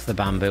down, knocks the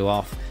bamboo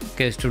off,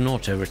 goes to an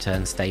auto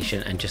return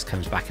station and just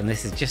comes back. And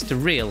this is just a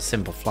real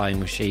simple flying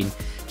machine,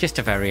 just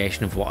a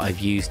variation of what I've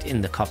used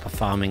in the copper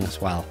farming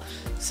as well.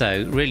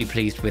 So really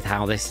pleased with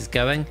how this is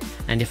going,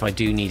 and if I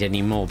do need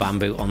any more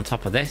bamboo on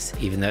top of this,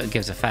 even though it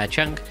gives a fair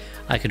chunk,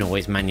 I can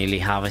always manually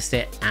harvest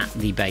it at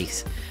the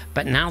base.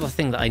 But now the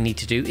thing that I need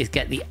to do is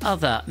get the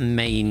other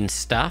main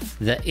stuff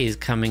that is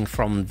coming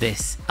from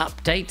this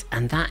update,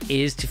 and that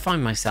is to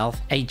find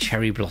myself a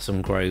cherry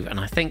blossom grove. And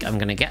I think I'm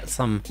going to get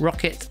some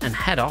rockets and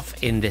head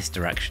off in this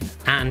direction.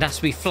 And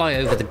as we fly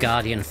over the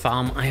Guardian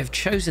farm, I have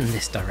chosen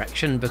this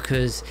direction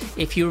because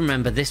if you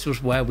remember, this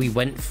was where we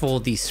went for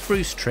the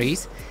spruce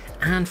trees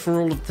and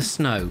for all of the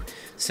snow.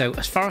 So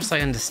as far as I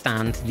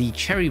understand, the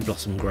cherry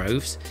blossom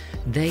groves,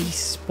 they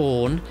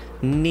spawn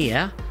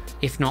near,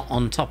 if not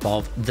on top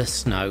of, the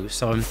snow.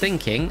 So I'm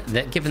thinking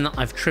that given that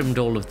I've trimmed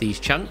all of these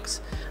chunks,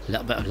 a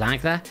little bit of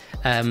lag there,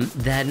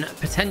 then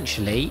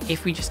potentially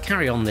if we just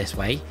carry on this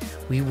way,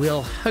 we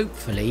will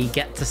hopefully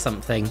get to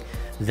something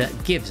that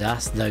gives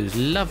us those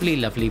lovely,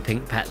 lovely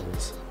pink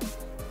petals.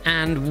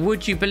 And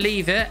would you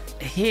believe it,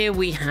 here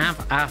we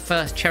have our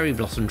first cherry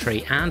blossom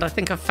tree, and I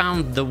think I've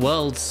found the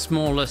world's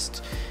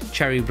smallest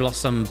cherry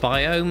blossom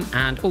biome.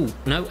 And oh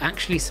no,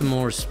 actually some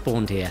more has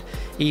spawned here,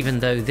 even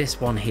though this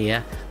one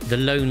here, the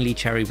lonely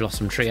cherry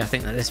blossom tree, I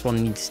think that this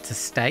one needs to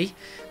stay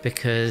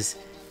because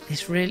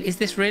is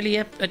this really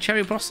a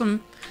cherry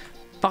blossom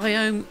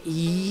biome?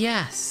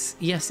 Yes,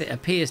 it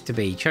appears to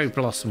be. Cherry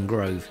blossom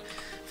grove,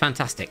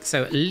 fantastic.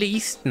 So at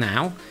least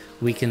now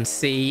we can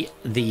see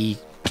the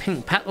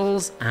pink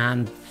petals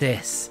and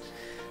this.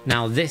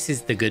 Now this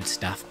is the good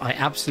stuff. I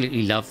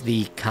absolutely love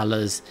the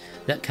colors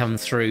that come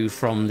through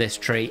from this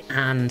tree,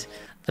 and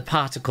the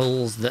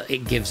particles that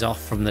it gives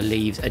off from the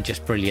leaves are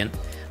just brilliant.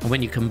 And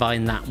when you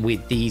combine that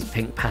with these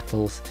pink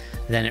petals,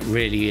 then it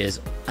really is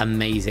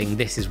amazing.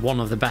 This is one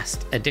of the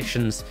best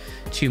additions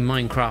to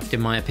Minecraft in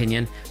my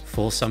opinion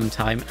for some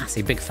time. As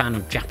a big fan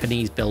of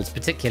Japanese builds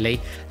particularly,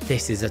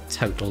 this is a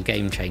total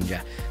game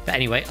changer. But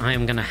anyway, I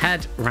am going to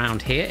head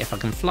round here if I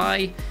can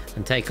fly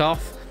and take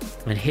off.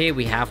 And here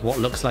we have what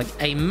looks like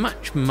a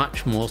much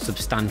more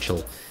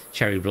substantial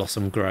cherry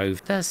blossom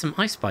grove. There's some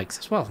ice spikes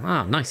as well.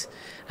 Ah, nice.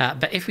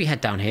 But if we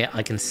head down here,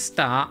 I can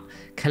start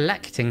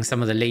collecting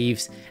some of the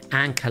leaves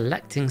and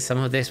collecting some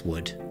of this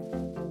wood.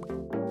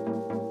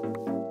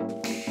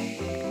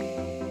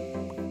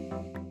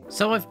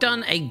 So I've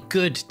done a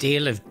good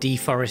deal of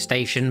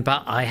deforestation,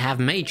 but I have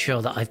made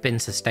sure that I've been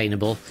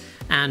sustainable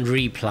and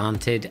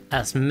replanted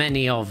as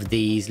many of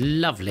these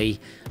lovely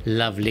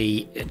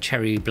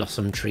cherry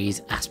blossom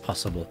trees as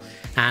possible.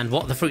 And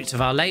what are the fruits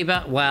of our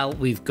labour? Well,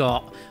 we've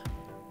got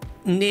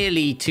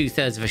nearly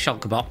 2/3 of a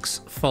shulker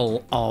box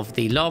full of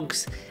the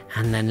logs,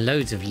 and then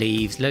loads of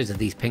leaves, loads of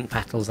these pink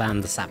petals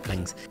and the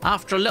saplings.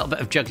 After a little bit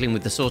of juggling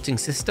with the sorting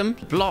system,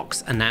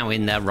 blocks are now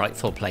in their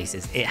rightful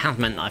places. It has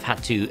meant that I've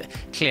had to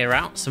clear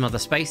out some other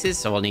spaces,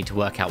 so I'll need to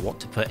work out what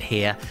to put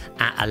here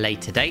at a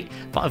later date.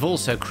 But I've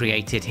also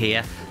created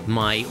here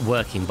my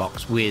working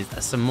box with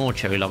some more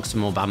cherry logs, some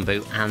more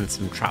bamboo and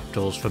some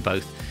trapdoors for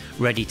both,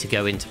 ready to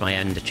go into my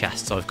ender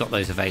chest, so I've got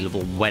those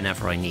available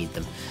whenever I need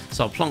them.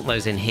 So I'll plonk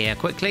those in here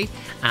quickly,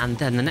 and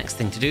then the next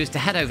thing to do is to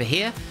head over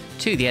here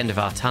to the end of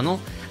our tunnel,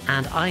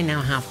 and I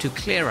now have to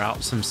clear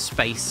out some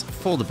space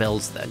for the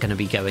builds that are going to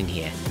be going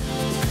here.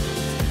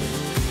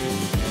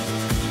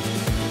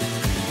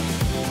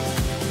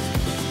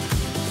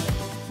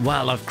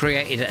 Well, I've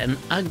created an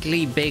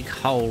ugly big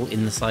hole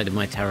in the side of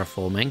my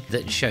terraforming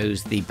that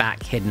shows the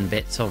back hidden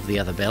bits of the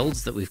other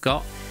builds that we've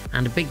got,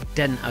 and a big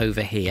dent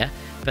over here,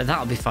 but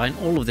that'll be fine.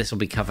 All of this will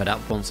be covered up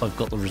once I've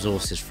got the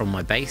resources from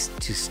my base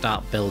to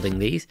start building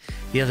these.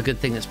 The other good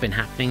thing that's been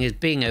happening is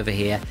being over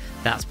here,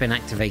 that's been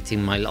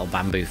activating my little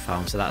bamboo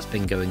farm, so that's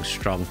been going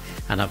strong,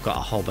 and I've got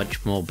a whole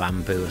bunch more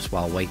bamboo as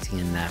well waiting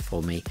in there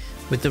for me.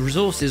 With the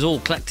resources all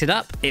collected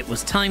up, it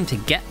was time to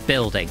get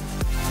building.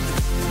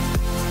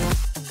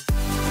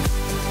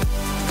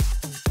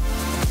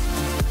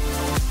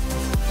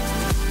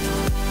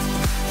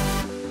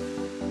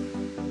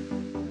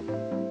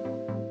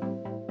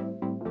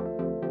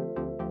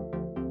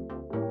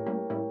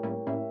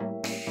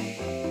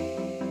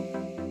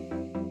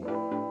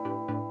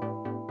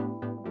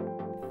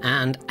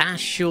 And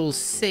as you'll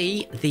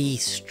see, the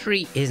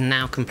street is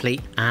now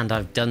complete, and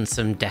I've done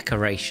some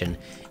decoration,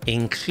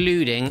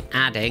 including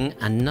adding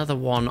another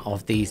one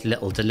of these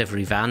little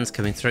delivery vans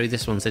coming through.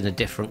 This one's in a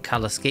different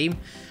color scheme,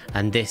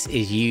 and this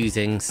is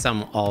using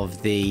some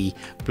of the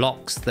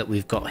blocks that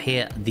we've got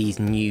here, these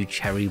new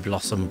cherry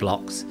blossom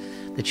blocks,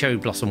 the cherry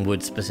blossom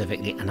wood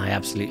specifically, and I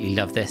absolutely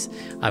love this.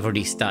 I've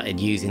already started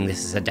using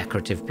this as a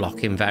decorative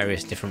block in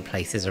various different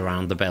places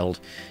around the build,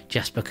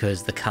 just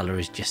because the color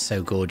is just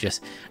so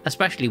gorgeous,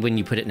 especially when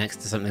you put it next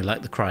to something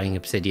like the crying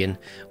obsidian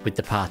with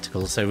the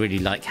particles. So I really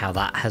like how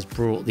that has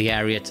brought the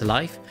area to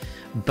life.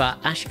 But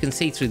as you can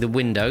see through the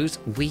windows,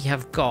 we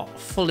have got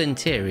full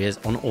interiors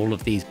on all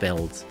of these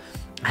builds,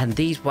 and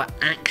these were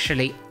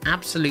actually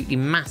absolutely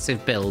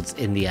massive builds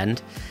in the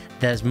end.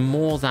 There's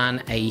more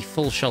than a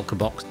full shulker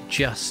box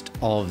just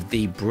of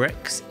the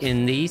bricks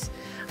in these,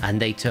 and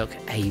they took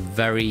a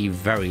very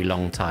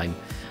long time.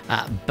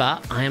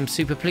 But I am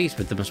super pleased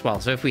with them as well.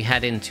 So if we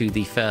head into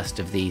the first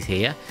of these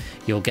here,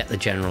 you'll get the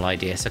general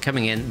idea. So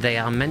coming in, they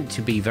are meant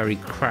to be very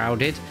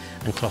crowded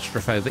and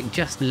claustrophobic,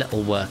 just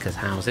little workers'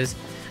 houses.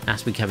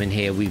 As we come in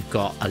here, we've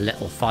got a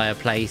little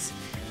fireplace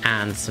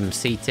and some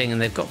seating,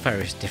 and they've got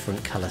various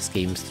different color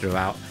schemes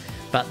throughout.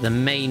 But the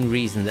main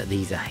reason that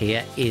these are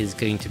here is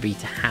going to be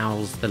to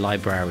house the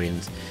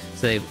librarians.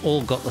 So they've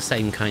all got the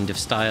same kind of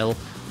style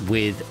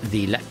with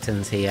the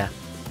lecterns here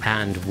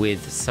and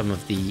with some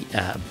of the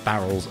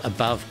barrels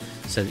above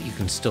so that you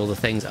can store the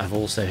things. I've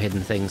also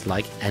hidden things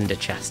like ender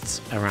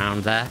chests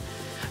around there.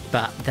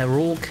 But they're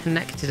all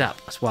connected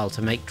up as well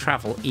to make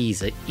travel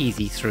easy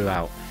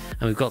throughout.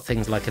 And we've got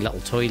things like a little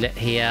toilet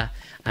here,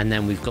 and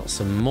then we've got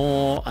some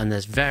more, and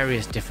there's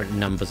various different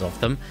numbers of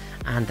them,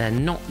 and they're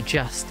not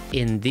just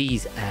in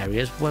these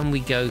areas. When we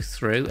go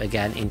through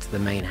again into the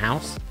main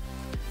house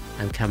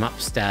and come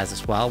upstairs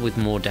as well with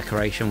more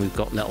decoration, we've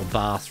got little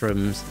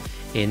bathrooms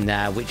in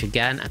there which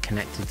again are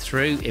connected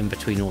through in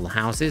between all the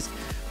houses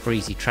for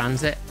easy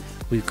transit.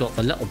 We've got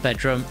the little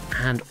bedroom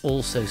and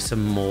also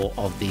some more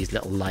of these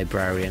little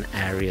librarian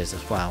areas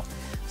as well.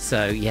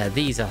 So yeah,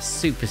 these are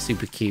super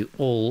cute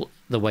all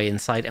the way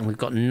inside, and we've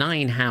got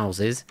 9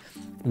 houses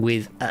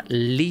with at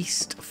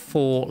least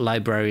 4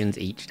 librarians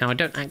each. Now I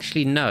don't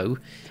actually know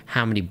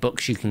how many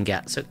books you can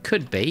get, so it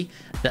could be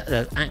that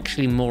there's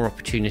actually more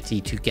opportunity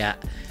to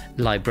get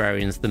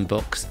librarians than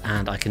books,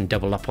 and I can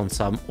double up on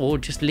some or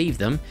just leave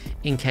them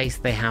in case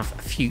they have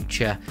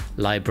future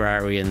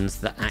librarians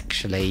that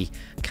actually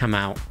come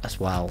out as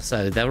well.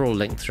 So they're all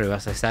linked through,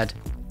 as I said,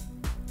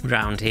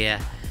 round here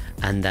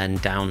and then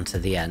down to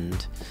the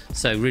end.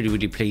 So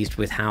really pleased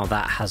with how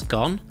that has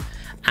gone.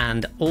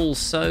 And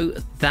also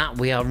that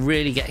we are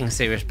really getting a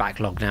serious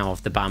backlog now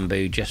of the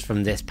bamboo just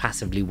from this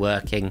passively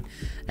working.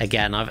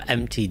 Again, I've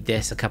emptied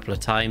this a couple of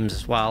times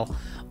as well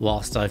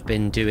whilst I've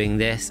been doing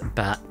this,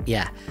 but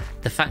yeah,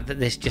 the fact that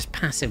this just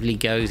passively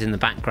goes in the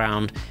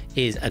background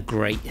is a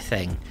great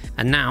thing.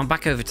 And now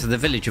back over to the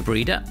villager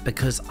breeder,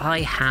 because I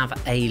have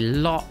a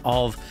lot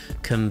of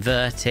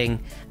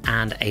converting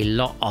and a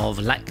lot of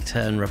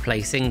lectern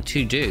replacing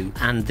to do,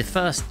 and the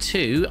first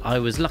 2 I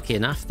was lucky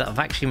enough that I've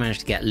actually managed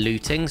to get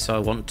looting. So I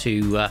want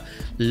to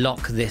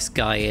lock this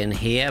guy in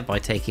here by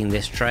taking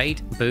this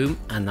trade, boom,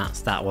 and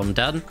that's that one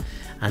done.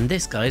 And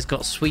this guy's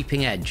got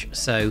sweeping edge,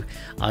 so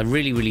I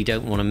really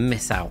don't want to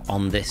miss out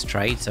on this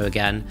trade. So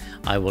again,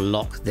 I will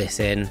lock this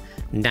in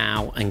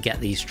now and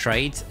get these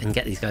trades and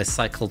get these guys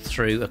cycled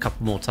through a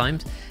couple more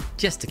times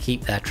just to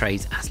keep their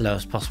trades as low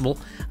as possible.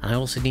 And I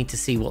also need to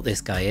see what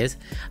this guy is,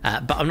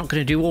 but I'm not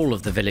going to do all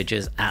of the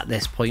villagers at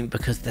this point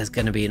because there's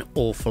going to be an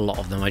awful lot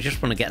of them. I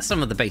just want to get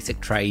some of the basic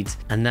trades,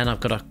 and then I've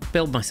got to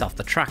build myself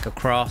the track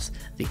across,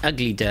 the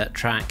ugly dirt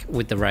track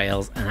with the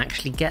rails, and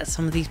actually get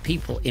some of these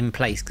people in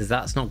place, because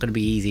that's not going to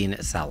be easy in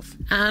itself.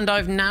 And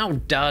I've now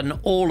done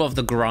all of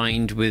the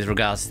grind with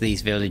regards to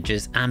these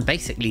villagers, and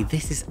basically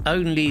this is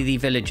only the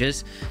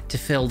villagers to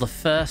fill the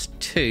first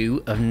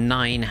 2 of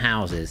 9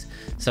 houses.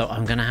 So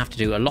I'm going to have to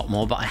do a lot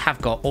more, but I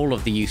have got all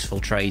of the useful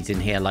trades in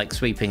here like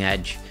sweeping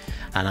edge,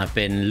 and I've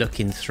been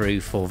looking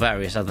through for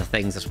various other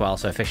things as well.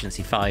 So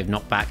efficiency 5,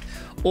 knockback,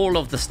 all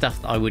of the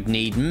stuff that I would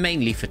need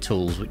mainly for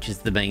tools, which is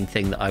the main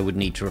thing that I would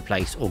need to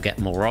replace or get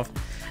more of.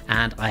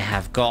 And I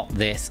have got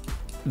this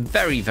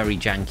very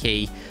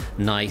janky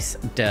nice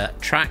dirt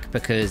track,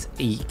 because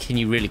can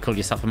you really call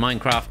yourself a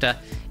Minecrafter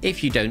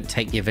if you don't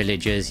take your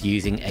villagers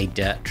using a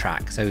dirt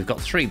track? So we've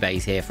got 3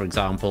 bays here, for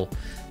example,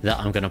 that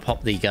I'm going to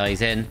pop the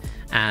guys in,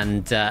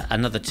 and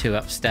another 2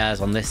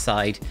 upstairs on this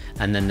side,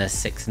 and then there's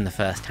 6 in the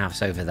first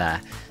house over there.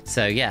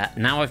 So yeah,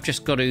 now I've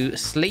just got to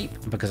sleep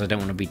because I don't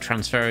want to be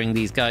transferring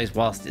these guys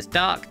whilst it's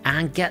dark,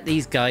 and get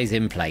these guys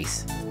in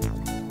place.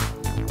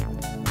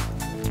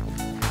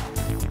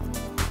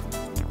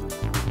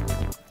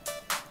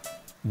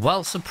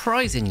 Well,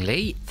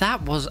 surprisingly,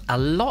 that was a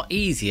lot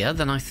easier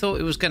than I thought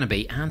it was going to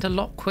be, and a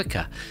lot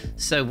quicker.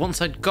 So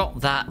once I'd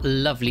got that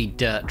lovely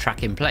dirt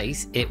track in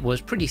place, it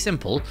was pretty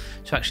simple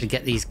to actually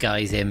get these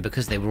guys in,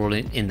 because they were all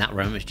in that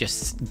room. It was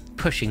just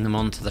pushing them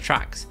onto the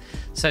tracks.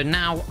 So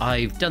now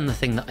I've done the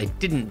thing that I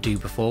didn't do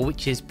before,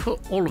 which is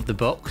put all of the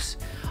books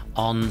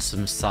on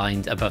some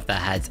signs above their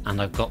heads,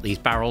 and I've got these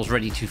barrels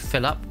ready to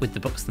fill up with the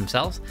books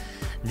themselves.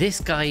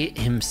 This guy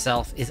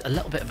himself is a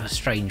little bit of a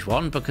strange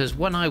one, because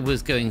when I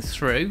was going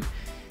through,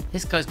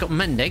 this guy's got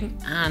mending,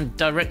 and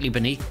directly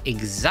beneath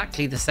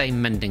exactly the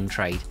same mending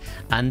trade.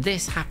 And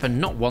this happened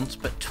not once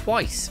but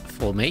twice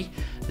for me,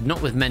 not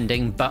with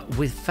mending but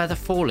with feather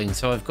falling.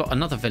 So I've got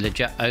another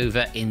villager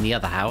over in the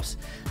other house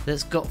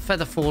that's got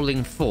feather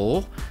falling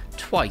 4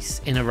 twice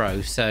in a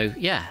row. So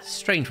yeah,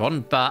 strange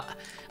one, but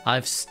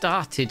I've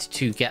started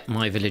to get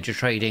my villager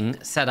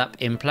trading set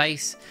up in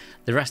place.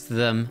 The rest of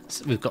them,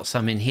 we've got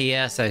some in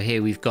here. So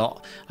here we've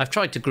got, I've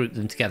tried to group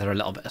them together a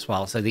little bit as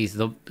well. So these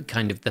are the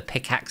kind of the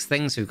pickaxe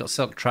things. So we've got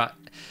silk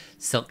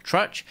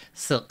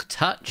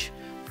touch,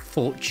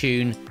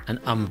 fortune,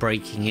 and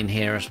unbreaking in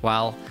here as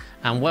well.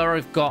 And where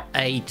I've got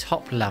a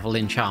top level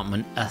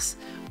enchantment as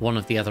one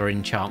of the other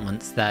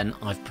enchantments, then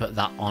I've put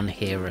that on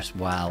here as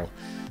well.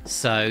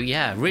 So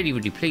yeah,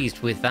 really pleased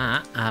with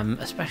that,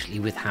 especially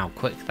with how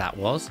quick that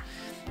was.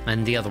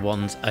 And the other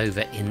ones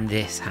over in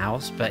this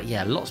house. But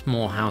yeah, lots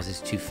more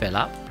houses to fill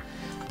up.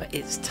 But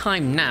it's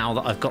time now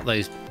that I've got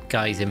those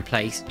guys in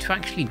place to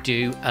actually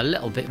do a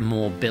little bit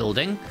more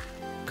building.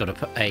 Got to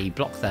put a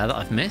block there that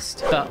I've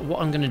missed, but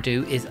what I'm going to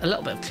do is a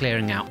little bit of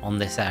clearing out on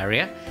this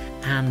area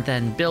and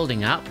then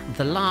building up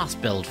the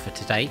last build for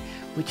today,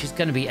 which is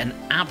going to be an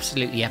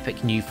absolutely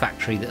epic new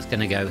factory that's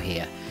going to go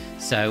here.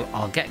 So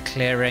I'll get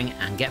clearing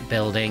and get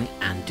building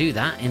and do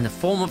that in the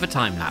form of a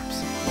time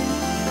lapse.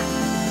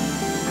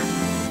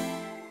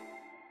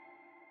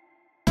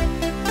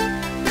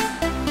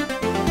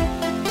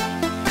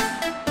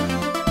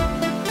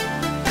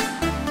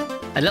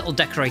 A little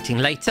decorating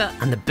later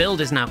and the build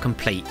is now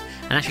complete,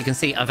 and as you can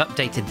see I've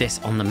updated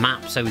this on the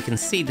map so we can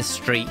see the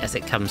street as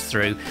it comes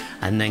through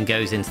and then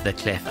goes into the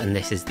cliff, and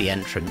this is the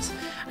entrance.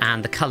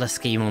 And the colour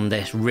scheme on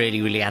this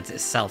really adds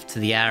itself to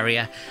the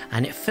area,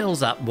 and it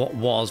fills up what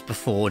was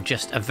before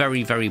just a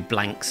very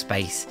blank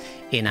space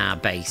in our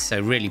base.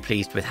 So really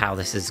pleased with how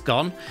this has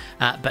gone.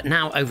 But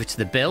now over to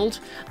the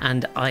build,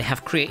 and I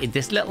have created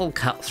this little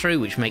cut through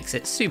which makes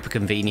it super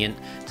convenient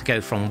to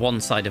go from one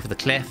side of the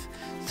cliff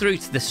through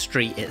to the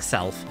street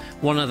itself.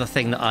 One other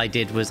thing that I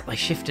did was I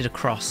shifted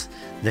across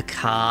the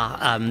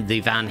car, the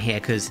van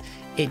here, because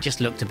it just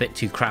looked a bit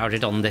too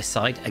crowded on this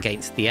side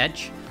against the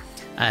edge.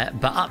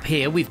 But up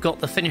here we've got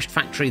the finished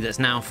factory that's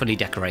now fully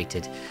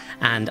decorated,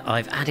 and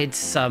I've added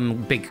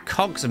some big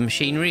cogs of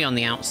machinery on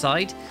the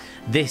outside.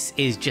 This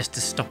is just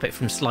to stop it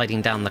from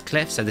sliding down the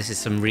cliff, so this is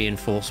some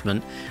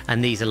reinforcement,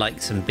 and these are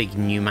like some big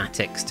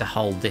pneumatics to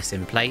hold this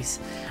in place.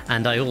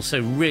 And I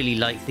also really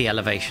like the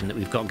elevation that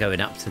we've got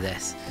going up to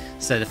this.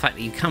 So the fact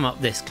that you come up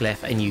this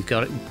cliff and you've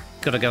got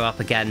to go up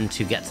again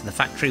to get to the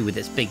factory with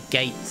its big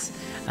gates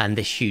and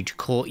this huge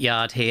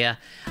courtyard here.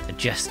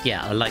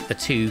 I like the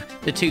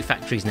two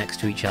factories next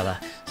to each other.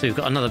 So we've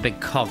got another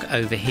big cog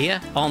over here.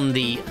 On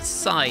the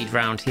side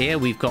round here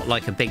we've got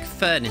like a big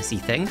furnace-y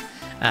thing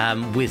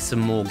with some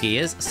more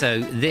gears.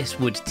 So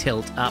this would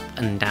tilt up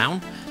and down.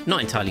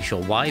 Not entirely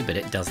sure why, but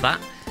it does that.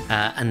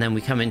 And then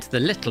we come into the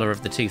littler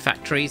of the two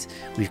factories.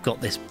 We've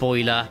got this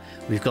boiler,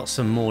 we've got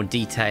some more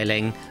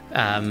detailing.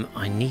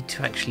 I need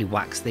to actually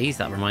wax these,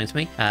 that reminds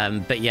me.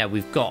 But yeah,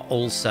 we've got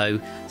also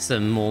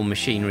some more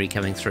machinery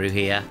coming through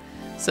here,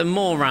 some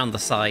more around the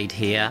side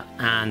here,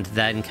 and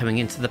then coming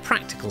into the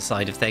practical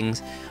side of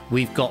things,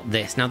 we've got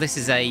this. Now this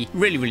is a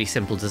really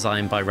simple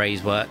design by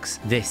Raiseworks.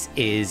 This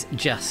is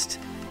just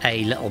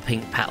a little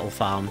pink petal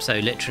farm, so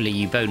literally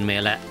you bone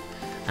meal it,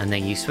 and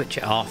then you switch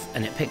it off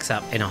and it picks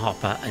up in a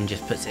hopper and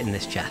just puts it in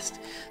this chest.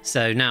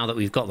 So now that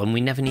we've got them, we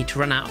never need to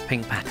run out of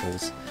pink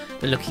petals.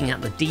 But looking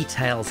at the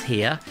details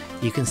here,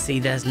 you can see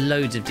there's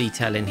loads of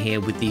detail in here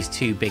with these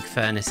two big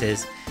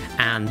furnaces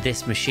and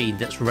this machine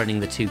that's running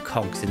the two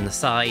cogs in the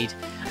side,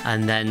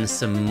 and then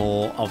some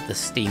more of the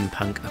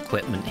steampunk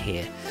equipment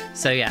here.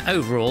 So yeah,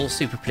 overall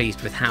super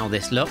pleased with how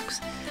this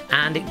looks.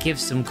 And it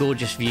gives some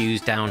gorgeous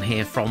views down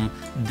here from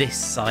this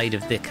side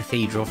of the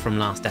cathedral from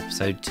last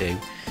episode too.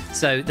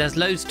 So there's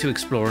loads to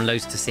explore and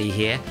loads to see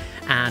here,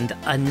 and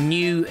a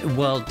new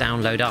world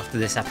download after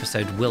this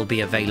episode will be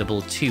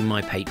available to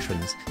my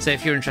patrons. So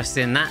if you're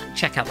interested in that,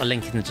 check out the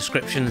link in the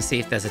description and see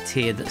if there's a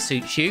tier that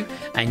suits you,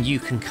 and you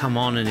can come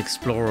on and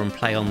explore and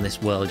play on this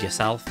world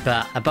yourself.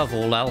 But above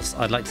all else,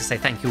 I'd like to say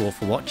thank you all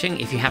for watching.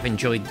 If you have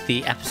enjoyed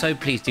the episode,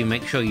 please do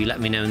make sure you let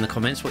me know in the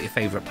comments what your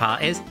favourite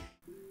part is.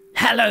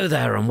 Hello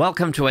there and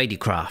welcome to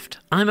ADcraft.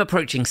 I'm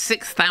approaching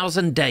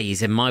 6,000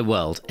 days in my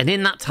world, and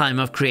in that time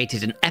I've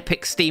created an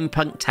epic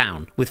steampunk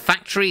town with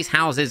factories,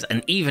 houses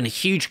and even a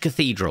huge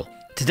cathedral.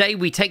 Today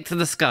we take to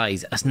the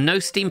skies, as no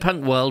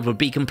steampunk world would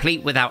be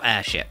complete without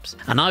airships,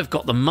 and I've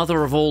got the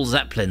mother of all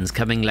zeppelins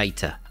coming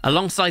later.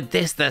 Alongside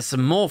this, there's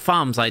some more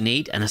farms I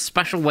need and a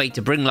special way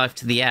to bring life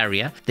to the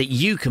area that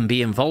you can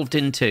be involved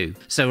in too.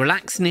 So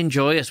relax and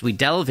enjoy as we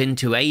delve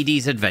into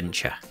AD's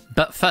adventure.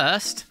 But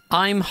first,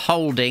 I'm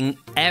holding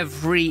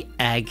every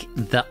egg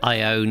that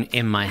I own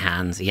in my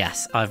hands.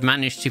 Yes, I've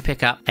managed to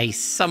pick up a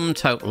sum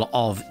total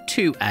of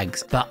 2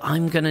 eggs, but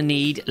I'm going to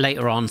need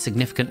later on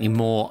significantly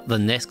more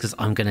than this because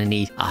I'm going to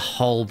need a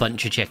whole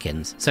bunch of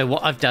chickens. So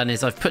what I've done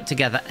is I've put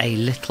together a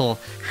little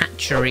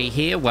hatchery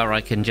here where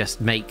I can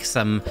just make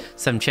some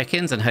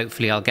chickens, and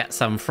hopefully I'll get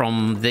some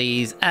from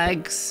these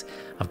eggs.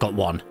 I've got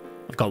one.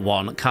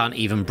 I can't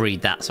even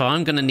breed that. So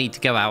I'm going to need to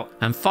go out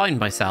and find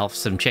myself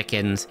some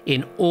chickens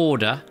in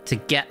order to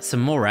get some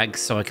more eggs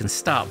so I can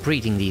start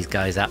breeding these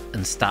guys up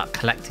and start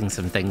collecting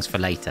some things for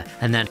later.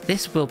 And then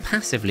this will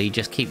passively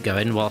just keep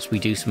going whilst we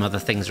do some other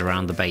things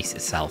around the base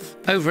itself.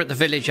 Over at the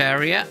village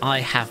area, I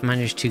have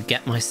managed to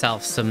get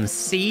myself some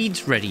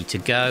seeds ready to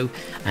go.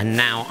 And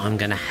now I'm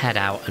going to head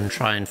out and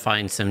try and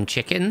find some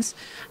chickens.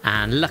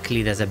 And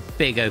luckily there's a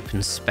big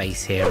open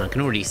space here and I can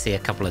already see a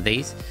couple of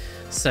these.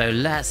 So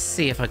let's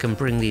see if I can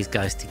bring these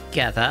guys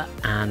together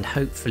and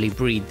hopefully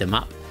breed them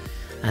up.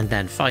 and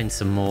then find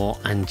some more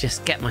and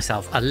just get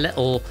myself a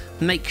little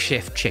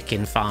makeshift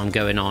chicken farm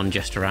going on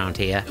just around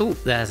here. Oh,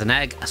 there's an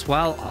egg as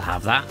well. I'll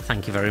have that.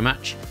 Thank you very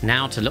much.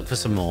 Now to look for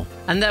some more.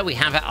 And there we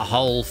have it, a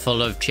hole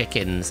full of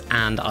chickens.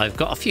 And I've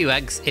got a few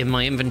eggs in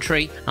my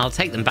inventory. I'll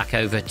take them back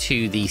over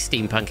to the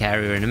steampunk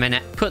area in a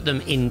minute, put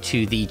them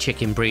into the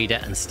chicken breeder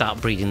and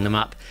start breeding them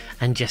up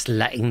and just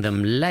letting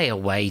them lay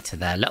away to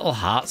their little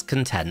heart's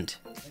content.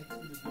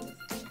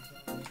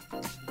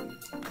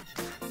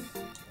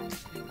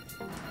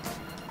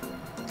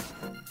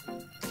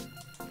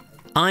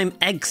 I'm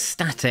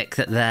ecstatic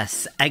that they're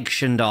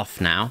sectioned off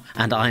now,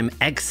 and I'm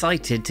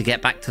excited to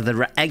get back to the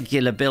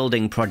regular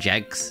building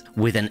projects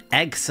with an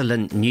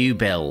excellent new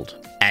build.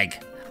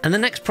 Egg. And the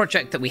next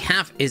project that we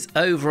have is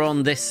over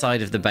on this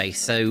side of the base,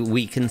 so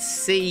we can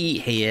see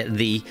here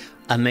the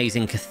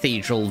amazing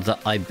cathedral that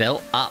I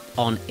built up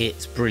on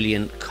its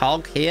brilliant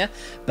cog here,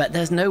 but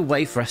there's no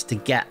way for us to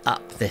get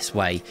up this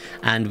way,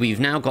 and we've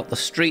now got the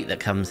street that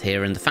comes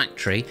here in the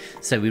factory,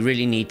 so we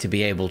really need to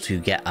be able to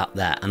get up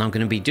there. And I'm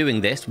going to be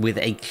doing this with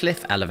a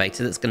cliff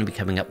elevator that's going to be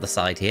coming up the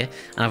side here,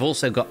 and I've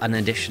also got an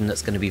addition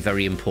that's going to be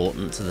very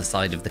important to the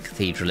side of the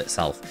cathedral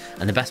itself,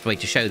 and the best way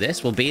to show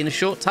this will be in a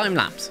short time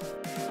lapse.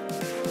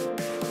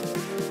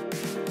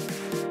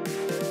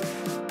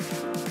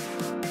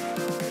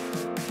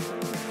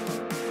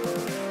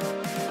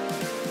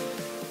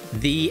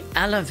 The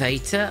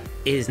elevator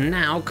is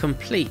now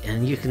complete,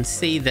 and you can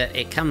see that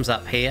it comes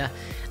up here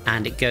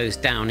and it goes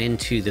down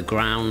into the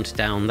ground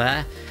down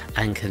there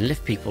and can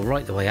lift people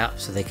right the way up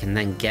so they can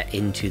then get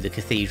into the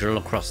cathedral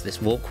across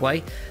this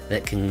walkway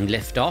that can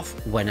lift off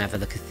whenever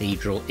the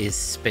cathedral is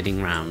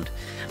spinning round.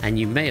 And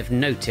you may have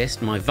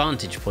noticed my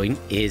vantage point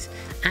is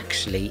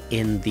actually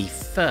in the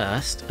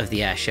first of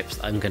the airships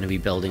that I'm going to be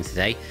building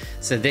today.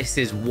 So this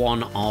is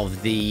one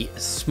of the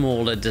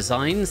smaller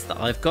designs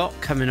that I've got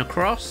coming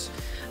across.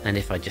 And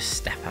if I just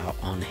step out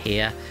on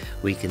here,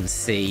 we can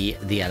see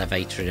the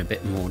elevator in a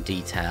bit more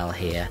detail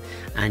here.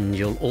 And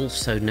you'll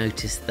also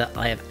notice that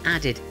I have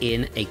added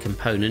in a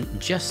component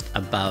just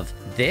above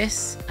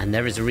this. And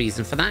there is a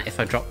reason for that. If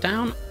I drop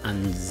down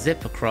and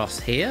zip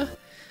across here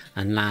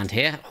and land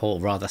here,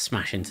 or rather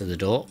smash into the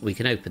door, we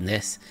can open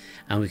this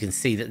and we can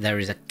see that there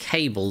is a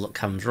cable that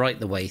comes right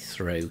the way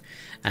through.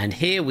 And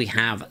here we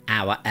have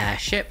our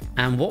airship,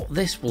 and what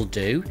this will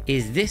do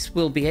is this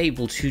will be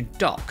able to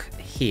dock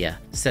here.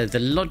 So the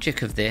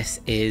logic of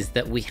this is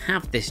that we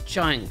have this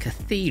giant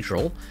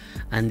cathedral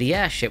and the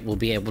airship will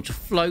be able to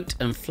float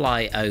and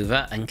fly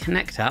over and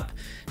connect up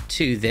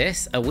to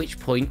this, at which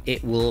point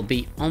it will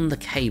be on the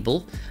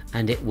cable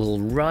and it will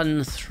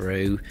run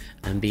through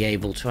and be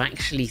able to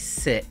actually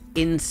sit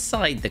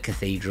inside the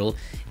cathedral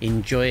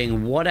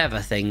enjoying whatever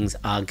things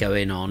are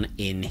going on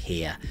in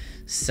here.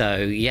 So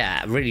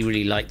yeah,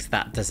 really liked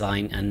that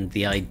design and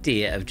the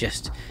idea of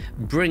just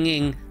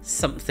bringing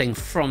something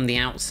from the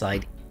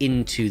outside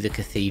into the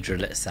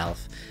cathedral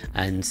itself,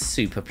 and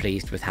super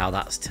pleased with how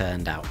that's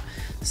turned out.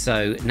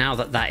 So now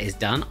that that is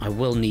done, I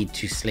will need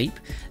to sleep.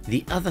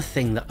 The other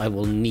thing that I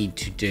will need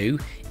to do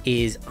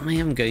is I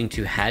am going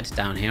to head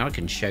down here. I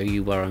can show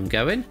you where I'm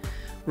going,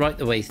 right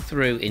the way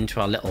through into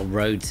our little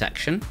road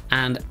section,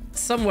 and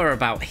somewhere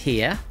about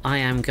here I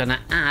am going to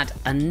add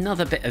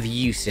another bit of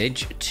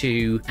usage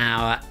to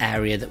our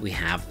area that we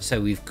have. So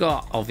we've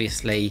got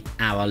obviously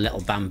our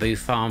little bamboo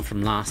farm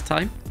from last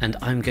time, and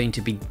I'm going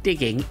to be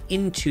digging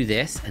into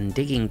this and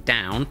digging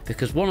down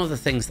because one of the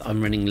things that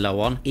I'm running low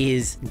on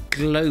is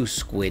glow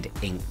squid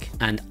ink,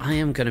 and I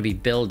am going to be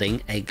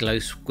building a glow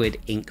squid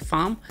ink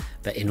farm.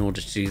 But in order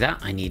to do that,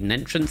 I need an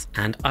entrance,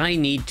 and I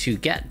need to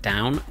get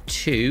down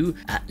to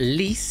at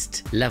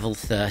least level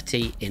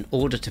 30 in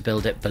order to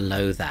build it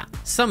below that.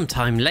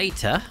 Sometime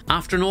later,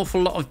 after an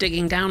awful lot of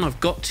digging down, I've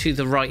got to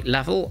the right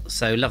level.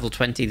 So level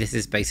 20, this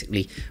is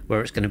basically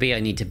where it's going to be.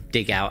 I need to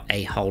dig out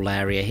a whole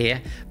area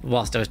here. But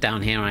whilst I was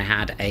down here, I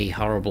had a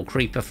horrible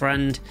creeper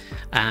friend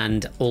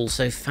and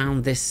also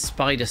found this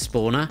spider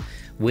spawner,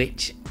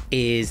 which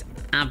is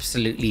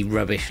absolutely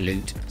rubbish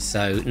loot.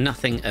 So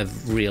nothing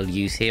of real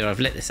use here. I've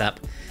lit this up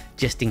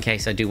just in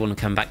case I do want to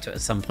come back to it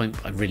at some point,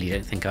 but I really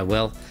don't think I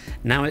will.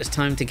 Now it's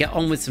time to get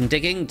on with some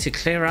digging to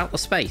clear out the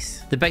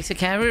space. The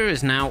basic area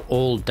is now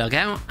all dug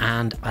out,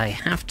 and I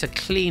have to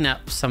clean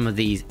up some of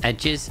these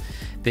edges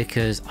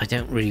because I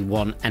don't really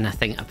want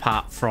anything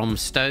apart from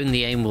stone.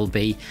 The aim will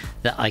be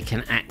that I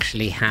can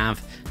actually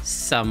have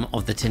some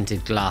of the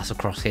tinted glass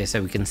across here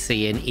so we can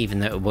see in, even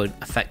though it won't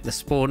affect the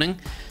spawning.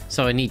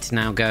 So I need to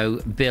now go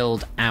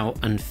build out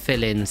and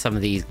fill in some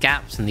of these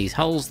gaps and these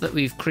holes that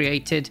we've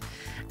created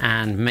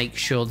and make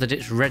sure that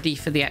it's ready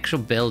for the actual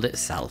build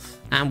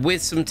itself. And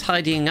with some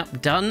tidying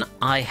up done,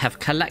 I have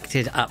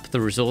collected up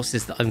the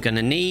resources that I'm going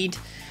to need,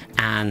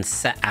 and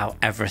set out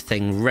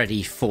everything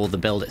ready for the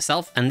build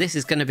itself. And this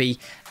is going to be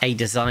a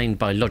design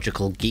by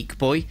Logical Geek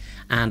Boy,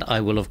 and I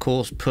will of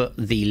course put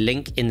the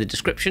link in the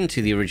description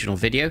to the original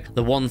video.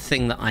 The one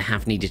thing that I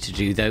have needed to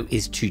do though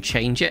is to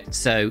change it.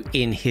 So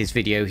in his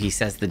video he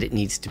says that it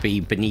needs to be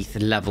beneath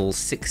level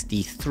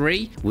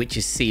 63, which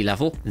is sea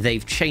level.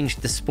 They've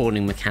changed the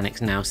spawning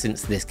mechanics now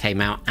since this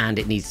came out, and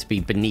it needs to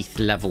be beneath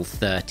level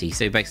 30.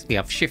 So basically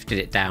I've shifted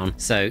it down.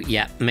 So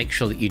yeah, make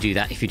sure that you do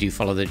that if you do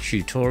follow the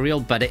tutorial,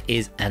 but it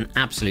is an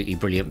absolutely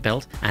brilliant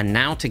build. And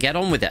now to get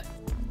on with it.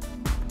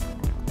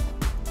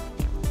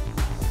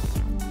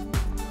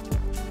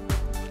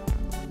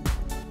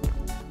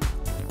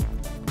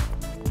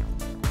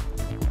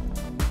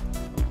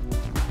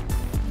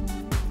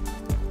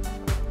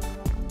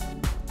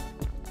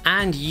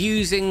 And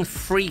using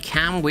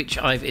FreeCam, which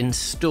I've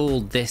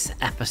installed this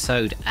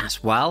episode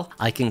as well,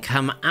 I can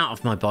come out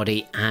of my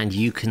body and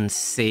you can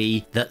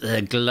see that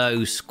the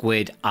glow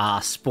squid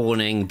are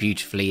spawning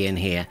beautifully in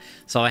here.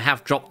 So I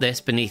have dropped this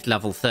beneath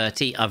level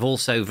 30. I've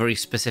also very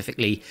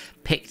specifically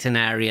picked an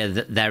area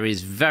that there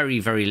is very,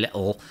 very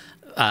little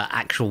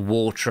actual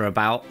water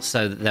about,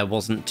 so that there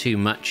wasn't too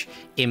much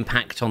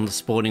impact on the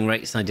spawning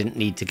rates, and I didn't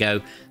need to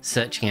go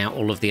searching out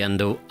all of the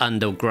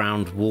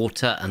underground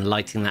water and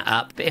lighting that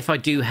up. But if I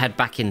do head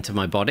back into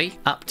my body,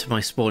 up to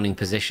my spawning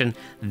position,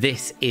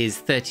 this is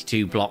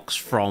 32 blocks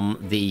from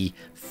the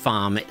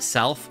farm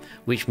itself,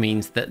 which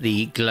means that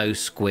the glow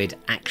squid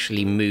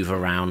actually move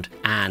around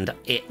and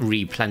it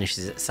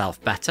replenishes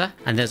itself better.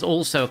 And there's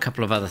also a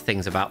couple of other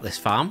things about this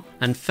farm.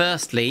 And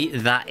firstly,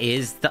 that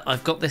is that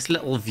I've got this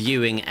little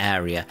viewing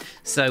area.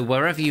 So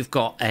wherever you've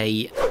got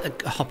a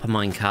hopper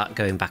minecart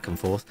going back and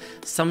forth,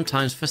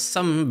 sometimes for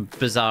some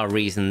bizarre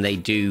reason they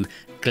do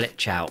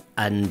glitch out,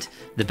 and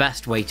the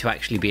best way to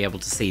actually be able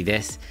to see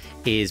this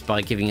is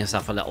by giving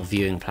yourself a little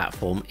viewing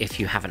platform if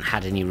you haven't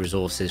had any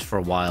resources for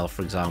a while,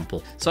 for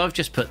example. So I've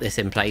just put this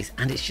in place,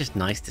 and it's just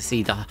nice to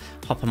see the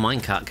hopper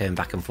minecart going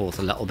back and forth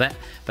a little bit,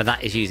 but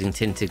that is using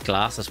tinted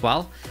glass as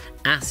well,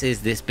 as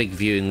is this big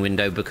viewing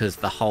window, because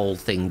the whole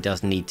thing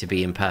does need to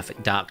be in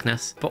perfect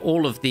darkness. But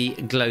all of the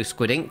glow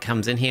squid ink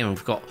comes in here, and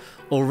we've got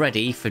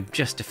already, for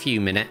just a few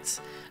minutes,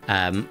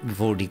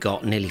 we've already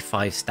got nearly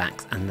 5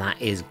 stacks, and that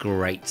is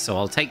great. So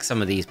I'll take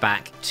some of these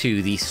back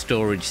to the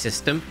storage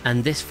system,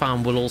 and this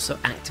farm will also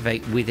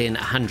activate within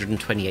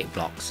 128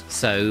 blocks.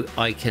 So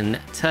I can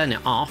turn it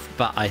off,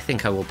 but I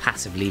think I will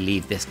passively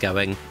leave this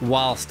going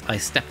whilst I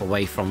step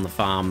away from the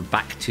farm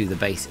back to the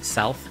base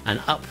itself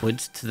and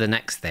upwards to the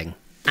next thing.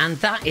 And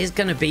that is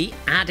going to be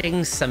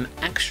adding some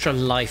extra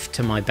life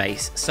to my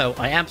base. So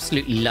I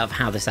absolutely love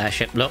how this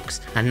airship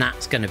looks, and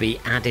that's going to be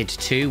added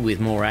to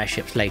with more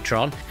airships later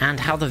on, and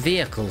how the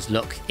vehicles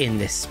look in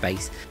this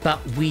space.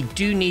 But we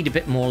do need a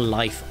bit more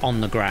life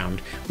on the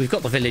ground. We've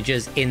got the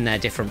villagers in their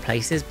different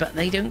places, but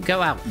they don't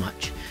go out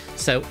much.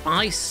 So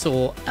I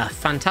saw a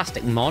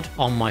fantastic mod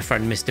on my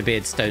friend Mr.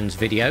 Beardstone's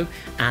video,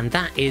 and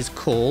that is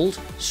called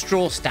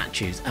Straw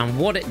Statues. And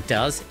what it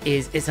does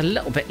is it's a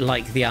little bit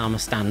like the armor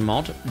stand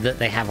mod that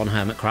they have on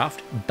Hermitcraft,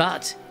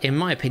 but in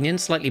my opinion,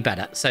 slightly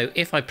better. So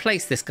if I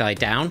place this guy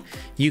down,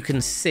 you can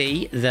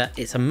see that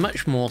it's a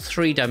much more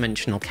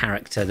three-dimensional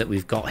character that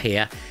we've got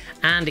here,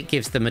 and it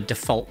gives them a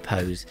default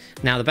pose.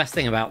 Now, the best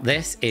thing about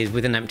this is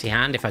with an empty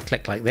hand, if I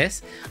click like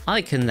this,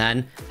 I can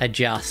then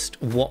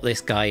adjust what this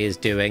guy is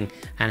doing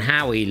and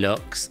how he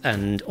looks,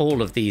 and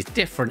all of these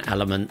different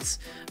elements.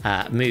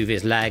 Move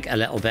his leg a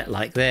little bit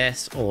like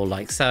this or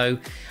like so,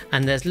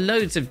 and there's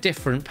loads of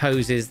different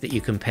poses that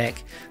you can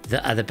pick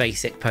that are the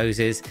basic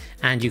poses,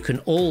 and you can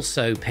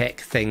also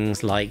pick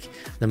things like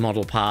the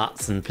model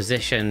parts and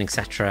position,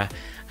 etc.,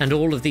 and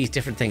all of these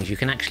different things. You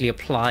can actually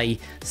apply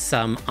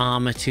some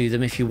armor to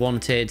them if you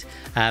wanted,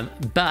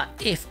 but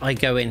if I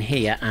go in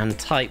here and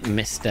type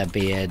Mr.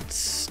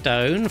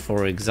 Beardstone,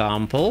 for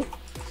example,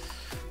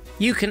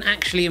 you can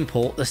actually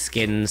import the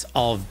skins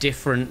of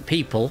different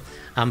people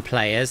and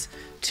players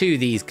to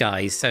these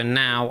guys. So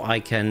now I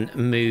can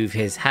move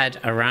his head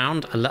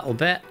around a little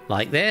bit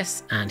like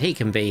this, and he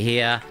can be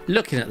here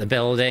looking at the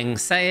building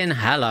saying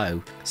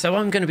hello. So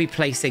I'm going to be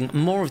placing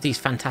more of these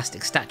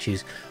fantastic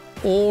statues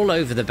all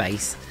over the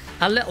base,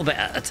 a little bit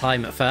at a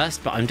time at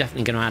first, but I'm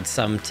definitely going to add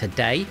some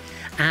today.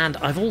 And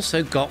I've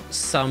also got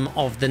some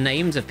of the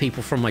names of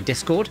people from my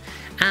Discord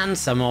and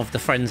some of the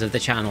friends of the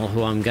channel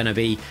who I'm going to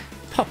be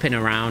popping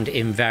around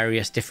in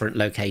various different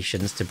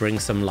locations to bring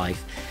some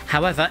life.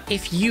 However,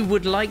 if you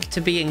would like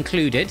to be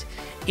included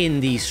in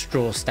these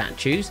straw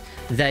statues,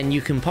 then you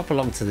can pop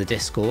along to the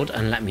Discord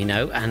and let me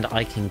know, and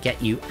I can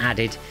get you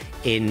added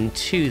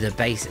into the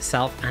base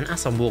itself. And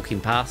as I'm walking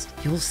past,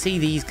 you'll see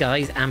these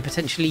guys and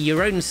potentially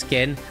your own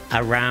skin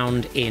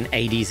around in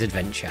AD's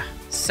adventure.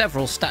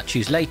 Several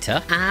statues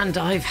later, and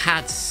I've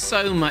had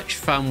so much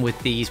fun with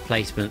these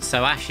placements.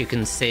 So as you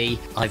can see,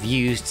 I've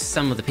used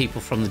some of the people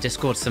from the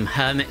Discord, some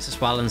hermits as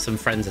well, and some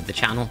friends of the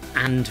channel.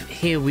 And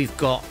here we've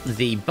got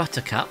the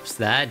buttercups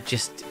there,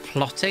 just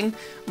plotting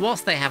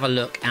whilst they have a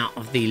look out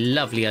of the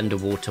lovely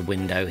underwater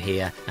window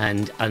here.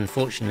 And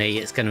unfortunately,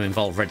 it's going to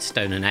involve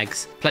redstone and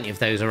eggs. Plenty of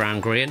those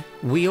around Grian.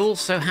 We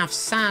also have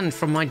Sand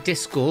from my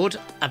Discord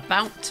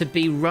about to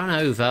be run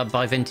over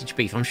by Vintage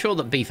Beef. I'm sure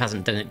that Beef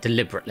hasn't done it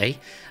deliberately,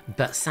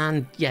 but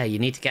Sand, yeah, you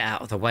need to get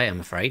out of the way, I'm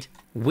afraid.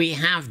 We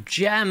have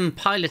Gem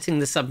piloting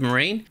the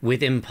submarine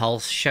with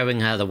Impulse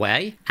showing her the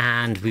way.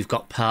 And we've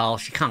got Pearl.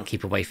 She can't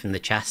keep away from the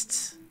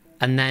chests.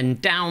 And then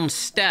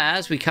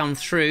downstairs we come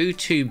through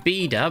to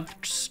B-Dub,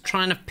 just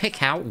trying to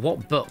pick out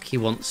what book he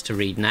wants to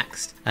read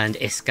next. And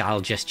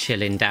Iskal just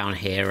chilling down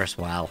here as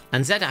well.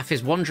 And Zedaf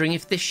is wondering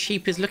if this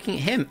sheep is looking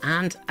at him.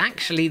 And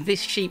actually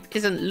this sheep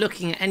isn't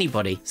looking at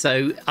anybody.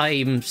 So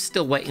I'm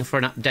still waiting for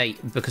an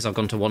update because I've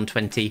gone to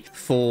 120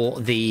 for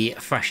the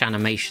fresh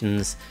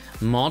animations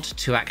mod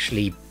to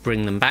actually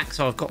bring them back.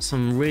 So I've got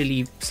some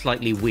really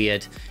slightly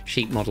weird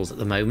sheep models at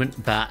the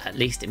moment, but at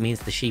least it means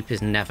the sheep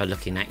is never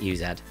looking at you,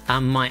 Zed.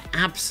 And my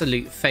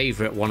absolute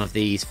favourite one of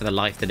these for the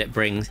life that it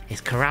brings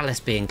is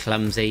Corrales being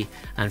clumsy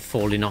and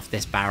falling off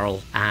this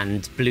barrel,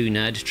 and Blue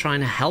Nerd trying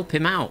to help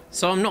him out.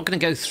 So I'm not going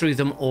to go through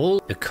them all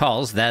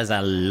because there's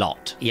a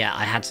lot. Yeah,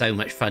 I had so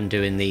much fun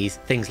doing these.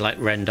 Things like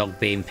Rendog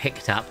being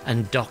picked up,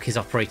 and Doc is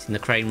operating the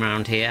crane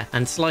round here,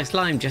 and Slice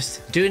Lime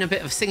just doing a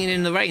bit of singing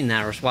in the rain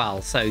there as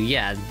well. So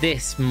yeah,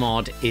 this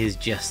mod is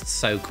just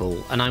so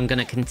cool, and I'm going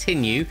to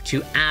continue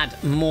to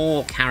add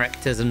more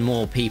characters and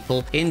more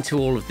people into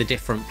all of the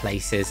different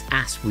places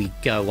as we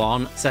go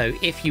on. So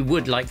if you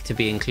would like to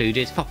be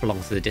included, pop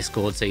along to the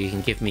Discord so you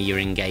can give me your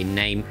in-game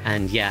name,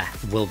 and yeah,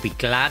 we'll be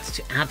glad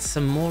to add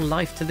some more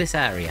life to this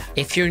area.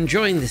 If you're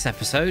enjoying this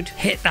episode,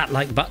 hit that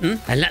like button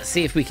and let's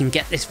see if we can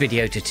get this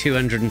video to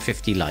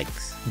 250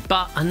 likes.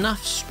 But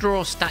enough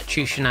straw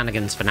statue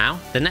shenanigans for now.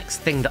 The next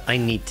thing that I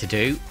need to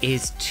do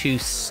is to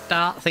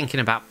start thinking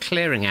about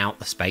clearing out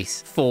the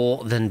space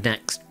for the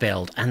next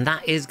build, and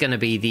that is going to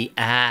be the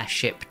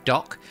airship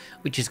dock,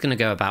 which is going to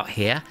go about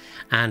here.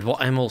 And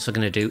what I'm also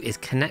going to do is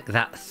connect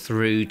that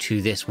through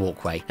to this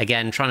walkway.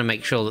 Again, trying to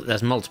make sure that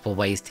there's multiple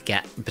ways to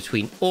get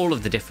between all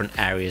of the different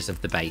areas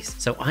of the base.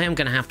 So I am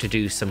going to have to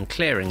do some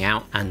clearing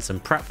out and some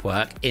prep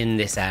work in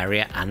this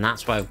area, and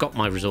that's why I've got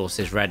my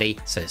resources ready.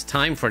 So it's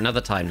time for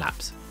another time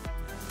lapse.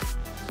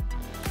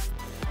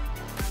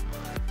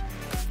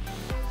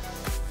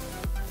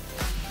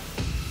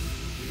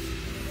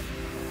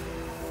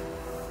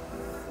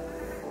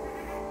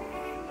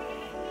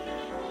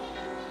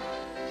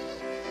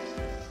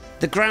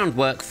 The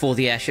groundwork for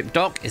the airship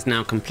dock is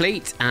now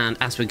complete, and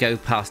as we go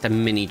past a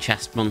mini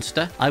chest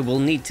monster, I will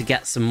need to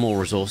get some more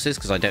resources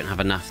because I don't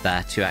have enough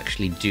there to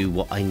actually do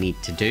what I need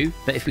to do.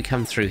 But if we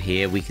come through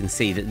here, we can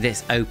see that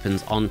this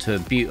opens onto a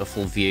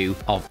beautiful view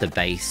of the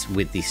base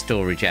with the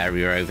storage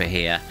area over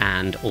here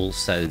and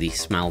also the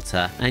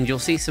smelter. And you'll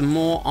see some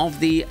more of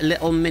the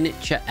little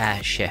miniature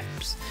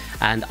airships.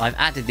 And I've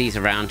added these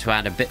around to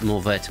add a bit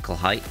more vertical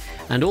height,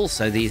 and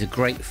also these are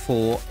great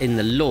for, in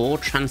the lore,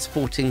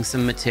 transporting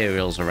some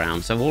materials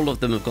around. So all of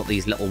them have got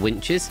these little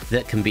winches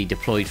that can be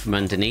deployed from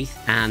underneath,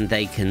 and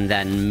they can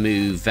then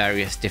move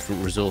various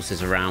different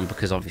resources around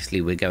because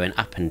obviously we're going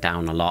up and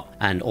down a lot,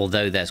 and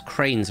although there's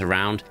cranes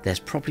around, there's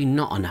probably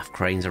not enough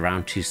cranes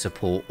around to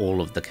support all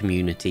of the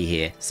community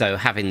here. So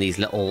having these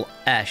little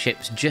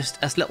airships just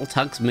as little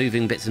tugs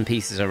moving bits and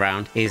pieces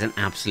around is an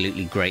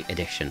absolutely great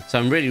addition. So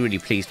I'm really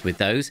pleased with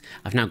those.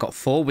 I've now got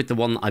 4 with the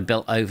one that I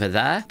built over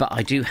there, but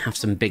I do have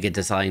some bigger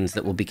designs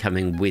that will be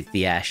coming with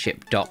the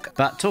airship dock.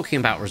 But talking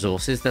about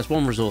resources, there's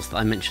one resource that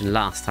I mentioned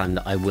last time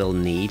that I will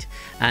need,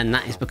 and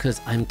that is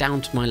because I'm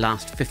down to my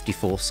last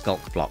 54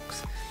 sculk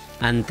blocks.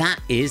 And that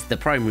is the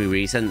primary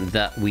reason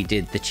that we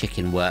did the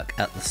chicken work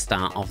at the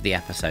start of the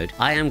episode.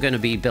 I am going to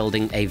be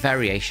building a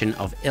variation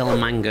of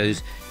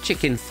Ilmango's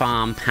chicken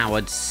farm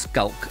powered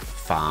sculk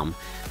farm,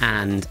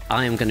 and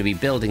I am going to be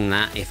building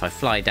that if I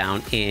fly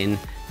down in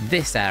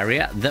this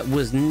area that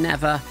was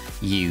never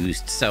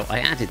used. So I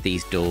added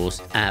these doors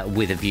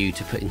with a view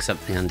to putting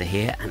something under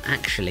here, and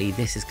actually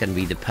this is going to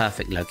be the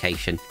perfect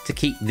location to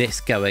keep this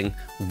going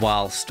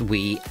whilst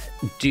we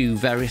do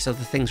various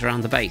other things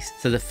around the base.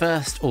 So the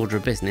first order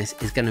of business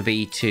is going to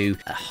be to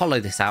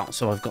hollow this out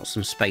so I've got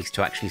some space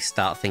to actually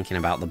start thinking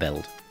about the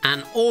build.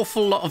 An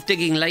awful lot of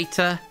digging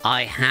later,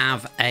 I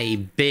have a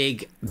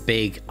big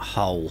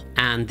hole,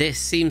 and this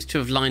seems to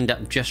have lined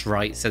up just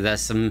right. So there's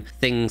some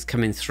things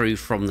coming through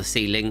from the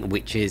ceiling,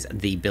 which is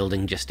the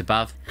building just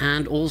above,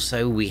 and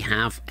also we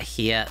have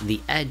here the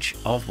edge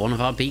of one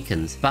of our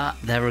beacons. But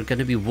there are going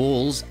to be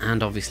walls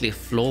and obviously a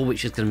floor,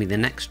 which is going to be the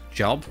next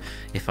job.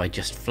 If I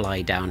just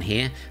fly down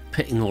here,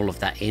 putting all of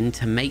that in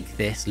to make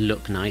this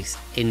look nice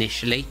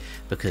initially,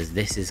 because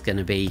this is going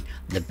to be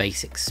the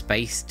basic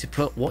space to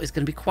put what is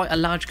going to be quite a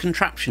large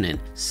contraption in.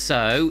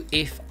 So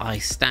if I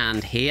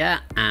stand here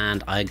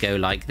and I go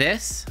like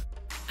this,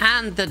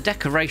 And the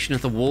decoration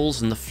of the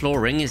walls and the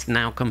flooring is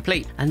now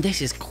complete. And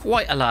this is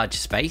quite a large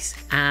space.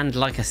 And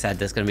like I said,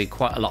 there's going to be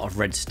quite a lot of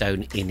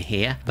redstone in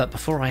here. But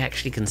before I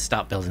actually can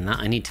start building that,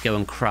 I need to go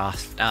and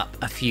craft up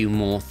a few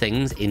more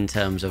things in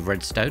terms of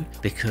redstone,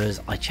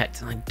 because I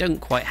checked and I don't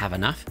quite have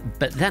enough.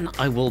 But then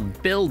I will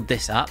build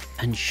this up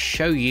and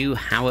show you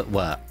how it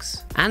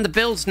works. And the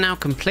build's now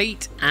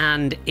complete,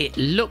 and it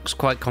looks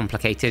quite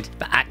complicated,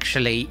 but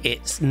actually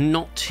it's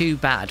not too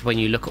bad when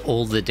you look at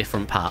all the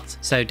different parts.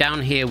 So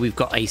down here we've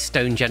got a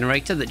stone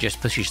generator that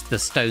just pushes the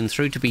stone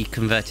through to be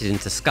converted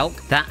into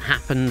sculk. That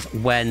happens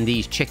when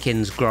these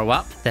chickens grow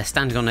up. They're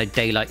standing on a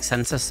daylight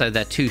sensor, so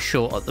they're too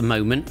short at the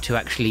moment to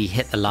actually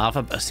hit the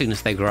lava, but as soon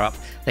as they grow up,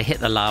 they hit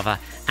the lava,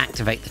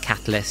 activate the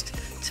catalyst,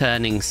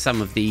 turning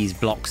some of these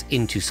blocks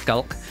into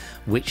sculk,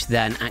 which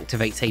then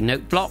activates a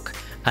note block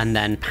and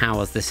then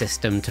powers the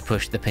system to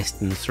push the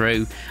piston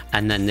through,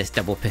 and then this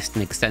double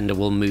piston extender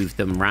will move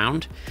them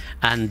round.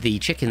 And the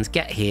chickens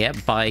get here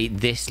by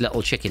this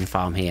little chicken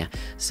farm here.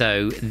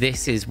 So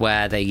this is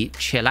where they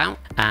chill out,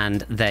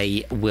 and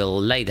they will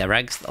lay their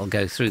eggs. They'll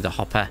go through the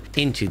hopper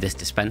into this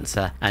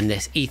dispenser, and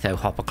this etho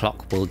hopper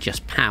clock will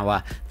just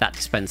power that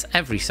dispenser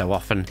every so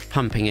often,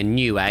 pumping a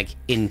new egg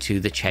into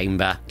the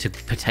chamber to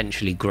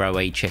potentially grow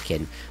a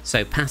chicken.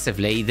 So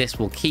passively this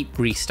will keep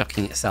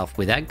restocking itself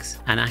with eggs,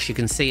 and as you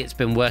can see, it's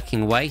been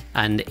working away,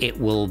 and it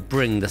will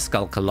bring the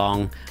sculk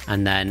along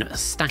and then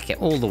stack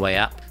it all the way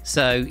up.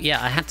 So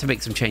yeah, I had to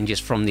make some changes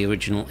from the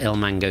original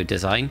Ilmango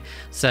design.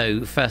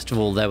 So first of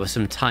all, there were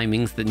some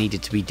timings that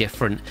needed to be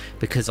different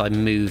because I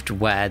moved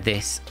where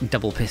this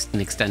double piston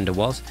extender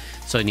was.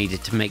 So I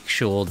needed to make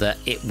sure that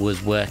it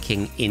was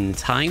working in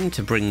time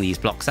to bring these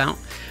blocks out.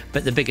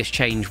 But the biggest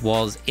change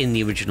was in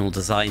the original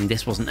design,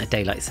 this wasn't a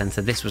daylight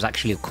sensor, this was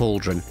actually a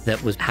cauldron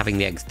that was having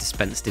the eggs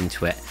dispensed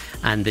into it.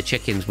 And the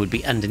chickens would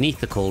be underneath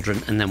the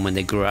cauldron, and then when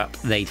they grew up,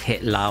 they'd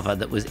hit lava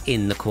that was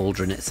in the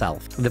cauldron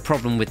itself. The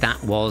problem with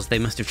that was they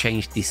must have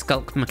changed the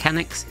sculk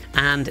mechanics,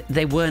 and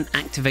they weren't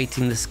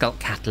activating the sculk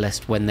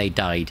catalyst when they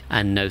died,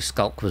 and no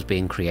sculk was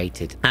being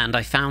created. And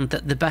I found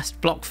that the best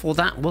block for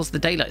that was the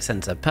daylight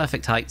sensor,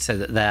 perfect height so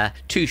that they're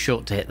too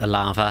short to hit the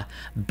lava,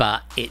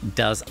 but it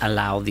does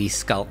allow the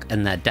sculk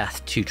and their death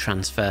to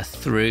transfer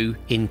through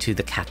into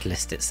the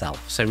catalyst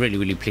itself. So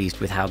really pleased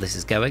with how this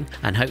is going,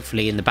 and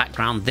hopefully in the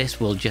background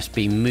this will just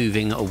be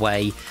moving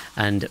away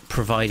and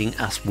providing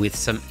us with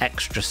some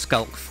extra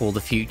sculk for the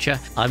future.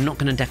 I'm not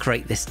going to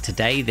decorate this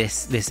today,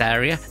 this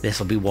area. This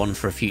will be one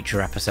for a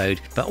future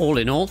episode, but all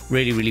in all,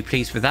 really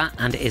pleased with that,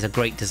 and it is a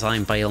great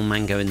design by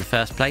Ilmango in the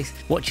first place.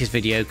 Watch his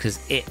video because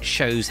it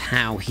shows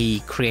how he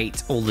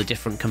creates all the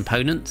different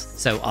components,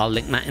 so I'll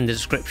link that in the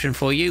description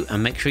for you,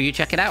 and make sure you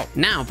check it out.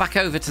 Now back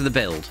over to the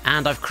build,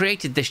 and I've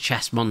created this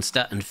chest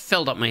monster and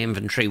filled up my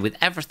inventory with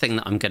everything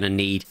that I'm going to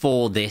need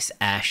for this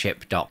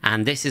airship dock,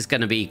 and this is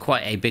going to be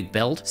quite a big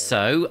build,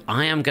 so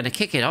I am going to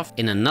kick it off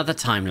in another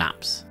time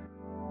lapse.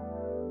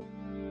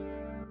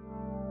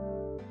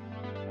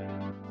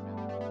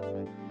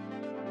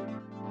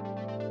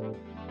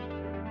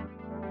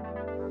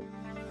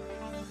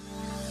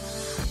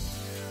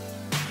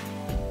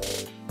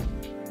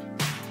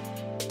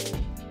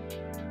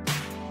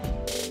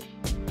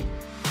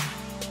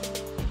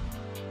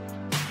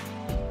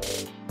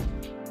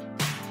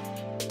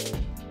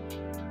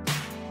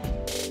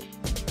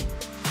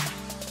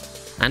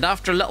 And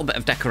after a little bit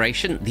of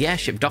decoration, the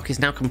airship dock is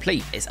now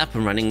complete. It's up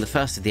and running. The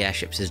first of the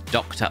airships is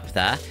docked up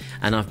there,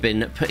 and I've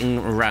been putting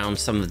around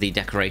some of the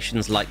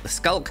decorations like the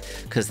sculk,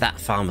 because that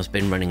farm has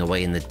been running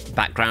away in the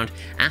background,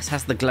 as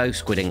has the glow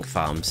squid ink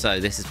farm. So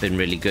this has been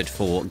really good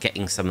for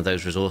getting some of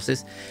those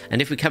resources.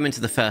 And if we come into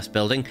the first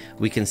building,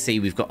 we can see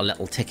we've got a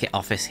little ticket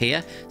office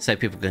here, so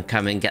people can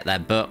come in, get their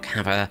book,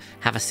 have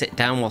a sit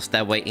down whilst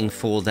they're waiting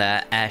for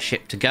their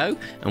airship to go.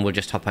 And we'll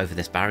just hop over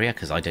this barrier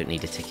because I don't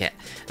need a ticket.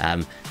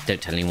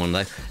 Don't tell anyone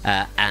though.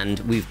 And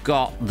we've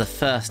got the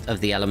first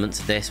of the elements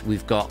of this.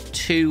 We've got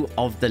two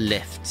of the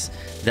lifts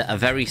that are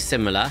very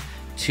similar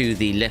to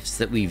the lifts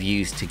that we've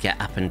used to get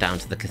up and down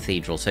to the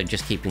cathedral, so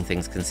just keeping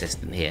things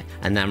consistent here.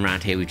 And then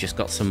around here we've just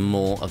got some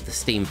more of the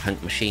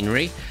steampunk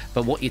machinery,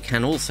 but what you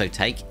can also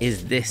take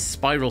is this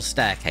spiral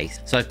staircase.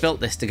 So I've built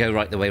this to go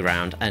right the way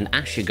around, and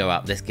as you go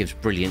up, this gives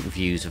brilliant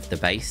views of the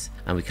base.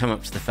 And we come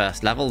up to the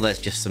first level, there's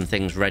just some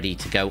things ready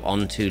to go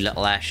onto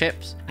little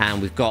airships,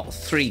 and we've got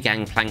 3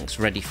 gangplanks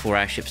ready for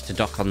airships to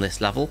dock on this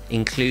level,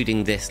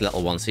 including this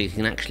little one, so you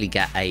can actually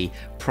get a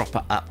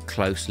proper up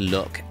close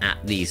look at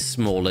these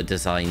smaller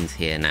designs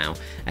here now.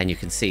 And you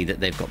can see that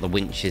they've got the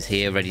winches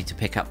here ready to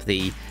pick up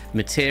the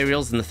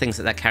materials and the things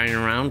that they're carrying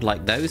around,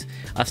 like those.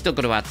 I've still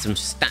got to add some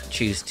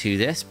statues to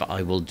this, but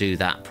I will do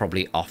that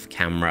probably off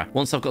camera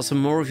once I've got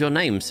some more of your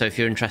names. So if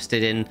you're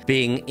interested in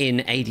being in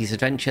Adie's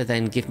adventure,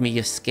 then give me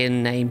your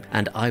skin name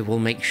and I will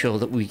make sure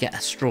that we get a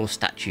straw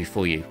statue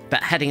for you.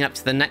 But heading up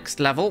to the next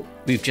level,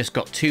 we've just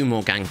got 2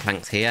 more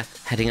gangplanks here.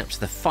 Heading up to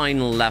the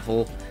final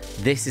level,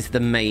 This is the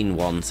main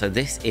one. So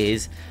this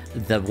is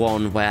the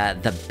one where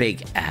the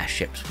big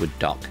airships would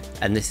dock.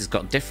 And this has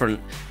got different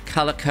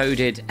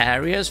color-coded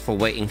areas for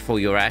waiting for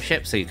your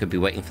airship. So you could be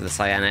waiting for the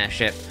cyan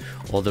airship,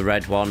 or the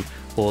red one,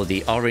 or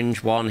the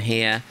orange one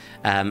here.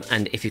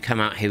 And if you come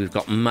out here, we've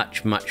got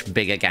much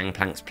bigger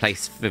gangplanks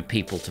placed for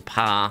people to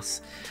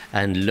pass,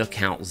 and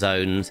lookout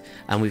zones.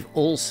 And we've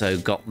also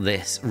got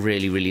this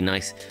really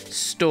nice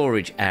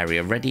storage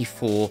area ready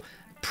for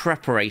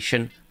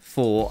preparation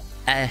for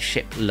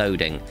airship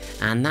loading.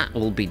 And that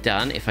will be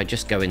done, if I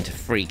just go into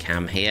free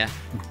cam here,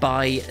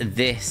 by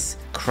this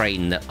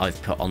crane that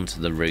I've put onto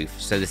the roof.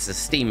 So this is a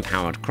steam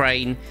powered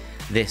crane.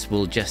 This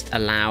will just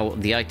allow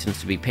the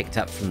items to be picked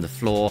up from the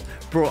floor,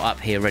 brought up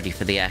here ready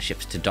for the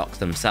airships to dock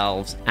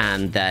themselves,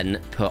 and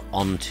then put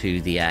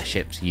onto the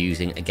airships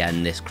using,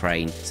 again, this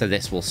crane. So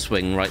this will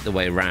swing right the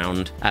way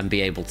around and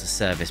be able to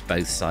service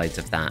both sides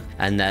of that.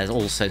 And there's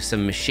also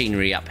some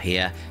machinery up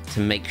here to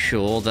make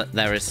sure that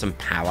there is some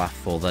power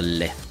for the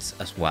lifts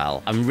as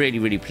well. I'm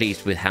really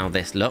pleased with how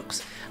this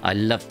looks. I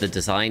love the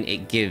design.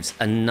 It gives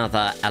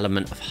another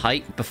element of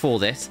height. Before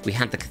this, we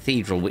had the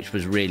cathedral, which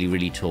was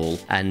really tall,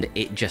 and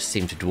it just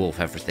seemed to dwarf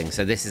everything.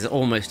 So this is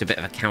almost a bit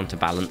of a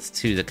counterbalance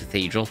to the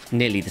cathedral.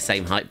 Nearly the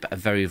same height, but a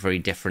very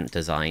different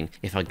design.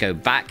 If I go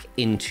back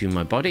into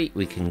my body,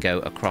 we can go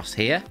across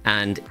here.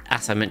 And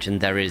as I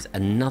mentioned, there is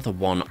another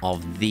one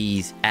of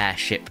these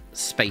airship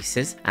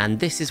spaces. And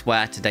this is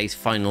where today's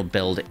final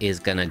build is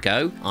going to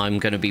go. I'm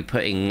going to be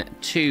putting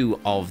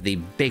 2 of the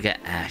bigger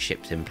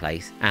airships in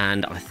place.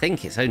 And I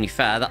think it's only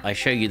fair that I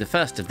show you the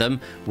first of them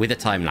with a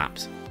time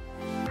lapse.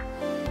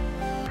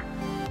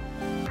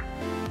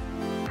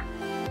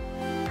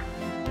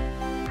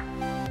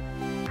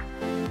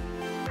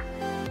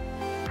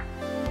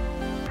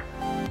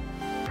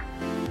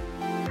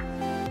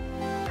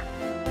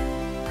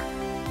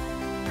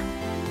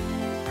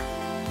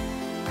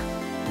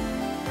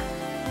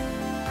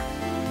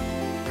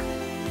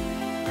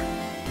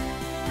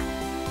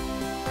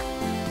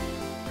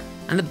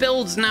 And the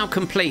build's now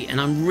complete, and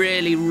I'm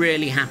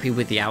really happy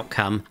with the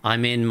outcome.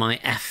 I'm in my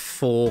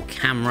F4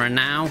 camera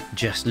now,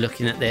 just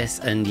looking at this,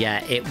 and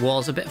yeah, it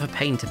was a bit of a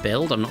pain to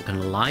build, I'm not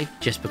gonna lie,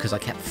 just because I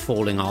kept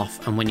falling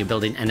off, and when you're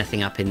building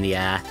anything up in the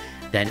air,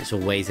 then it's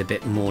always a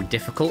bit more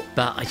difficult.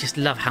 But I just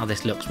love how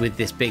this looks with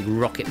this big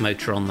rocket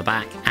motor on the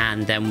back,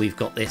 and then we've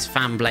got this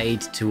fan blade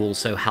to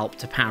also help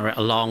to power it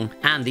along,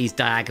 and these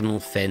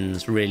diagonal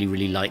fins,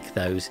 really like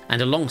those.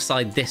 And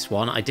alongside this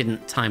one, I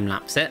didn't time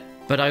lapse it,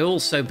 but I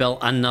also built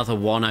another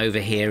one over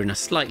here in a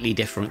slightly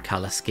different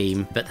color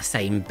scheme, but the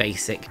same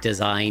basic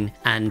design,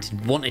 and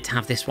wanted to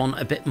have this one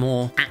a bit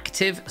more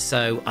active.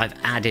 So I've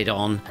added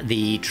on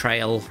the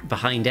trail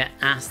behind it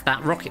as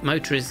that rocket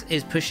motor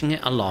is pushing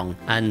it along.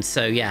 And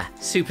so yeah,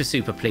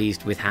 super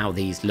pleased with how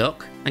these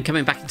look. And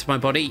coming back into my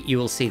body, you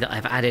will see that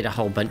I've added a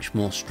whole bunch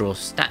more straw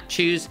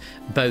statues,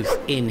 both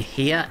in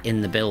here in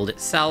the build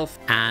itself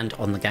and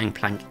on the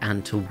gangplank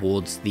and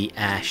towards the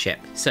airship.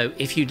 So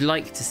if you'd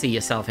like to see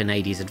yourself in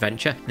Adie's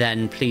adventure,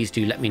 then please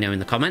do let me know in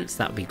the comments.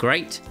 That would be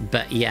great.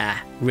 But yeah,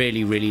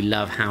 really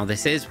love how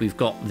this is. We've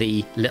got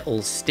the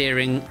little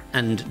steering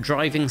and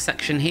driving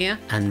section here,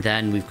 and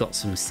then we've got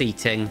some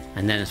seating,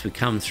 and then as we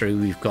come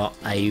through, we've got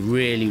a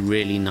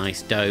really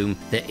nice dome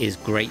that is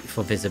great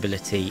for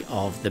visibility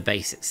of the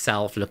base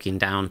itself, looking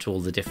down to all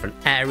the different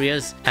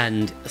areas,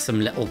 and some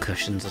little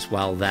cushions as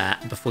well there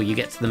before you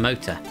get to the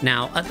motor.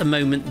 Now at the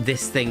moment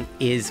this thing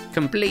is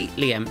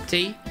completely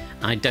empty.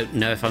 I don't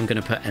know if I'm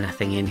going to put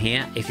anything in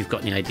here. If you've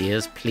got any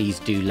ideas, please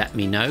do let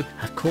me know.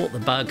 I've caught the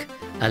bug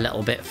a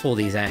little bit for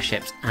these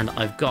airships, and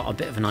I've got a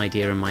bit of an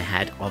idea in my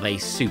head of a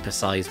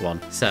super-sized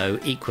one. So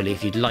equally,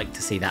 if you'd like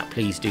to see that,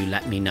 please do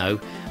let me know.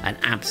 An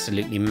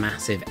absolutely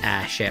massive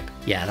airship.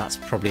 Yeah, that's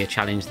probably a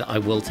challenge that I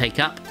will take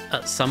up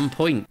at some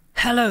point.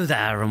 Hello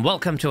there and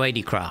welcome to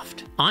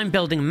ADcraft. I'm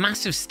building a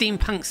massive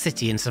steampunk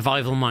city in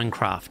survival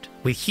Minecraft.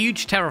 With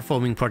huge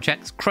terraforming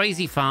projects,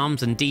 crazy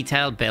farms and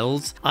detailed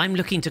builds, I'm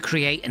looking to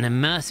create an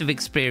immersive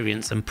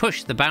experience and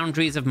push the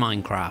boundaries of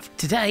Minecraft.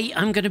 Today,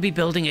 I'm going to be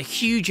building a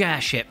huge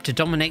airship to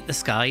dominate the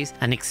skies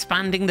and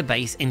expanding the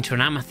base into an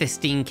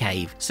amethystine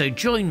cave. So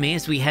join me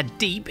as we head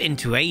deep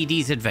into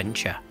Adie's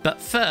adventure.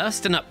 But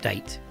first, an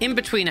update. In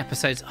between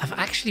episodes, I've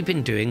actually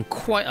been doing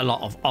quite a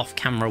lot of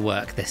off-camera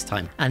work this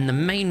time. And the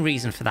main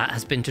reason for that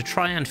has been to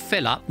try and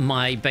fill up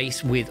my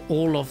base with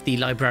all of the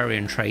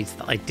librarian trades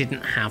that I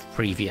didn't have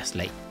previously.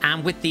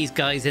 And with these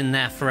guys in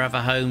their forever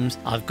homes,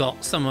 I've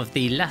got some of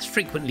the less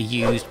frequently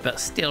used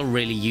but still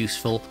really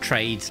useful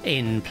trades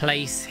in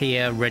place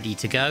here ready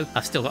to go.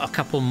 I've still got a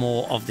couple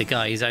more of the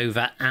guys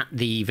over at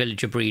the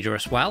villager breeder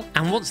as well.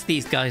 And once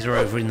these guys are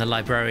over in the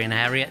librarian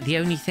area, the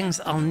only things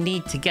I'll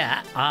need to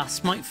get are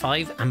Smite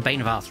 5 and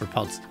Bane of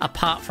Arthropods,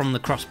 apart from the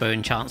crossbow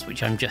enchants,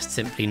 which I'm just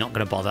simply not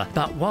going to bother.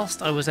 But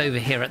whilst I was over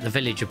here at the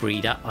villager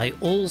breeder, I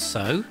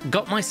also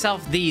got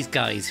myself these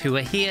guys who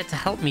are here to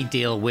help me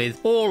deal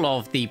with all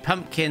of the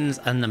pumpkins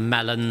and the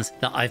melons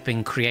that I've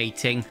been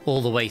creating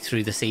all the way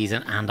through the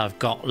season, and I've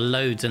got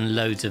loads and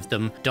loads of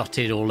them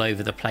dotted all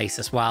over the place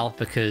as well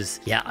because,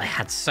 yeah, I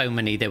had so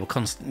many, they were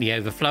constantly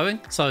overflowing.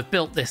 So I've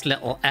built this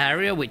little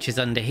area which is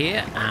under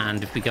here,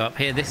 and if we go up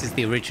here, this is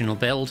the original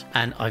build,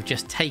 and I've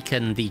just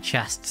taken the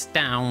chests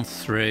down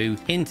through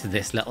into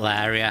this little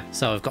area.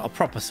 So I've got a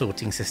proper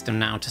sorting system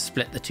now to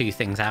split the two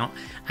things out,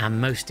 and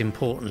most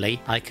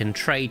importantly, I can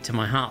trade to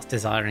my heart's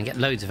desire and get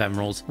loads of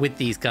emeralds with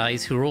these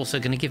guys who are also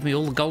going to give me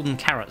all the golden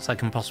carrots I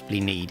can possibly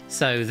need.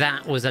 So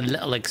that was a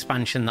little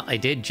expansion that I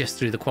did just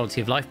through the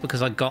quality of life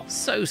because I got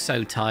so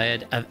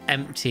tired of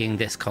emptying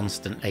this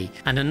constantly.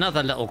 And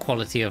another little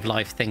quality of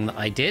life thing that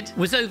I did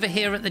was over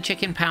here at the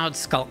chicken powered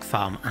skulk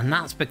farm, and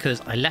that's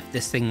because I left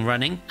this thing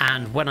running,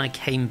 and when I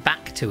came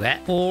back to it,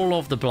 all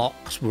of the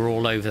blocks were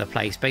all over the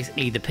place.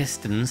 Basically the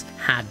pistons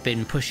had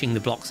been pushing the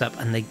blocks up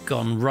and they'd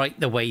gone right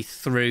the way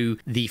through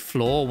the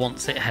floor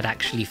once it had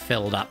actually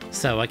filled up.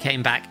 So I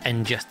came back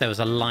and just there was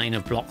a line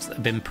of blocks that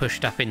had been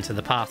pushed up into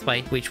the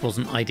pathway, which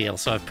wasn't ideal.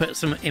 So I've put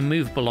some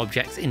immovable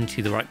objects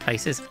into the right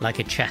places, like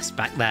a chest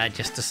back there,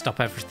 just to stop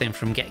everything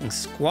from getting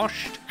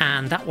squashed.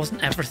 And that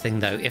wasn't everything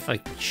though. If I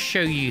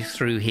show you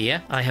through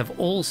here, I have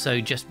also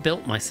just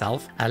built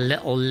myself a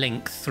little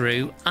link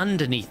through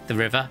underneath the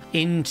river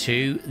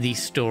into the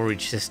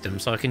storage system,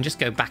 so I can just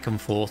go back and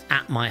forth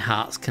at my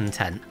heart's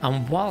content.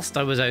 And whilst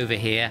I was over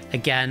here,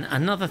 again,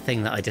 another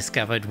thing that I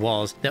discovered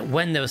was that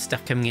when there was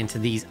stuff coming into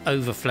these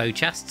overflow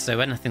chests, so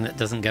anything that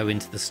doesn't go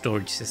into the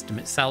storage system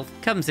itself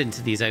comes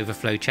into these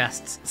overflow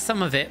chests,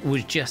 some of it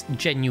was just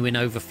genuine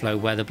overflow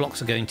where the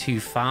blocks are going too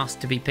fast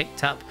to be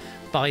picked up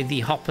by the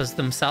hoppers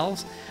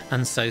themselves.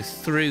 And so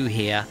through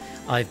here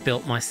I've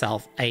built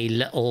myself a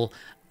little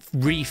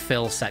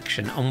refill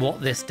section, and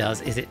what this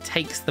does is it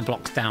takes the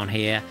blocks down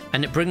here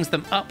and it brings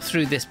them up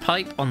through this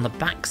pipe on the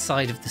back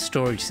side of the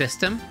storage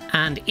system,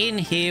 and in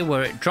here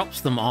where it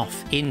drops them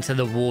off into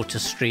the water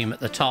stream at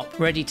the top,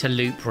 ready to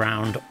loop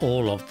round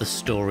all of the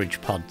storage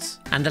pods.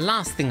 And the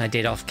last thing I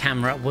did off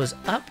camera was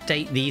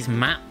update these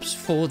maps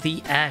for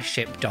the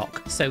airship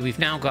dock. So we've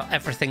now got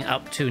everything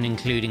up to and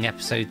including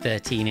episode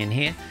 13 in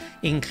here,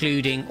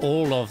 including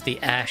all of the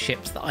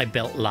airships that I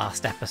built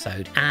last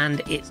episode.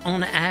 And it's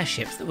on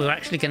airships that we're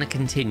actually going to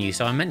continue.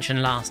 So I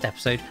mentioned last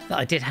episode that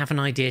I did have an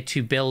idea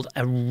to build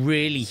a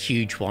really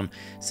huge one.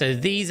 So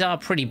these are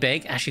pretty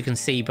big, as you can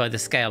see by the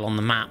scale on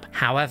the map.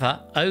 However,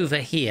 over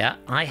here,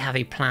 I have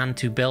a plan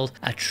to build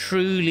a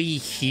truly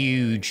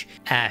huge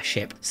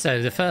airship.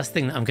 So the first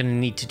thing that I'm going to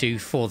need to do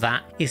for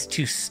that is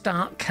to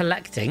start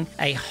collecting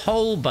a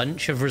whole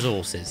bunch of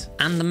resources.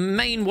 And the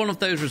main one of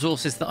those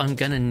resources that I'm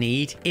going to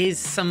need is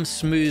some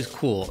smooth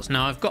quartz.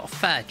 Now I've got a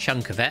fair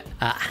chunk of it,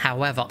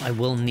 however I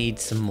will need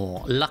some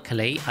more.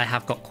 Luckily I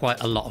have got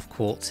quite a lot of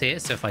quartz here,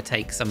 so if I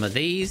take some of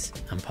these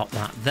and pop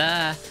that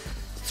there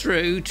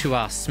through to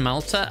our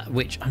smelter,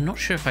 which I'm not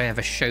sure if I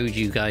ever showed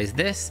you guys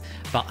this,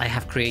 but I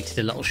have created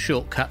a little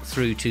shortcut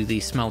through to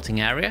the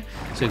smelting area.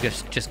 So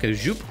just go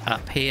zoop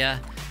up here,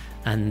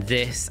 and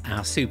this,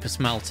 our super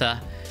smelter,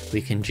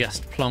 we can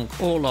just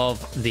plonk all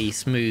of the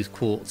smooth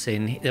quartz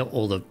in,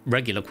 or the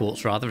regular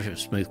quartz rather. If it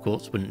was smooth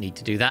quartz, wouldn't need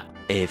to do that.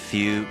 A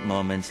few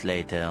moments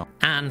later.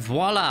 And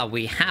voila,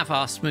 we have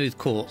our smooth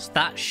quartz.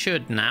 That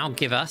should now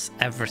give us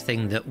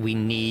everything that we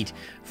need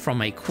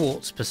from a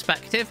quartz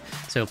perspective.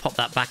 So we'll pop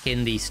that back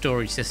in the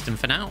storage system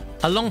for now.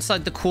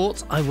 Alongside the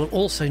quartz, I will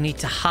also need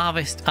to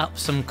harvest up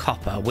some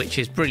copper, which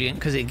is brilliant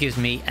because it gives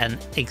me an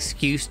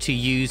excuse to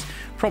use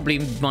probably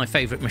my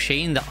favorite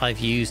machine that I've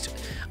used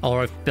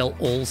or I've built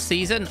all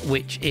season,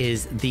 which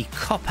is the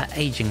copper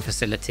aging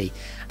facility.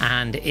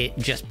 And it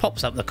just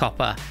pops up the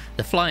copper.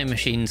 The flying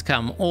machines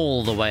come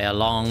all the way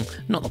along.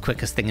 Not the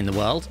quickest thing in the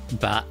world,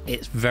 but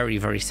it's very,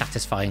 very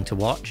satisfying to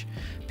watch.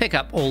 Pick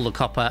up all the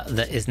copper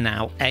that is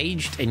now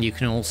aged, and you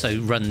can also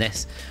run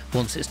this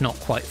once it's not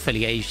quite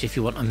fully aged if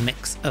you want a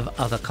mix of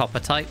other copper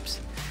types.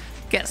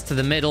 Gets to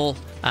the middle,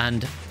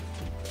 and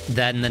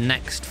then the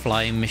next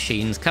flying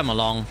machines come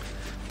along,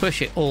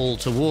 push it all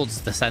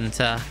towards the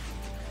center,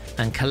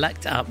 and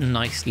collect up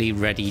nicely,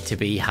 ready to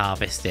be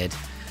harvested.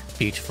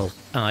 Beautiful.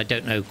 And I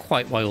don't know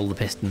quite why all the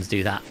pistons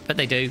do that, but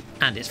they do,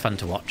 and it's fun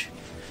to watch.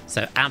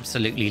 So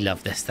absolutely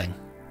love this thing.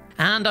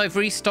 And I've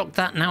restocked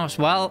that now as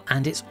well,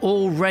 and it's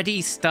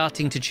already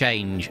starting to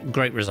change.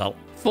 Great result.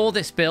 For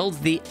this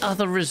build, the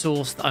other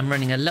resource that I'm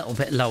running a little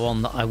bit low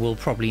on that I will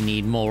probably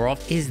need more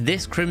of is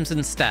this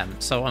crimson stem.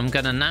 So I'm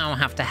going to now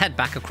have to head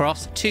back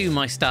across to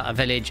my starter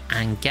village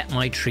and get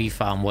my tree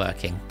farm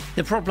working.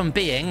 The problem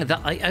being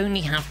that I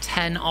only have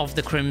 10 of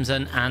the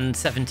crimson and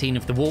 17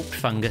 of the warped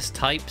fungus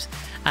types.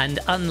 And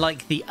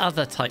unlike the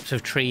other types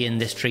of tree in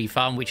this tree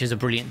farm, which is a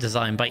brilliant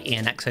design by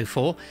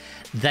ENX04,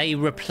 they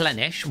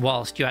replenish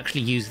whilst you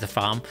actually use the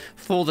farm.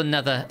 For the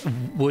nether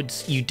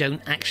woods, you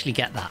don't actually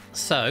get that.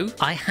 So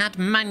I had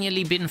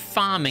manually been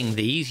farming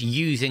these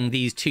using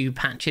these two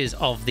patches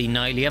of the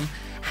nylium.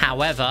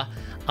 However,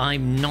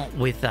 I'm not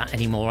with that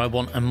anymore. I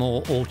want a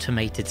more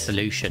automated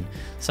solution.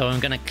 So I'm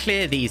going to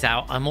clear these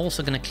out. I'm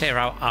also going to clear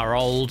out our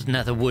old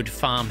nether wood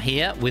farm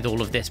here with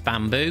all of this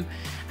bamboo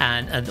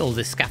and all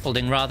this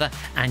scaffolding rather,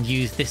 and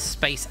use this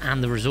space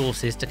and the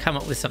resources to come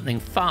up with something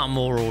far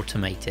more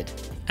automated.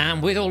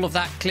 And with all of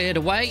that cleared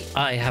away,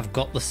 I have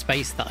got the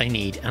space that I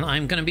need, and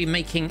I'm going to be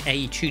making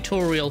a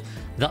tutorial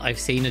that I've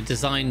seen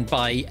designed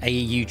by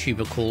a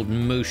YouTuber called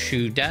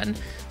Moshuden.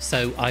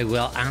 So I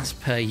will, as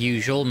per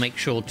usual, make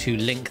sure to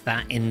link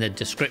that in the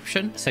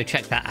description. So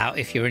check that out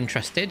if you're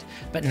interested.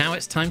 But now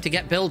it's time to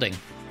get building.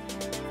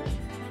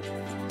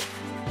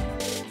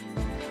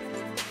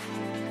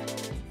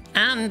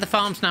 And the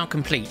farm's now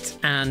complete,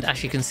 and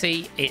as you can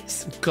see,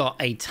 it's got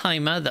a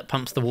timer that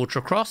pumps the water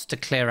across to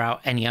clear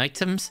out any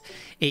items.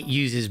 It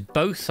uses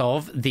both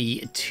of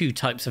the two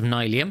types of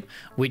nylium,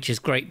 which is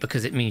great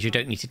because it means you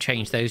don't need to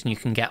change those and you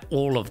can get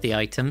all of the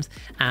items.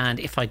 And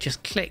if I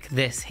just click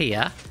this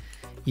here,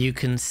 you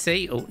can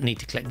see, oh, need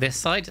to click this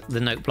side,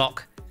 the note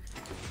block,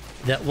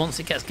 that once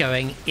it gets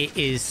going, it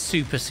is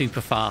super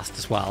fast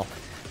as well.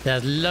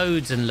 There's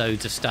loads and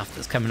loads of stuff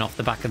that's coming off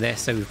the back of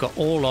this. So we've got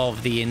all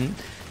of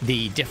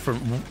the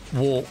different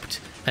warped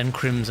and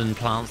crimson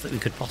plants that we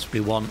could possibly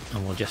want,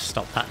 and we'll just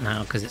stop that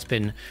now because it's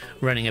been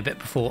running a bit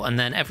before. And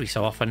then every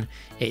so often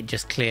it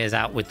just clears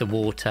out with the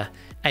water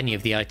any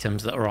of the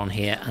items that are on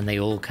here, and they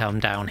all come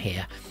down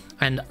here.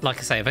 And like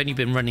I say, I've only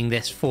been running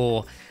this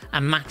for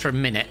a matter of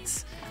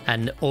minutes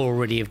and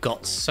already have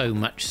got so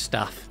much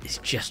stuff. It's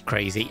just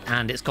crazy,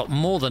 and it's got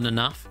more than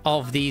enough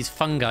of these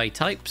fungi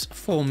types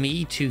for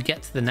me to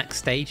get to the next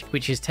stage,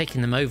 which is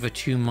taking them over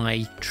to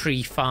my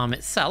tree farm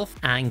itself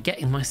and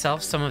getting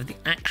myself some of the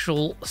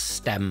actual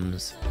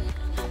stems.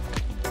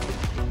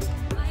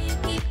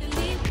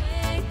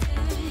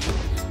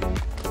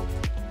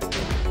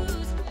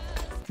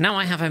 Now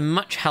I have a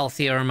much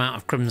healthier amount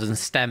of crimson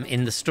stem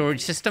in the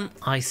storage system.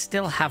 I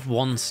still have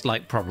one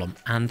slight problem,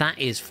 and that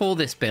is for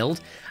this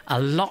build, a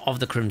lot of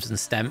the crimson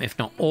stem, if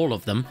not all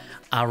of them,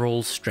 are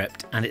all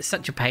stripped, and it's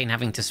such a pain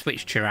having to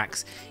switch to your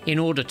axe in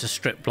order to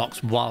strip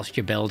blocks whilst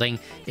you're building.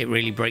 It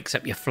really breaks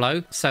up your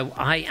flow. So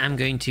I am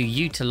going to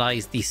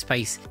utilize the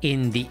space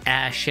in the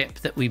airship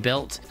that we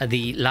built at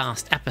the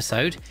last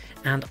episode,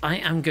 and I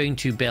am going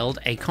to build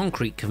a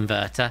concrete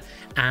converter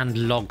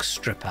and log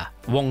stripper.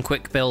 One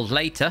quick build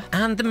later,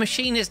 and the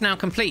machine is now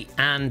complete,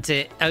 and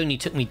it only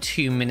took me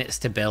 2 minutes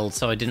to build,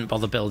 so I didn't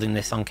bother building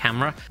this on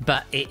camera,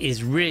 but it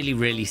is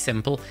really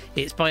simple.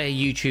 It's by a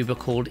YouTuber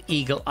called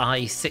Eagle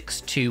Eye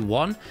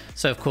 621,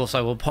 so of course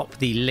I will pop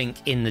the link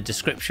in the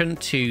description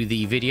to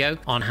the video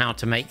on how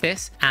to make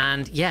this,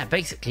 and yeah,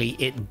 basically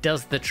it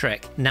does the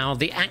trick. Now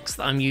the axe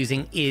that I'm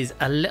using is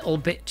a little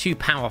bit too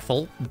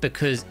powerful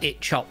because it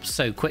chops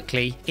so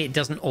quickly. It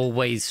doesn't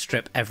always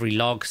strip every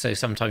log, so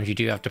sometimes you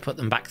do have to put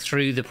them back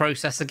through the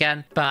process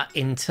again. But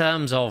in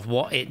terms of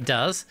what it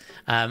does,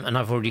 and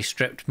I've already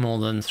stripped more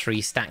than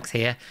 3 stacks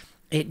here,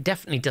 it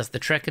definitely does the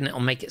trick, and it'll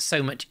make it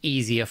so much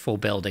easier for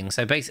building.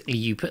 So basically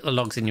you put the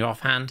logs in your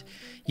offhand,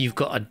 you've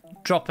got a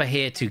dropper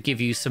here to give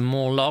you some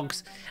more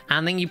logs,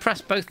 and then you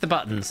press both the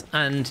buttons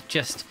and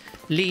just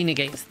lean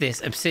against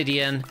this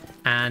obsidian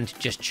and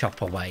just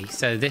chop away.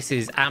 So this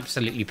is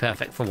absolutely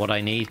perfect for what I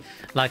need.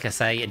 Like I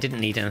say, it didn't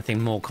need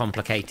anything more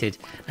complicated,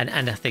 and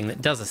anything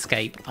that does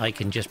escape I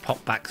can just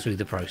pop back through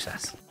the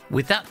process.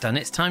 With that done,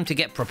 it's time to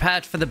get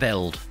prepared for the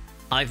build.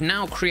 I've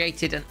now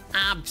created an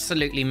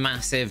absolutely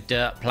massive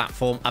dirt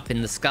platform up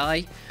in the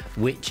sky,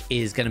 which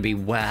is going to be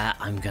where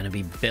I'm going to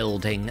be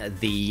building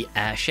the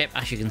airship.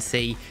 As you can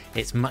see,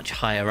 it's much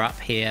higher up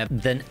here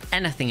than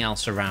anything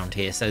else around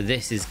here, so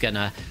this is going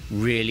to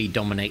really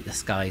dominate the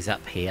skies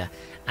up here.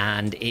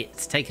 And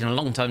it's taken a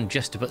long time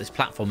just to put this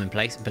platform in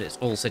place, but it's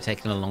also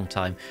taken a long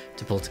time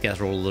to pull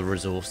together all the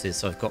resources.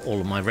 So I've got all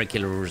of my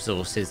regular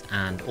resources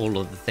and all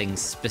of the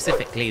things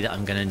specifically that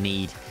I'm going to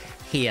need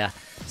here.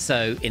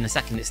 So in a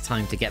second it's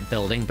time to get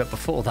building, but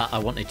before that I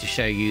wanted to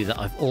show you that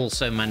I've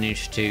also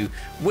managed to,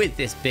 with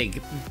this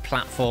big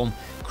platform,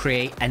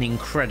 create an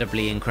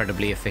incredibly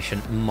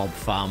efficient mob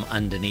farm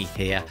underneath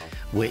here,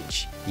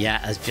 which yeah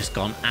has just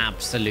gone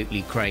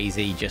absolutely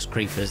crazy, just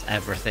creepers,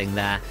 everything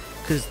there,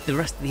 because the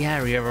rest of the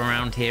area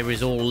around here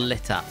is all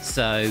lit up.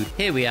 So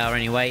here we are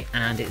anyway,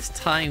 and it's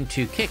time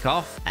to kick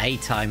off a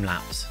time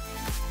lapse.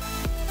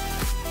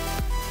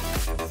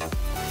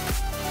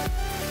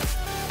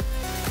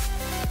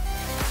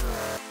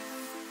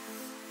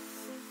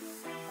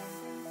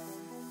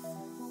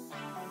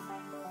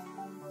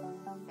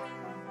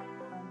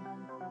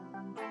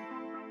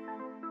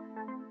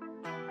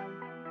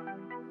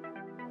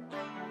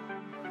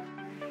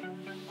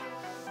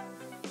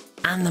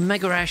 And the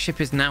mega airship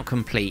is now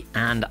complete,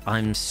 and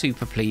I'm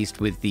super pleased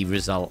with the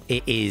result.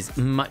 It is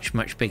much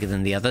bigger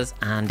than the others,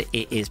 and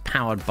it is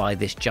powered by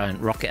this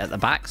giant rocket at the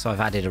back, so I've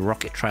added a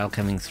rocket trail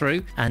coming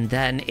through, and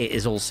then it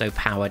is also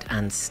powered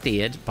and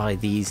steered by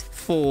these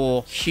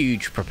 4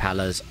 huge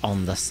propellers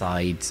on the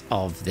sides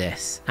of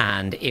this.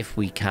 And if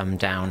we come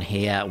down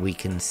here, we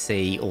can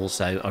see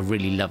also, I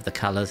really love the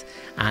colors,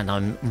 and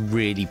I'm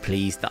really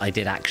pleased that I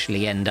did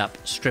actually end up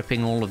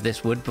stripping all of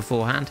this wood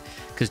beforehand,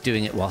 because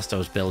doing it whilst I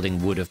was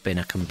building would have been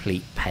a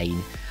complete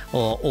pain.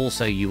 Or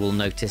also you will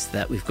notice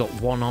that we've got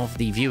one of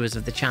the viewers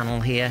of the channel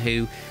here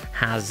who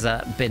has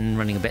been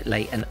running a bit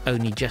late and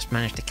only just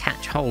managed to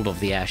catch hold of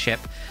the airship.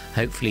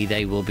 Hopefully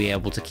they will be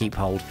able to keep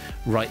hold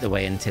right the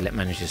way until it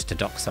manages to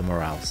dock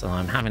somewhere else. And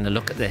I'm having a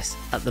look at this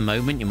at the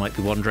moment. You might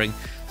be wondering,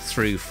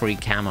 through free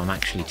cam I'm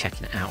actually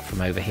checking it out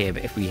from over here,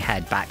 but if we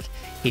head back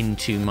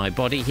into my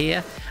body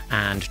here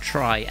and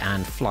try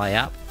and fly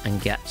up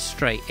and get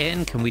straight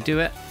in, can we do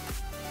it?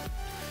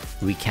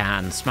 We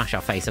can smash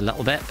our face a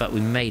little bit, but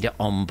we made it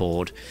on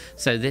board.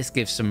 So this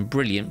gives some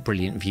brilliant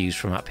views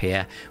from up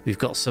here. We've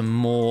got some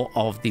more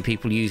of the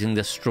people using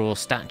the straw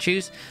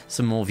statues,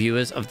 some more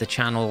viewers of the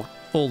channel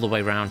all the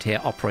way around here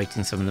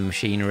operating some of the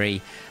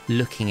machinery,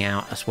 looking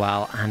out as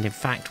well. And in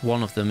fact,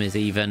 one of them is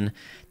even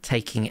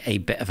taking a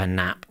bit of a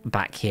nap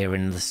back here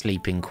in the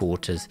sleeping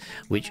quarters,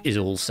 which is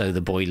also the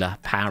boiler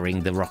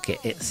powering the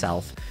rocket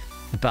itself.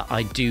 But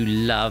I do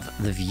love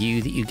the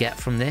view that you get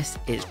from this.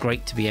 It's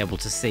great to be able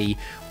to see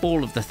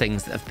all of the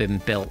things that have been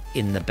built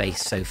in the base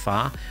so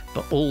far,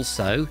 but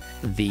also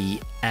the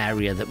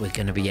area that we're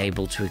going to be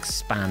able to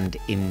expand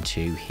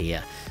into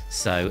here.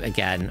 So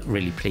again,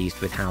 really pleased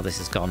with how this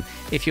has gone.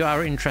 If you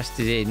are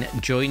interested in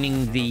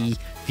joining the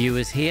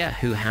viewers here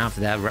who have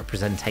their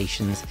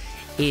representations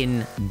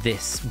in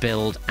this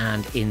build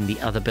and in the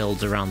other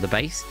builds around the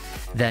base,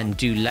 then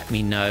do let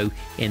me know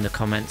in the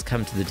comments.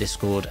 Come to the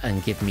Discord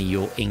and give me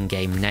your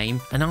in-game name,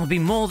 and I'll be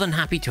more than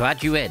happy to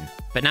add you in.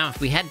 But now if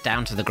we head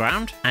down to the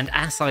ground, and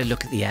as I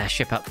look at the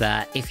airship up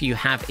there, if you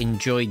have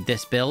enjoyed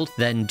this build,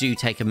 then do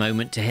take a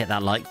moment to hit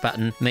that like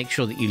button. Make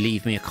sure that you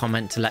leave me a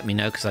comment to let me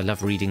know, because I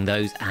love reading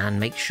those, and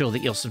make sure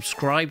that you're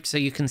subscribed so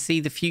you can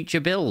see the future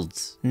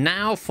builds.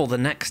 Now for the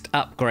next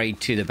upgrade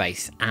to the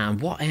base,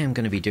 and what I am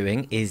going to be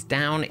doing is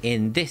down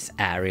in this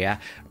area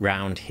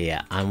round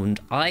here, and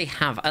I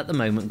have at the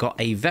moment got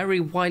a very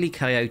Wile E.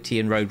 Coyote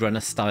and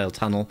Roadrunner style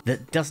tunnel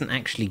that doesn't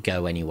actually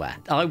go anywhere.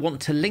 I want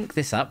to link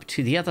this up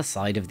to the other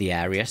side of the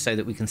area so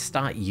that we can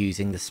start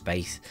using the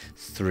space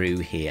through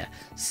here.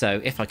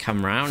 So if I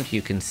come around,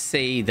 you can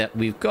see that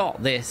we've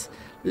got this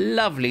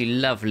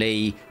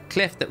lovely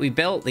cliff that we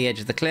built, the edge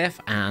of the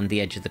cliff and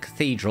the edge of the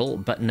cathedral,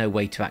 but no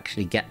way to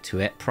actually get to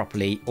it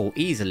properly or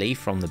easily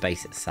from the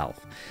base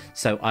itself.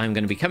 So I'm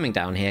going to be coming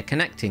down here,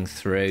 connecting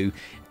through,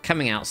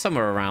 coming out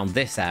somewhere around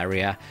this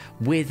area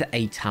with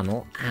a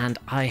tunnel, and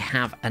I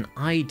have an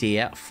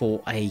idea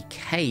for a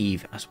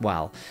cave as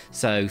well.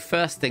 So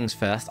first things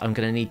first, I'm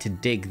going to need to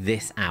dig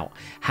this out.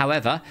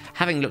 However,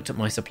 having looked at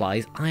my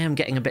supplies, I am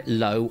getting a bit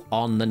low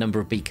on the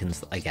number of beacons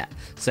that I get.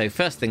 So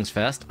first things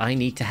first, I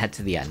need to head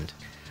to the end.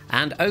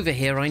 And over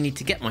here, I need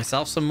to get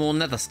myself some more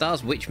nether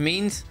stars, which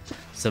means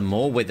some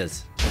more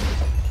withers.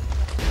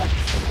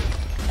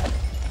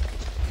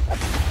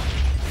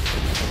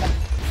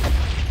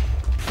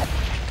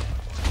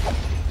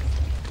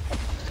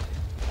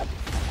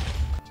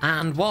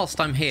 And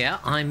whilst I'm here,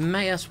 I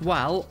may as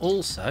well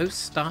also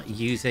start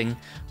using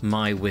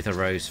my Wither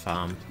Rose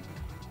farm.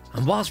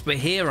 And whilst we're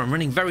here, I'm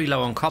running very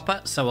low on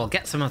copper, so I'll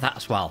get some of that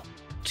as well.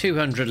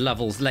 200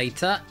 levels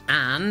later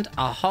and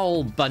a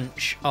whole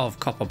bunch of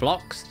copper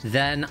blocks,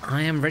 then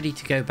I am ready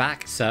to go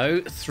back.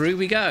 So through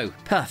we go.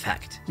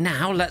 Perfect.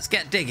 Now let's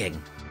get digging.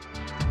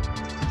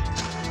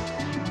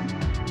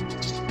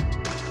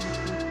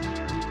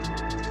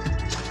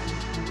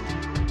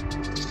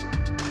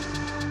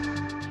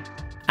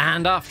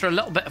 And after a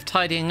little bit of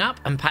tidying up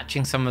and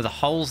patching some of the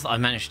holes that I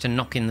managed to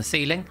knock in the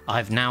ceiling,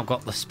 I've now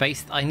got the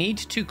space that I need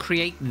to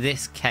create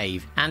this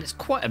cave. And it's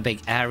quite a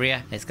big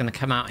area. It's going to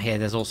come out here.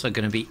 There's also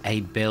going to be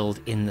a build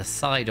in the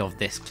side of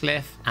this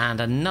cliff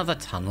and another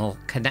tunnel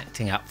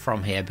connecting up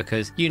from here,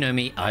 because you know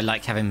me, I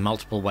like having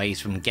multiple ways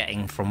from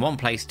getting from one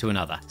place to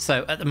another.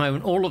 So at the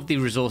moment, all of the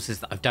resources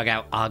that I've dug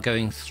out are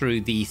going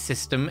through the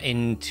system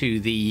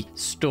into the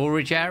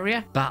storage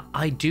area, but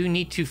I do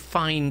need to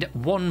find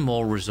one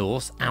more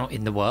resource out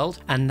in the world,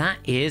 and that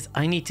is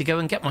I need to go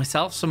and get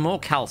myself some more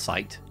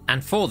calcite.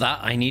 And for that,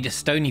 I need a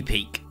stony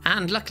peak.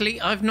 And luckily,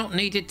 I've not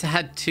needed to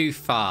head too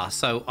far.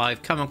 So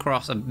I've come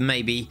across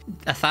maybe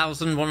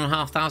 1,000,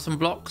 1,500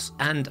 blocks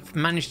and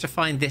managed to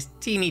find this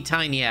teeny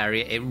tiny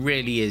area. It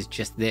really is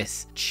just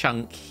this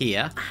chunk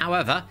here.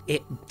 However,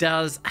 it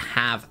does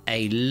have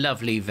a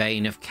lovely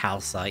vein of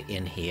calcite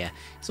in here.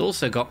 It's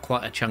also got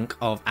quite a chunk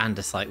of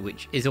andesite,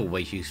 which is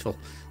always useful.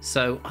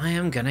 So I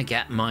am going to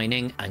get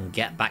mining and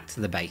get back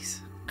to the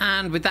base.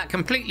 And with that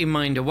completely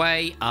mined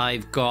away,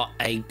 I've got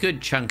a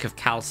good chunk of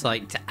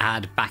calcite to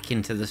add back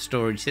into the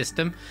storage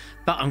system.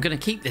 But I'm going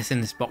to keep this in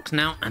this box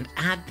now and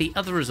add the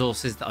other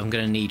resources that I'm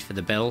going to need for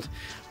the build,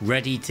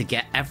 ready to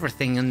get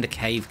everything in the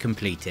cave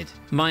completed.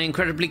 My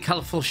incredibly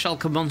colourful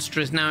shulker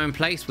monster is now in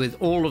place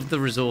with all of the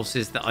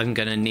resources that I'm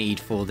going to need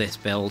for this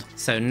build.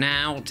 So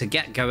now to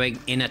get going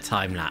in a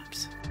time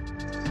lapse.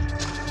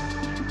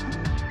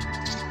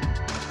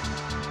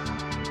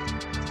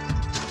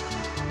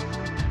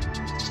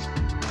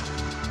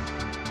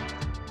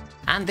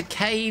 And the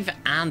cave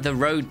and the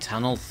road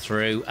tunnel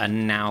through are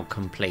now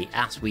complete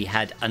as we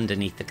head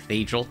underneath the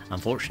cathedral.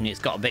 Unfortunately, it's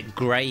got a bit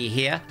grey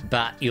here,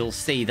 but you'll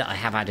see that I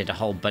have added a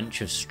whole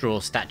bunch of straw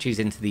statues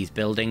into these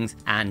buildings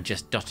and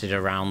just dotted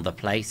around the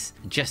place,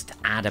 just to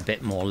add a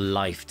bit more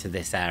life to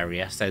this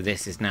area. So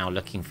this is now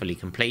looking fully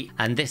complete.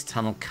 And this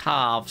tunnel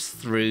carves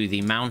through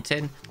the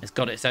mountain. It's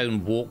got its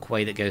own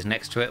walkway that goes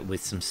next to it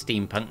with some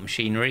steampunk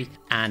machinery,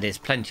 and there's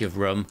plenty of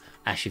room,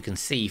 as you can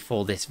see,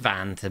 for this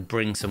van to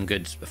bring some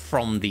goods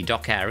from the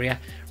dock area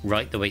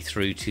right the way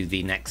through to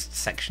the next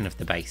section of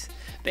the base.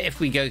 But if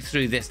we go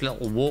through this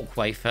little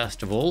walkway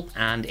first of all,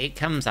 and it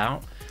comes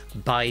out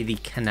by the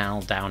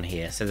canal down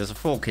here. So there's a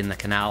fork in the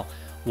canal.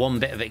 One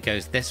bit of it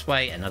goes this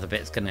way, another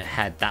bit's going to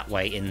head that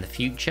way in the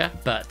future.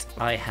 But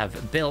I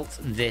have built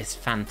this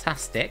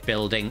fantastic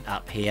building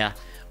up here,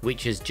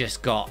 which has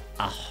just got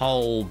a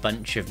whole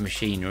bunch of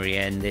machinery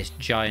in this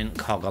giant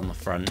cog on the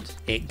front.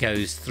 It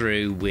goes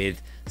through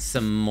with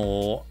some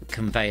more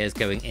conveyors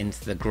going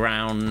into the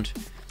ground,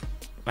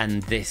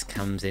 and this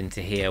comes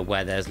into here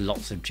where there's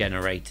lots of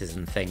generators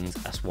and things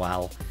as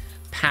well,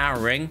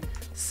 powering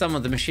some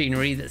of the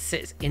machinery that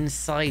sits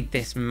inside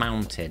this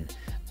mountain.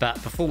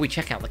 But before we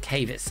check out the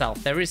cave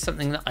itself, there is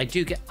something that I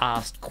do get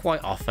asked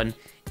quite often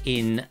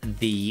in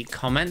the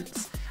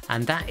comments,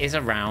 and that is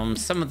around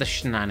some of the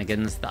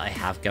shenanigans that I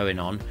have going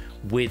on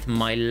with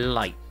my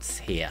lights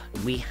here.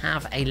 We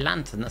have a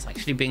lantern that's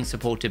actually being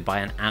supported by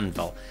an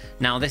anvil.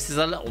 Now, this is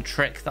a little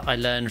trick that I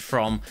learned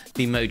from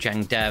the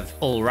Mojang dev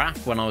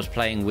Ulraf when I was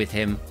playing with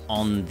him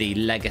on the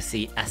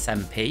Legacy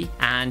SMP,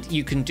 and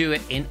you can do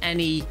it in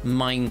any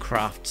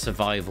Minecraft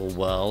survival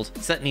world.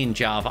 Certainly in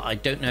Java. I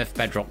don't know if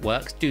Bedrock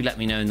works. Do let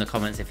me know in the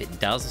comments if it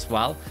does as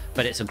well,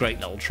 but it's a great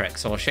little trick.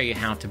 So I'll show you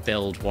how to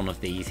build one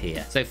of these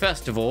here. So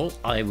first of all,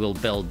 I will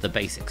build the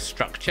basic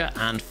structure,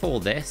 and for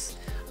this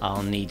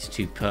I'll need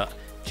to put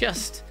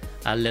just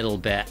a little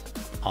bit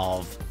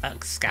of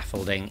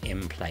scaffolding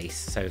in place.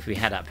 So if we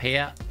head up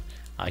here,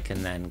 I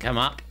can then come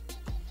up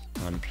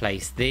and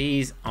place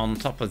these on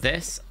top of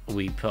this.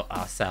 We put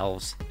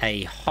ourselves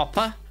a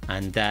hopper,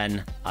 and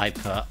then I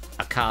put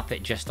a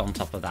carpet just on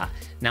top of that.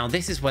 Now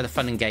this is where the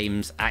fun and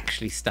games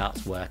actually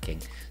starts working.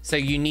 So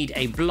you need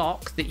a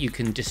block that you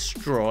can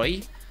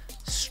destroy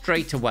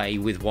straight away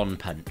with one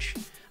punch.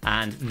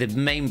 And the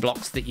main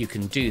blocks that you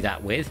can do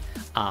that with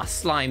are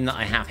slime that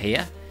I have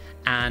here,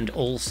 and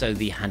also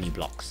the honey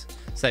blocks.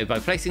 So by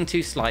placing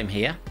 2 slime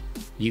here,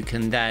 you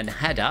can then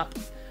head up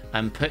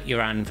and put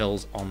your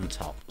anvils on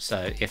top.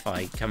 So if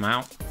I come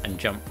out and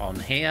jump on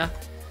here,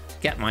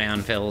 get my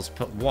anvils,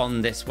 put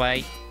one this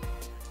way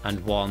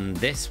and one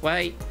this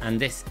way, and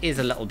this is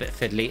a little bit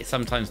fiddly. It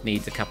sometimes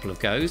needs a couple of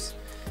goes.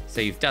 So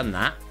you've done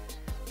that.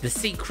 The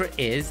secret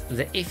is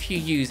that if you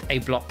use a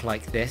block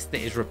like this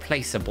that is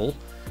replaceable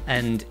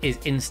and is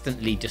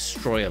instantly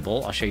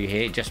destroyable, I'll show you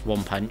here, just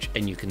one punch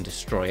and you can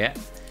destroy it.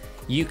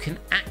 You can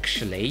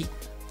actually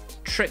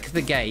trick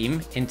the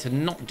game into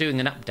not doing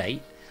an update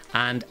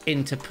and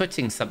into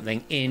putting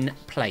something in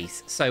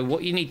place. So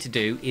what you need to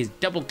do is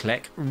double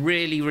click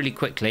really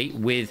quickly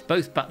with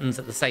both buttons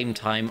at the same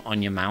time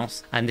on your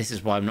mouse. And this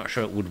is why I'm not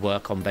sure it would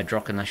work on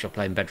Bedrock unless you're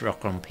playing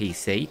Bedrock on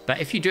PC.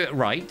 But if you do it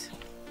right,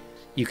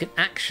 you can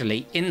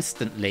actually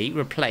instantly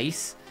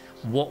replace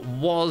what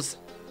was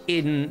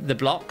in the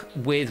block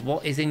with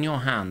what is in your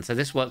hand. So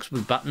this works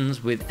with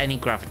buttons, with any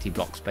gravity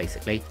blocks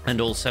basically, and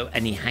also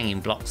any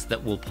hanging blocks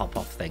that will pop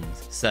off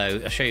things.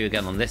 So I'll show you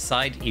again on this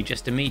side. You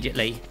just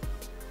immediately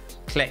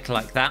click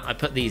like that. I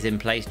put these in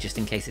place just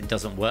in case it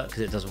doesn't work,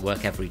 because it doesn't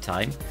work every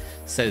time,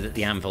 so that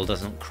the anvil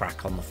doesn't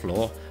crack on the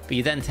floor. But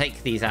you then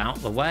take these out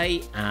of the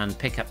way and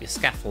pick up your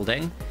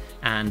scaffolding,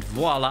 and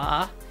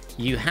voila,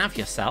 you have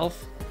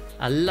yourself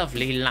a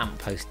lovely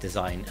lamppost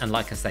design. And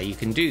like I say, you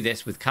can do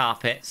this with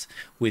carpets,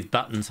 with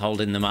buttons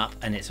holding them up,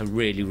 and it's a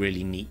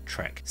really neat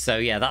trick. So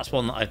yeah, that's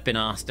one that I've been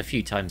asked a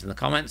few times in the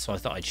comments, so I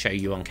thought I'd show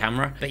you on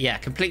camera. But yeah,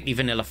 completely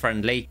vanilla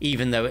friendly,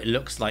 even though it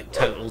looks like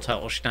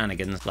total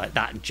shenanigans. Like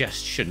that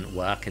just shouldn't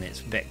work, and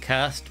it's a bit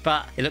cursed,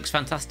 but it looks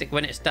fantastic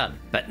when it's done.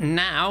 But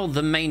now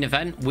the main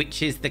event,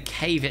 which is the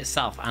cave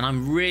itself, and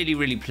I'm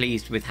really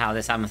pleased with how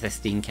this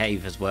amethystine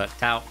cave has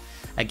worked out.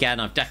 Again,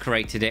 I've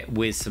decorated it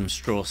with some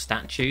straw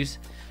statues.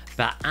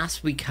 But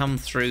as we come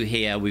through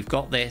here, we've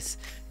got this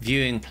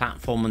viewing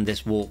platform and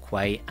this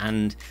walkway,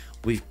 and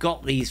we've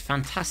got these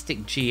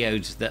fantastic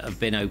geodes that have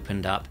been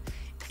opened up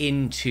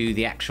into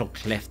the actual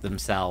cliff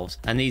themselves.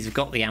 And these have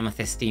got the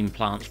amethystine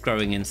plants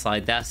growing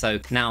inside there. So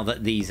now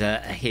that these are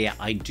here,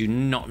 I do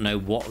not know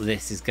what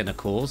this is going to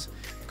cause.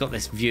 I've got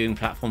this viewing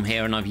platform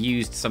here, and I've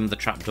used some of the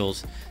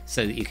trapdoors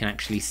so that you can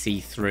actually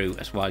see through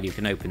as well. You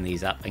can open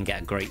these up and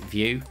get a great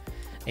view.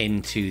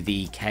 into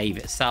the cave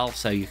itself,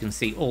 so you can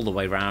see all the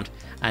way around.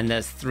 And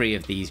there's 3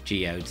 of these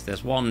geodes.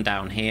 There's one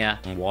down here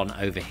and one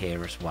over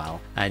here as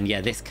well. And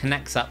yeah, this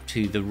connects up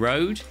to the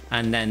road.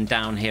 And then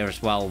down here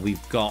as well,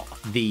 we've got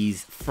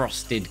these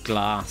frosted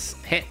glass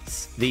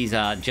pits. These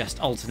are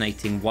just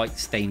alternating white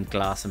stained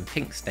glass and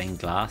pink stained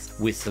glass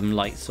with some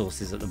light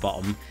sources at the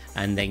bottom.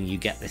 And then you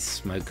get this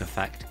smoke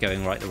effect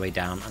going right the way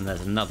down. And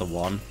there's another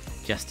one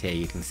just here,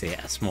 you can see it,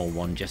 a small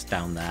one just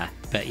down there.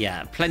 But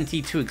yeah,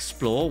 plenty to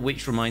explore,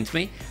 which reminds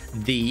me,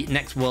 the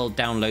next world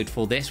download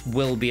for this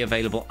will be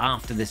available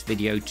after this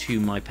video to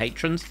my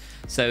patrons.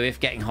 So if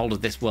getting hold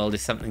of this world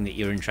is something that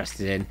you're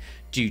interested in,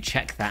 do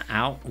check that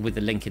out with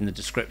the link in the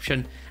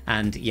description.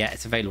 And yeah,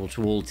 it's available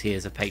to all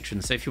tiers of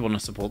patrons. So if you want to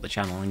support the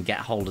channel and get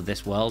hold of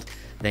this world,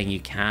 then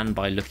you can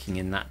by looking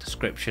in that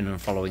description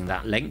and following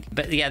that link.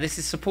 But yeah, this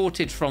is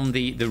supported from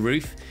the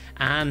roof.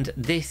 And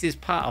this is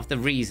part of the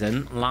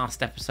reason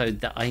last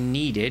episode that I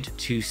needed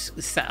to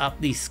set up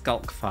the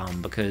skulk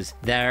farm, because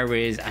there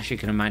is, as you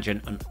can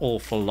imagine, an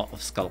awful lot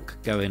of skulk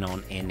going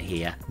on in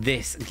here.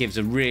 This gives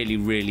a really,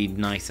 really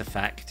nice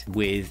effect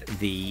with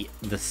the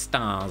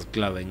stars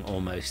glowing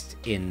almost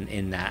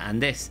in there.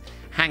 And this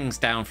hangs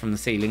down from the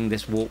ceiling,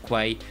 this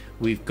walkway.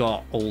 We've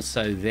got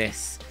also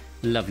this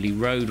lovely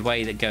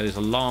roadway that goes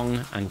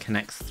along and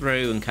connects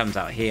through and comes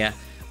out here,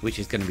 which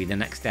is going to be the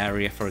next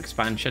area for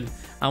expansion.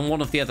 And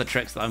one of the other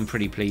tricks that I'm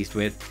pretty pleased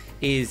with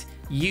is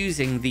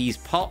using these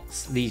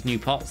pots, these new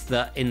pots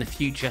that in the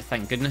future,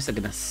 thank goodness, are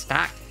going to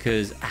stack,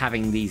 because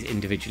having these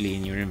individually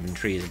in your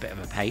inventory is a bit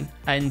of a pain.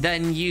 And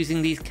then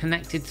using these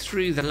connected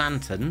through the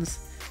lanterns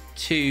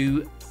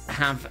to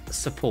have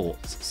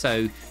supports.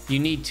 So you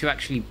need to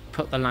actually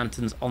put the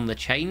lanterns on the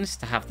chains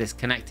to have this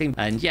connecting.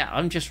 And yeah,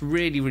 I'm just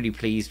really, really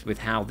pleased with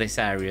how this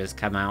area has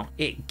come out.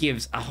 It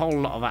gives a whole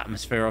lot of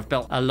atmosphere. I've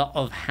built a lot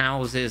of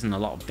houses and a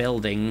lot of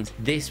buildings.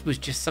 This was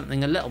just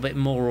something a little bit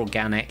more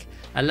organic,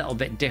 a little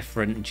bit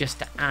different, just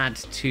to add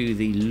to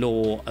the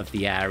lore of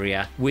the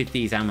area with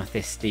these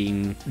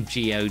amethystine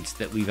geodes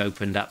that we've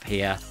opened up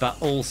here,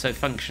 but also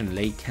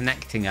functionally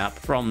connecting up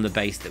from the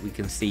base that we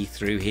can see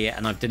through here.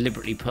 And I've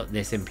deliberately put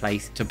this in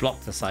place to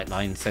block the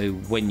sightline, so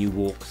when you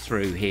walk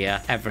through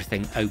here,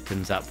 everything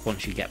opens up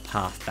once you get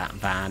past that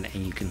van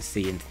and you can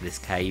see into this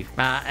cave.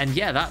 And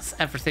yeah, that's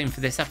everything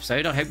for this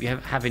episode. I hope you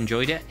have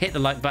enjoyed it. Hit the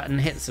like button,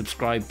 hit the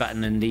subscribe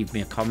button, and leave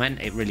me a comment.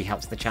 It really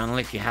helps the channel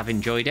if you have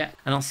enjoyed it.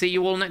 And I'll see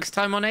you all next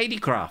time on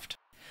ADcraft.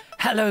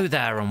 Hello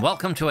there and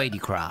welcome to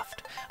ADcraft.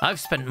 I've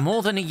spent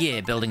more than a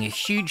year building a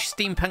huge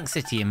steampunk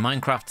city in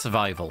Minecraft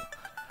Survival.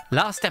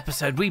 Last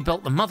episode we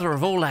built the mother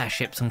of all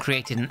airships and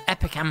created an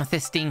epic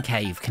amethystine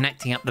cave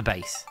connecting up the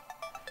base.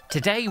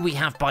 Today we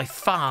have by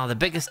far the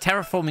biggest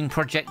terraforming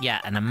project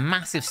yet and a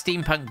massive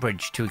steampunk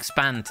bridge to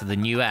expand to the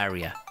new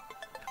area.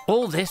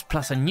 All this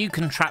plus a new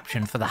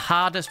contraption for the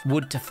hardest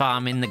wood to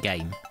farm in the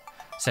game.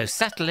 So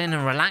settle in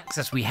and relax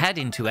as we head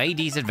into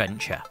AD's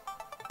adventure.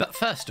 But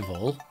first of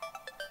all,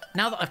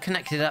 now that I've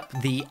connected up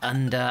the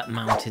under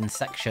mountain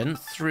section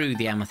through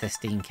the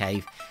amethystine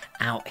cave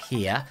out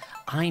here,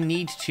 I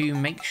need to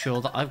make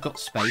sure that I've got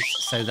space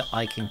so that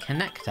I can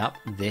connect up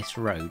this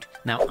road.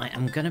 Now I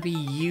am going to be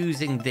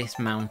using this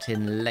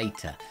mountain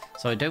later,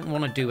 so I don't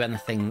want to do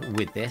anything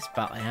with this,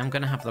 but I am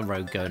going to have the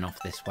road going off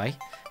this way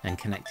and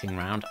connecting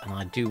round, and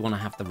I do want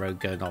to have the road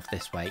going off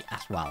this way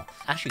as well.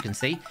 As you can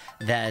see,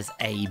 there's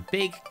a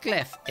big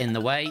cliff in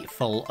the way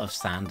full of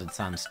sand and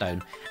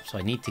sandstone, so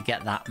I need to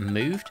get that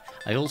moved.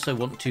 I also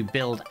want to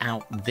build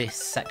out this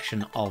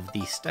section of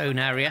the stone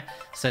area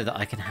so that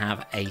I can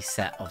have a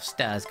set of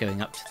stairs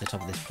going up to the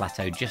top of this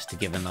plateau just to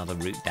give another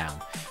route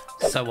down.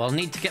 So I'll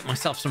need to get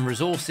myself some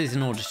resources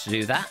in order to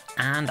do that,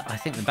 and I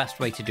think the best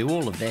way to do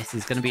all of this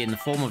is going to be in the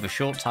form of a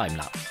short time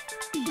lapse.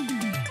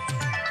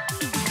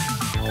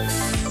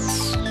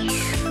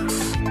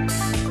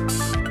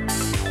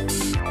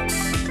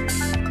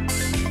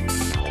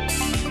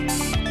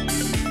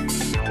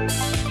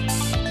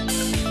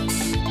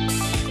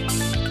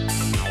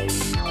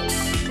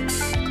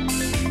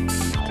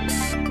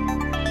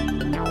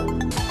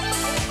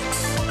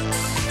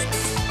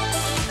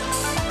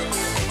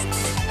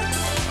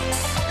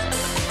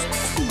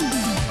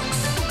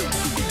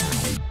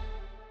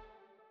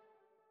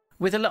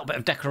 With a little bit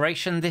of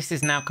decoration, this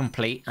is now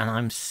complete, and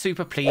I'm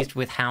super pleased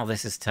with how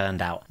this has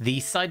turned out. The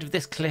side of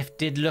this cliff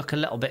did look a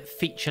little bit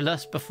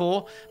featureless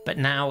before, but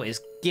now it's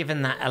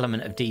given that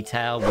element of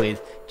detail with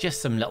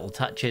just some little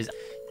touches.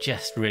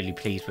 Just really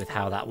pleased with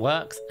how that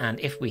works. And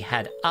if we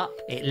head up,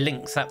 it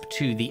links up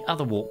to the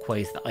other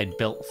walkways that I'd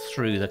built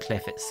through the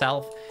cliff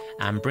itself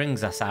and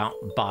brings us out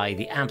by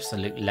the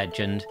absolute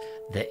legend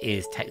that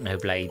is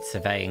Technoblade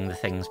surveying the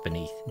things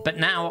beneath. But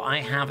now I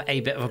have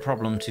a bit of a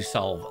problem to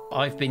solve.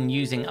 I've been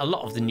using a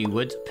lot of the new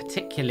wood,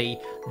 particularly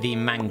the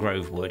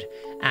mangrove wood,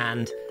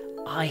 and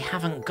I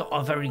haven't got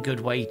a very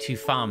good way to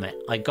farm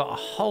it. I got a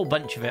whole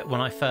bunch of it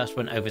when I first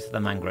went over to the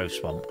mangrove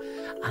swamp,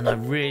 and I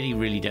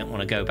really don't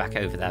want to go back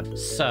over there.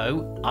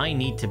 So I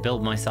need to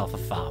build myself a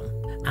farm.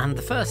 And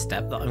the first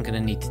step that I'm going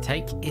to need to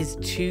take is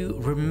to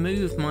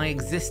remove my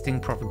existing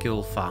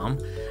propagule farm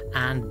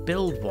and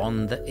build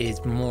one that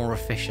is more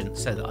efficient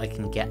so that I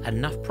can get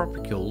enough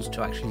propagules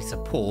to actually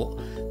support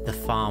the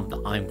farm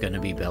that I'm going to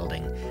be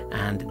building.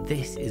 And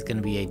this is going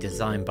to be a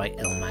design by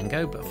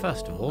Ilmango, but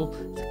first of all,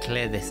 to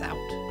clear this out.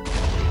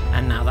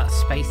 And now that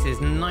space is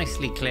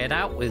nicely cleared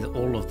out with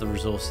all of the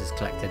resources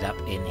collected up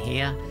in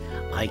here,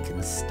 I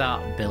can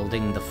start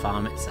building the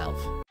farm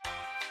itself.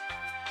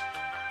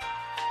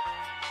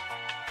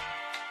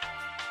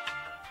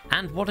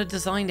 And what a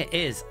design it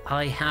is.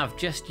 I have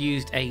just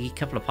used a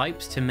couple of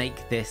pipes to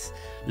make this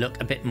look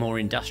a bit more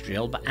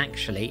industrial, but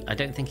actually I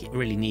don't think it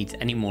really needs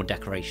any more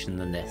decoration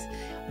than this.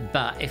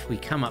 But if we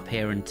come up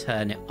here and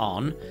turn it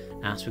on,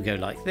 as we go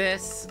like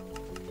this,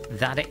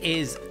 that it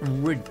is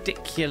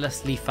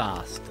ridiculously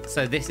fast.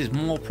 So this is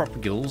more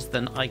propagules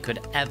than I could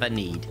ever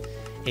need.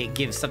 It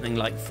gives something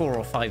like 4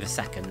 or 5 a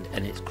second,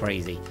 and it's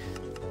crazy.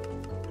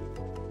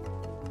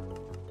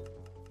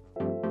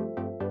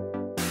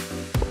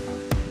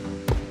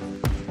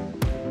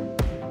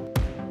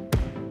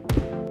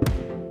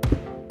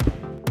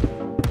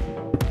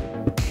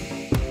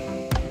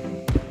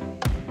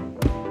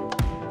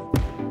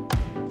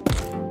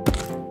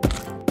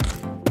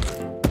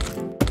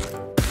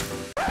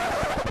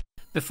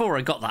 Before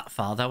I got that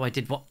far though, I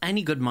did what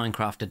any good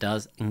Minecrafter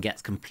does and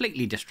gets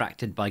completely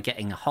distracted by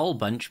getting a whole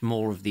bunch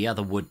more of the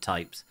other wood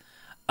types.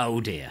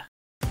 Oh dear.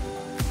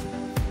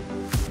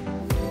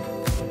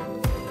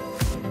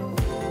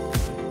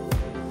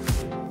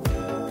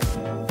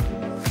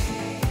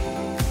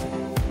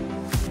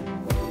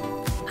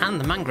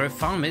 And the mangrove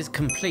farm is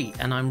complete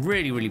and I'm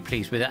really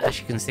pleased with it. As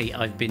you can see,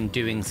 I've been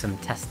doing some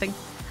testing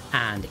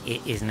and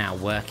it is now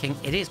working.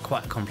 It is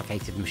quite a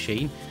complicated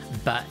machine,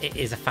 but it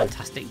is a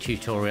fantastic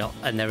tutorial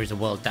and there is a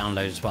world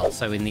download as well.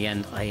 So in the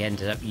end, I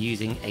ended up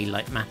using a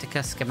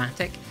Litematica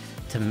schematic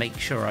to make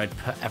sure I'd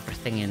put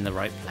everything in the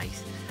right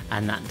place.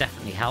 And that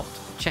definitely helped.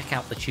 Check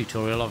out the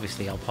tutorial.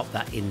 Obviously, I'll pop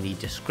that in the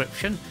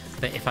description.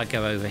 But if I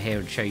go over here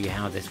and show you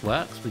how this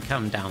works, we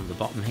come down the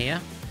bottom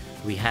here,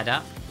 we head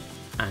up,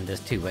 and there's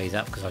 2 ways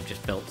up because I've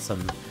just built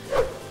some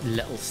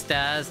little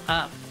stairs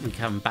up. We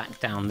come back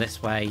down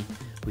this way.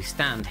 We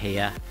stand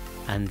here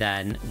and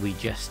then we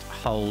just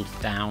hold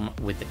down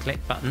with the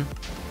click button,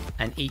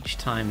 and each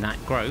time that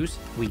grows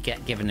we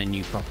get given a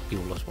new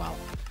propagule as well.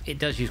 It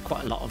does use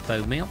quite a lot of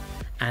bone meal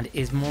and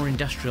is more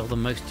industrial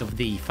than most of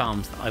the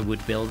farms that I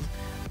would build,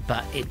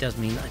 but it does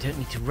mean that I don't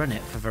need to run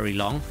it for very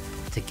long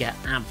to get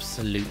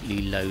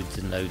absolutely loads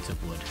and loads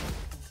of wood.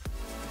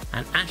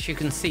 And as you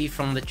can see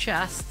from the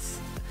chests,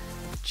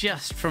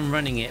 just from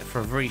running it for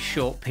a very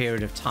short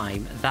period of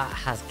time, that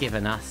has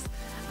given us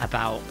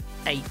about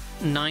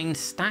 8-9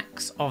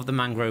 stacks of the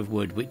mangrove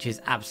wood, which is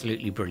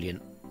absolutely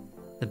brilliant.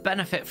 The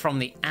benefit from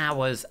the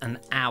hours and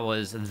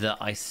hours that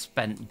I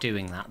spent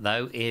doing that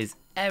though is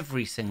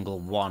every single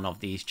one of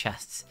these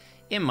chests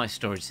in my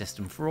storage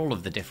system for all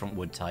of the different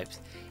wood types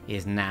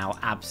is now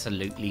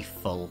absolutely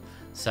full.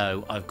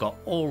 So I've got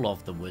all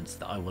of the woods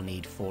that I will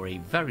need for a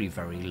very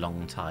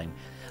long time.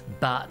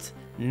 But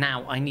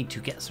now I need to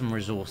get some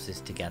resources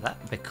together,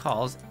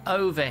 because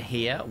over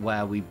here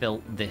where we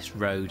built this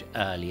road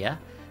earlier,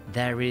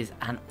 there is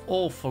an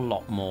awful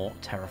lot more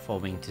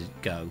terraforming to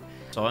go.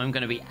 So I'm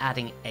going to be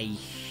adding a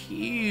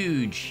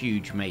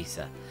huge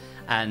mesa,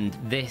 and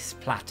this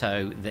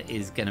plateau that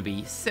is going to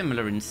be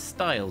similar in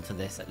style to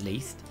this at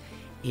least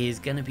is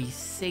going to be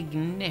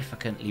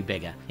significantly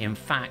bigger. In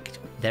fact,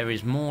 there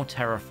is more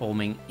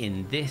terraforming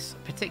in this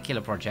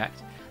particular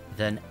project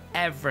than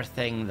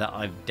everything that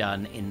I've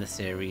done in the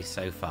series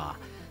so far.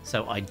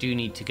 So I do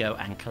need to go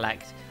and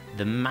collect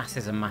the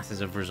masses and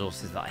masses of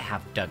resources that I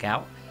have dug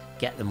out,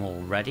 get them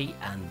all ready,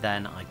 and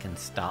then I can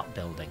start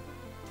building.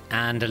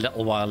 And a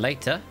little while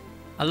later,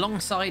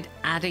 alongside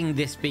adding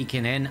this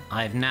beacon in,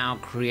 I've now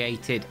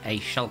created a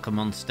shulker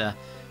monster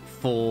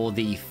for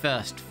the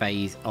first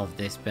phase of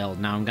this build.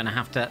 Now I'm going to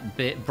have to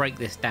break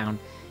this down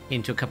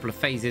into a couple of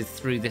phases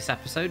through this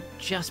episode,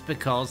 just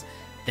because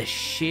the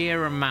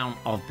sheer amount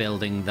of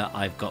building that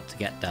I've got to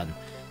get done.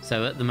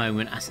 So at the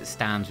moment, as it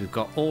stands, we've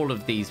got all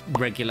of these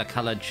regular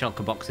coloured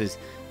shulker boxes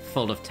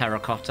full of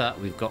terracotta.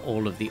 We've got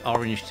all of the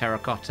orange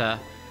terracotta,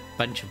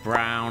 bunch of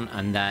brown,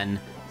 and then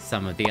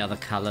some of the other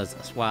colours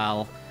as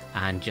well,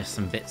 and just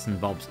some bits and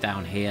bobs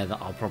down here that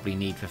I'll probably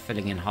need for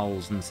filling in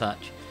holes and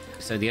such.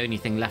 So the only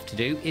thing left to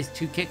do is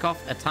to kick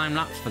off a time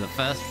lapse for the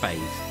first phase.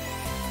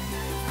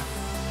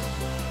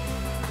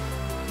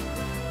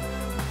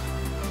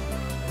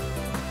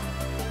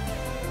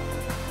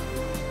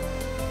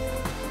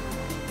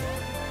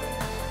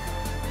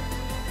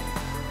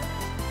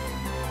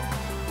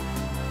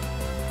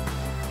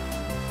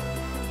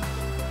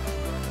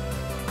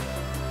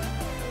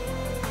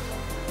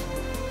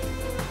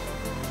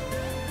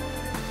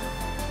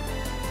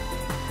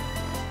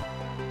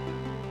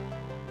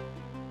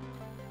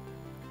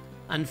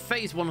 And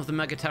phase 1 of the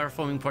mega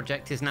terraforming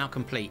project is now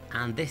complete,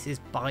 and this is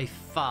by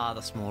far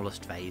the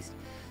smallest phase.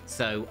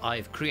 So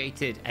I've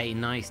created a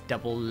nice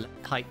double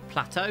height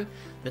plateau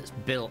that's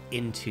built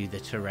into the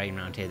terrain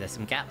around here. There's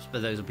some gaps,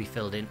 but those will be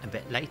filled in a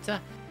bit later.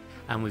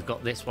 And we've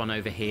got this one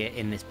over here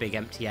in this big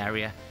empty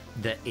area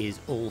that is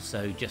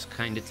also just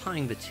kind of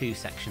tying the two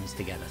sections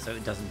together, so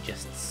it doesn't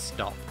just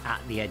stop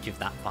at the edge of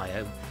that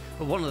biome.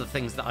 But one of the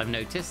things that I've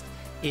noticed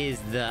is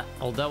that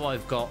although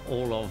I've got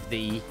all of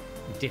the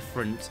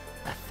different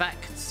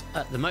effects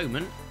at the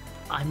moment,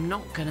 I'm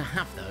not going to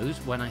have those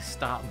when I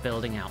start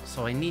building out.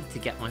 So I need to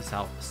get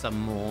myself some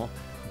more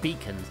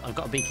beacons. I've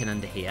got a beacon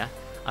under here.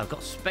 I've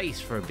got space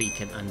for a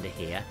beacon under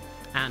here.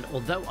 And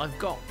although I've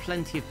got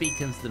plenty of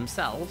beacons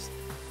themselves,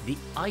 the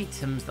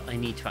items that I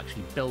need to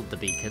actually build the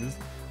beacons,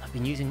 I've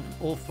been using an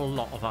awful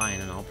lot of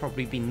iron, and I'll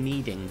probably be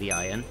needing the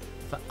iron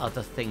for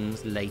other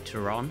things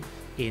later on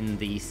in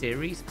the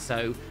series.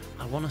 So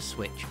I want to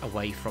switch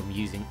away from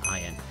using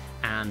iron.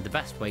 And the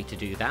best way to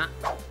do that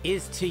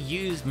is to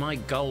use my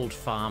gold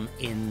farm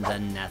in the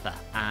nether.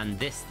 And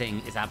this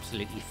thing is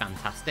absolutely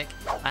fantastic.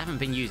 I haven't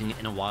been using it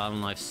in a while,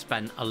 and I've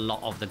spent a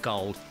lot of the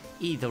gold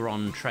either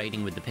on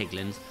trading with the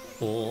piglins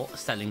or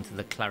selling to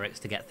the clerics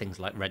to get things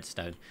like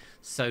redstone.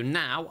 So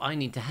now I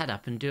need to head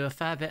up and do a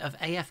fair bit of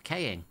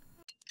AFKing.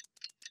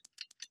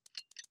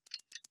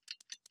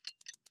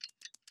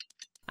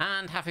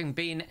 And having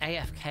been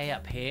AFK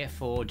up here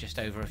for just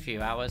over a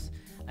few hours,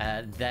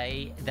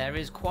 there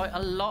is quite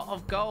a lot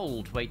of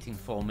gold waiting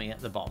for me at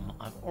the bottom.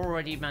 I've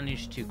already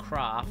managed to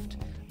craft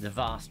the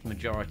vast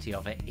majority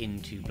of it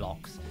into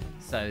blocks.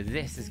 So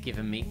this has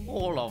given me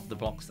all of the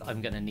blocks that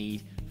I'm going to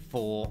need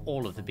for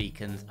all of the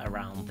beacons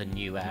around the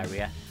new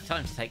area.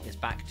 Time to take this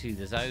back to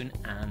the zone,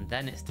 and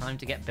then it's time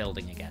to get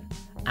building again.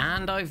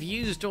 And I've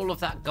used all of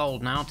that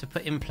gold now to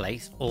put in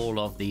place all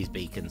of these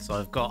beacons. So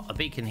I've got a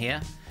beacon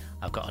here.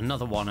 I've got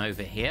another one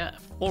over here.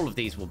 All of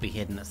these will be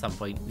hidden at some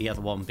point, the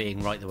other one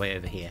being right the way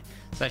over here.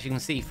 So as you can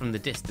see from the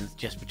distance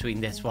just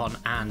between this one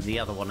and the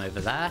other one over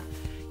there,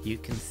 you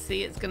can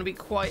see it's going to be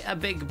quite a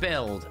big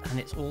build, and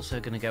it's also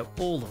going to go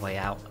all the way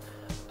out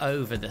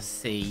over the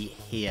sea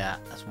here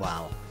as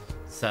well.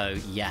 So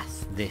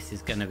yes, this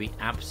is going to be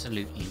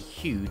absolutely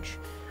huge,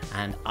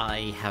 and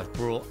I have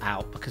brought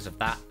out, because of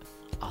that,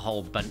 a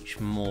whole bunch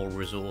more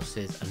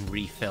resources and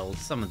refilled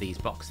some of these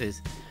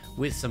boxes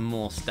with some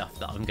more stuff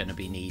that I'm going to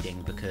be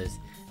needing, because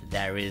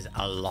there is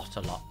a lot.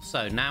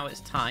 So now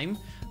it's time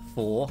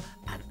for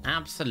an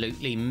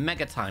absolutely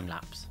mega time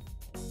lapse.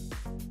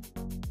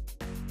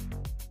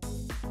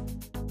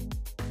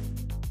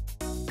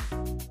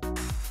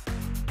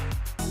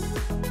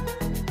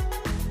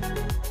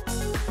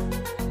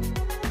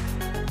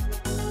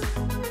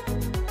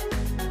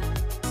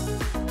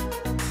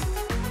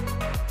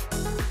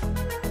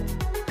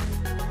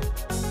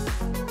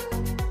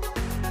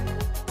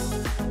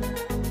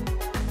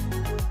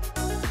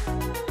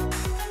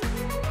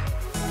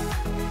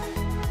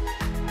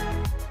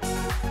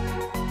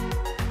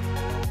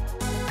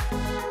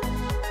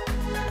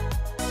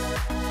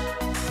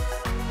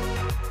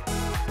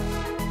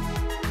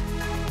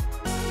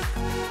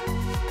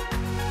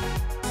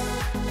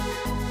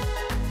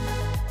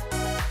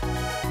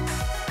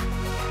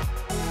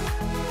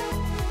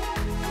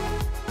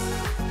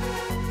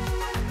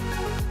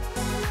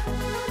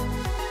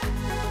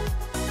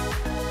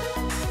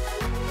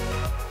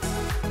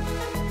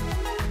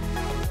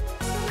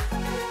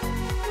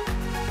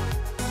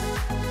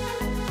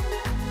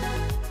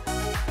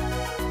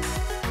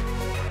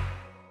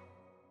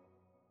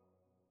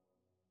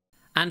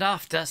 And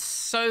after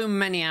so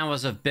many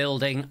hours of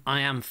building, I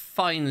am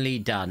finally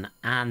done.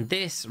 And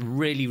this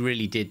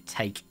really did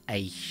take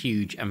a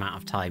huge amount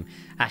of time.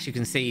 As you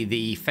can see,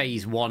 the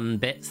phase 1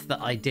 bits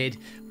that I did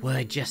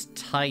were just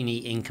tiny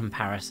in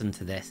comparison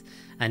to this.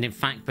 And in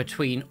fact,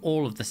 between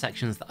all of the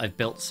sections that I've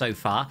built so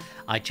far,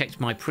 I checked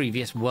my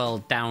previous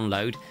world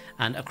download,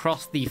 and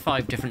across the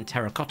 5 different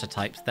terracotta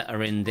types that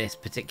are in this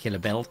particular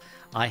build,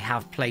 I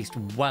have placed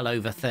well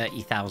over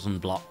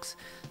 30,000 blocks.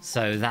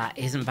 So that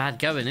isn't bad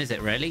going, is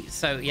it really?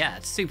 So yeah,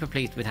 super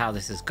pleased with how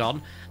this has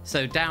gone.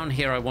 So down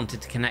here I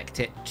wanted to connect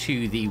it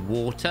to the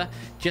water,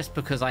 just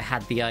because I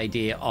had the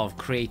idea of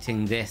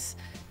creating this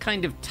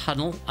kind of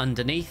tunnel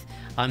underneath.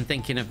 I'm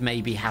thinking of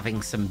maybe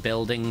having some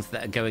buildings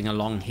that are going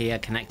along here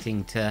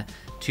connecting to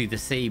the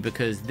sea,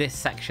 because this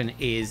section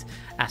is,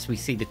 as we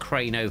see the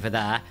crane over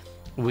there,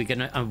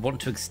 I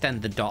want to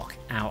extend the dock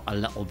out a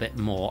little bit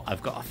more.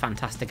 I've got a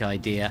fantastic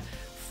idea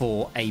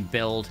for a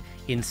build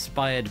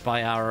inspired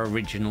by our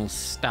original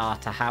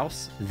starter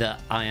house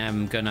that I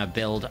am gonna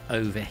build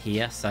over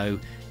here. So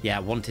yeah, I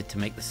wanted to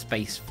make the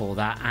space for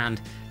that and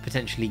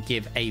potentially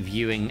give a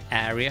viewing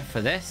area for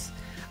this.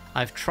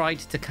 I've tried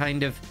to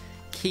kind of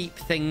keep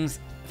things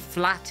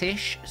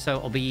flattish so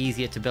it'll be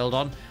easier to build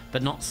on,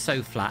 but not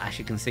so flat. As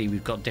you can see,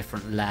 we've got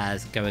different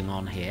layers going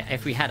on here.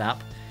 If we head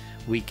up,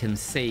 we can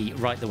see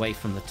right the way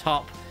from the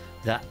top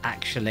that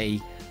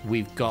actually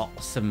we've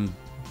got some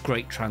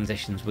great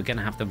transitions. We're going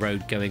to have the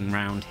road going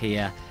round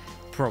here.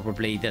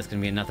 Probably there's going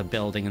to be another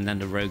building and then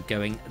the road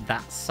going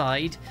that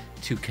side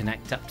to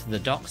connect up to the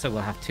dock. So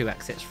we'll have 2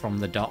 exits from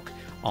the dock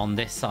on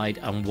this side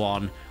and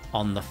 1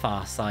 on the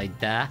far side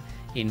there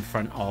in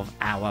front of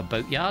our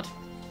boatyard.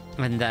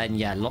 And then,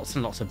 yeah, lots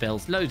and lots of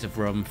builds, loads of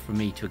room for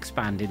me to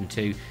expand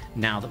into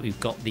now that we've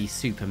got the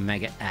super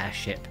mega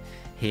airship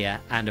here.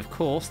 And of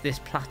course, this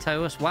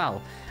plateau as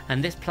well.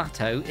 And this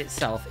plateau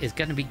itself is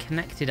going to be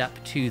connected up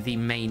to the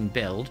main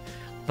build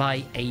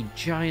by a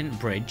giant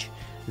bridge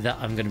that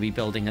I'm going to be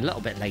building a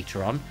little bit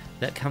later on,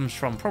 that comes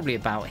from probably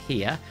about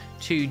here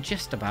to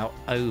just about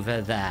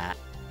over there.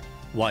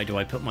 Why do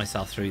I put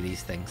myself through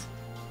these things?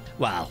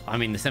 Well, I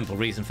mean, the simple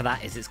reason for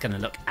that is it's going to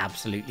look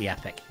absolutely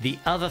epic. The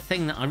other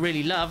thing that I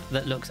really love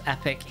that looks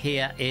epic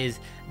here is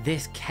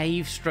this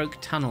cave stroke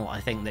tunnel, I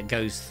think, that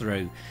goes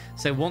through.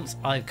 So once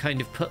I've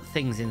kind of put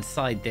things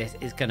inside this,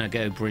 it's going to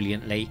go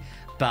brilliantly.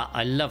 But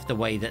I love the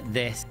way that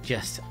this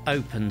just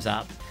opens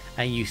up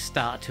and you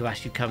start to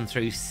actually come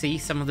through, see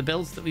some of the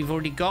builds that we've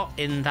already got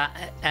in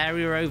that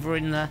area over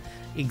in the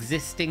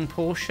existing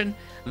portion,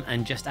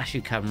 and just as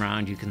you come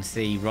around, you can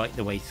see right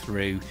the way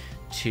through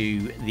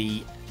to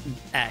the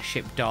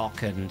airship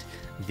dock and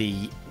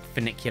the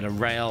funicular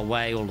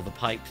railway, all of the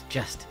pipes.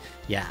 Just,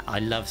 yeah, I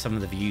love some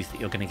of the views that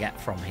you're going to get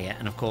from here.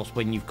 And of course,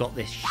 when you've got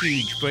this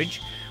huge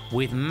bridge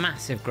with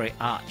massive great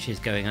arches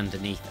going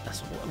underneath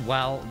as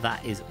well,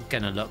 that is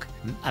going to look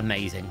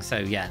amazing. So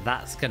yeah,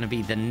 that's going to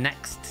be the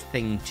next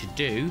thing to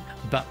do.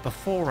 But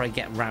before I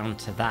get round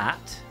to that,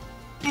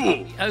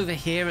 over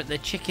here at the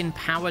chicken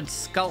powered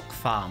skulk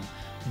farm,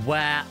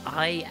 where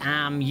I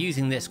am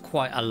using this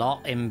quite a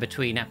lot in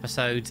between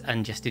episodes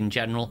and just in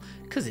general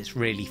because it's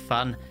really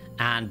fun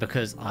and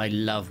because I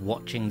love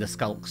watching the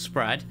skulk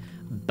spread.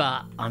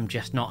 But I'm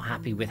just not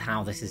happy with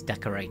how this is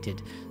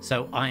decorated.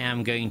 So I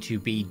am going to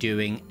be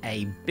doing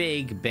a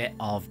big bit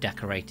of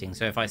decorating.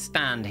 So if I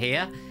stand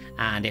here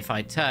and if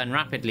I turn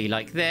rapidly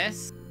like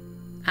this,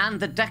 and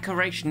the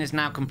decoration is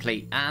now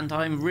complete, and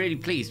I'm really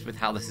pleased with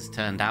how this has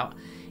turned out.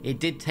 It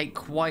did take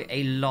quite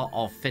a lot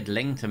of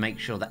fiddling to make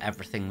sure that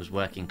everything was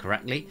working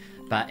correctly.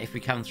 But if we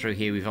come through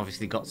here, we've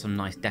obviously got some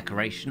nice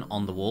decoration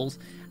on the walls,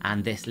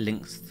 and this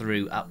links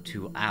through up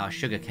to our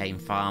sugarcane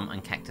farm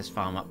and cactus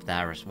farm up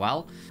there as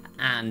well.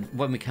 And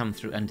when we come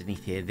through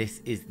underneath here,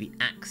 this is the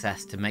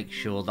access to make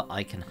sure that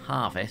I can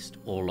harvest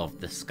all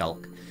of the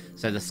skulk.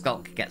 So the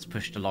skulk gets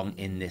pushed along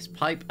in this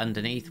pipe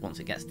underneath. Once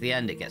it gets to the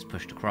end, it gets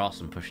pushed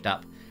across and pushed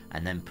up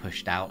and then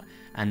pushed out.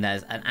 And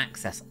there's an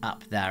access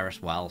up there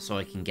as well, so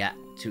I can get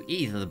to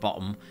either the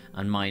bottom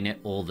and mine it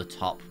or the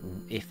top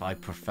if I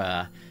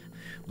prefer.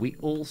 We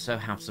also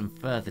have some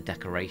further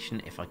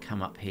decoration. If I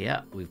come up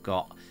here, we've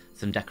got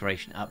some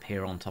decoration up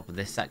here on top of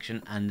this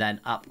section, and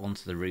then up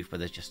onto the roof where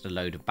there's just a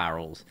load of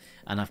barrels.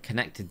 And I've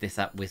connected this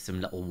up with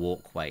some little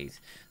walkways.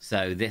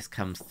 So this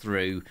comes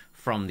through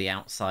from the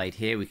outside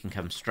here. We can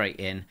come straight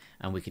in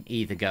and we can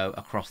either go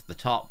across the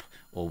top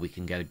or we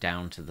can go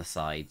down to the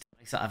side.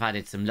 So I've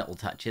added some little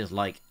touches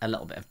like a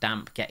little bit of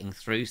damp getting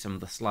through, some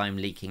of the slime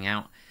leaking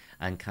out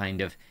and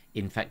kind of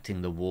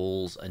infecting the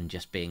walls and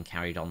just being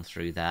carried on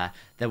through there.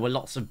 There were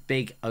lots of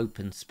big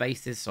open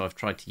spaces, so I've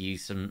tried to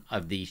use some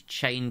of these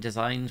chain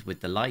designs with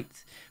the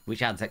lights,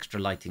 which adds extra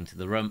lighting to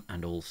the room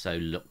and also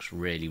looks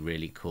really,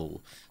 really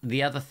cool.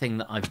 The other thing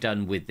that I've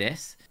done with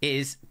this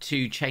is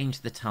to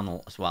change the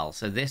tunnel as well.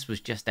 So this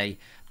was just a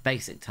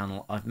basic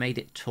tunnel. I've made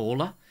it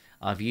taller.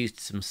 I've used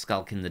some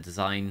skulk in the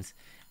designs,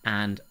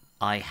 and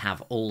I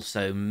have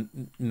also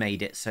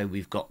made it so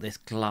we've got this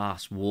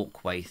glass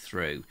walkway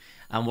through.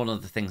 And one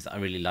of the things that I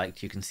really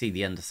liked, you can see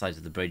the underside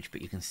of the bridge,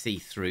 but you can see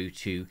through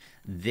to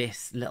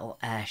this little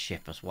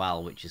airship as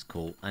well, which is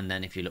cool. And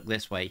then if you look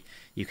this way,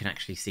 you can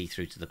actually see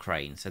through to the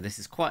crane. So this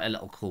is quite a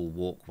little cool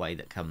walkway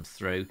that comes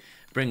through,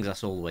 brings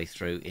us all the way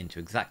through into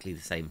exactly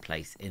the same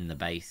place in the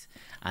base,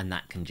 and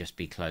that can just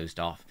be closed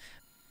off.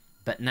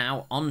 But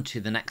now on to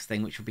the next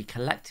thing, which will be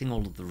collecting all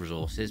of the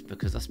resources,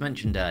 because as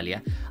mentioned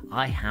earlier,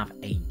 I have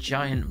a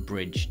giant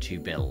bridge to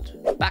build.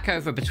 Back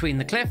over between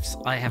the cliffs,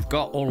 I have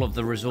got all of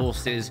the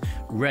resources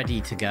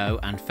ready to go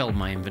and filled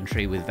my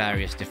inventory with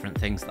various different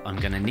things that I'm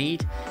going to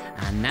need.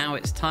 And now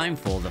it's time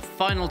for the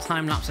final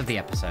time lapse of the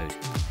episode.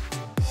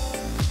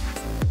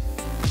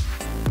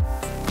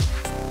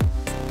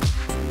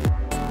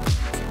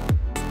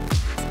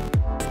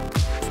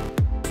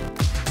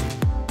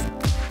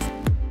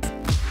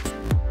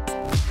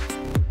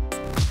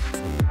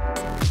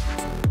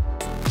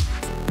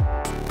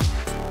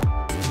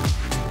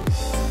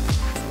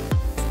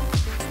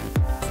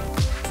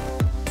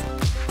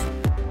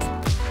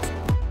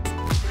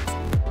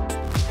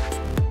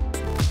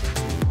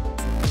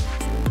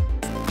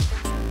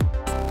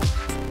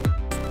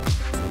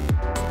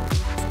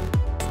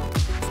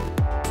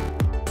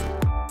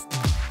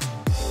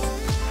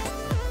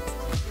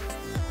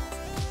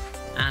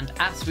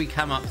 As we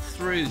come up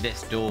through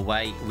this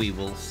doorway, we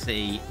will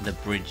see the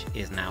bridge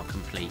is now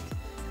complete.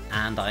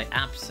 and I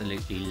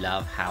absolutely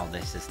love how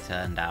this has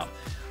turned out.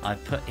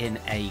 I've put in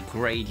a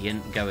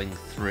gradient going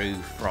through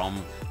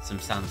from some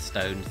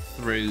sandstone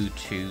through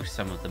to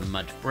some of the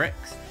mud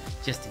bricks,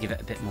 just to give it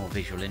a bit more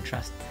visual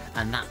interest,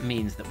 and that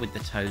means that with the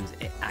tones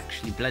it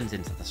actually blends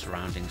into the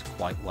surroundings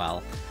quite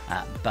well,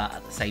 but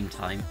at the same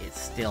time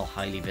it's still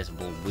highly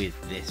visible with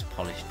this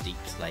polished deep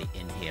slate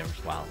in here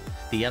as well.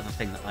 The other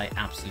thing that I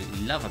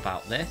absolutely love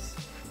about this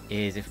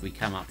is if we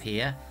come up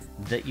here,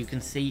 that you can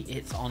see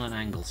it's on an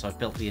angle. So I've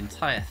built the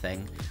entire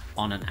thing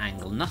on an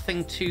angle,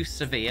 nothing too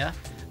severe,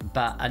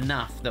 but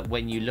enough that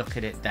when you look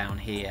at it down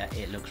here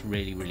it looks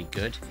really, really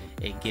good.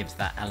 It gives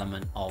that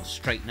element of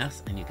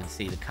straightness, and you can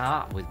see the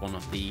car with one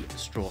of the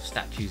straw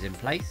statues in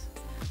place.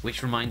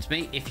 Which reminds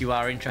me, if you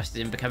are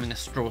interested in becoming a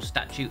straw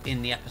statue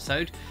in the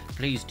episode,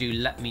 please do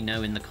let me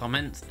know in the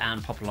comments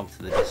and pop along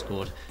to the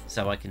Discord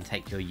so I can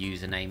take your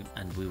username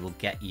and we will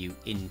get you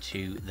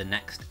into the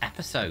next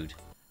episode.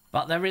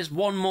 But there is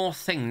one more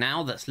thing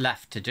now that's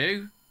left to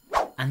do,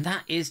 and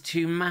that is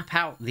to map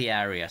out the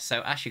area.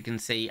 So as you can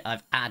see,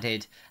 I've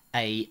added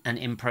an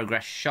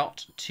in-progress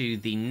shot to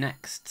the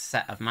next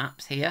set of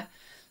maps here.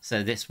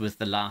 So this was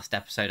the last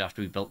episode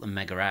after we built the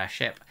mega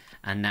airship,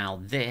 and now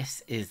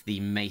this is the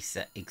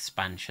Mesa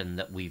expansion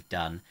that we've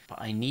done.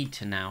 But I need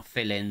to now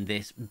fill in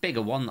this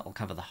bigger one that will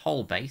cover the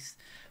whole base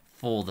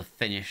for the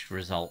finished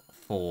result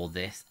for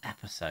this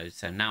episode.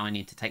 So now I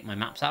need to take my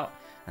maps out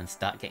and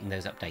start getting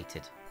those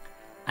updated.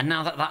 And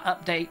now that that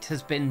update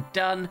has been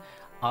done,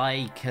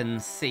 I can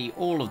see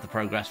all of the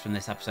progress from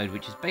this episode,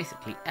 which is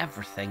basically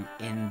everything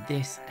in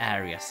this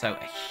area. So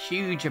a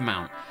huge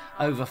amount,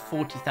 over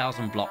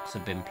 40,000 blocks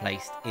have been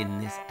placed in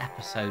this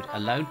episode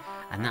alone,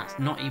 and that's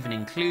not even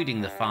including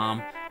the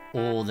farm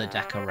or the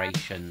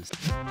decorations.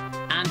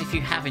 And if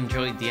you have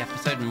enjoyed the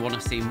episode and want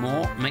to see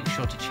more, make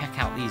sure to check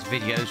out these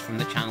videos from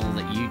the channel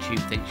that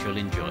YouTube thinks you'll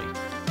enjoy.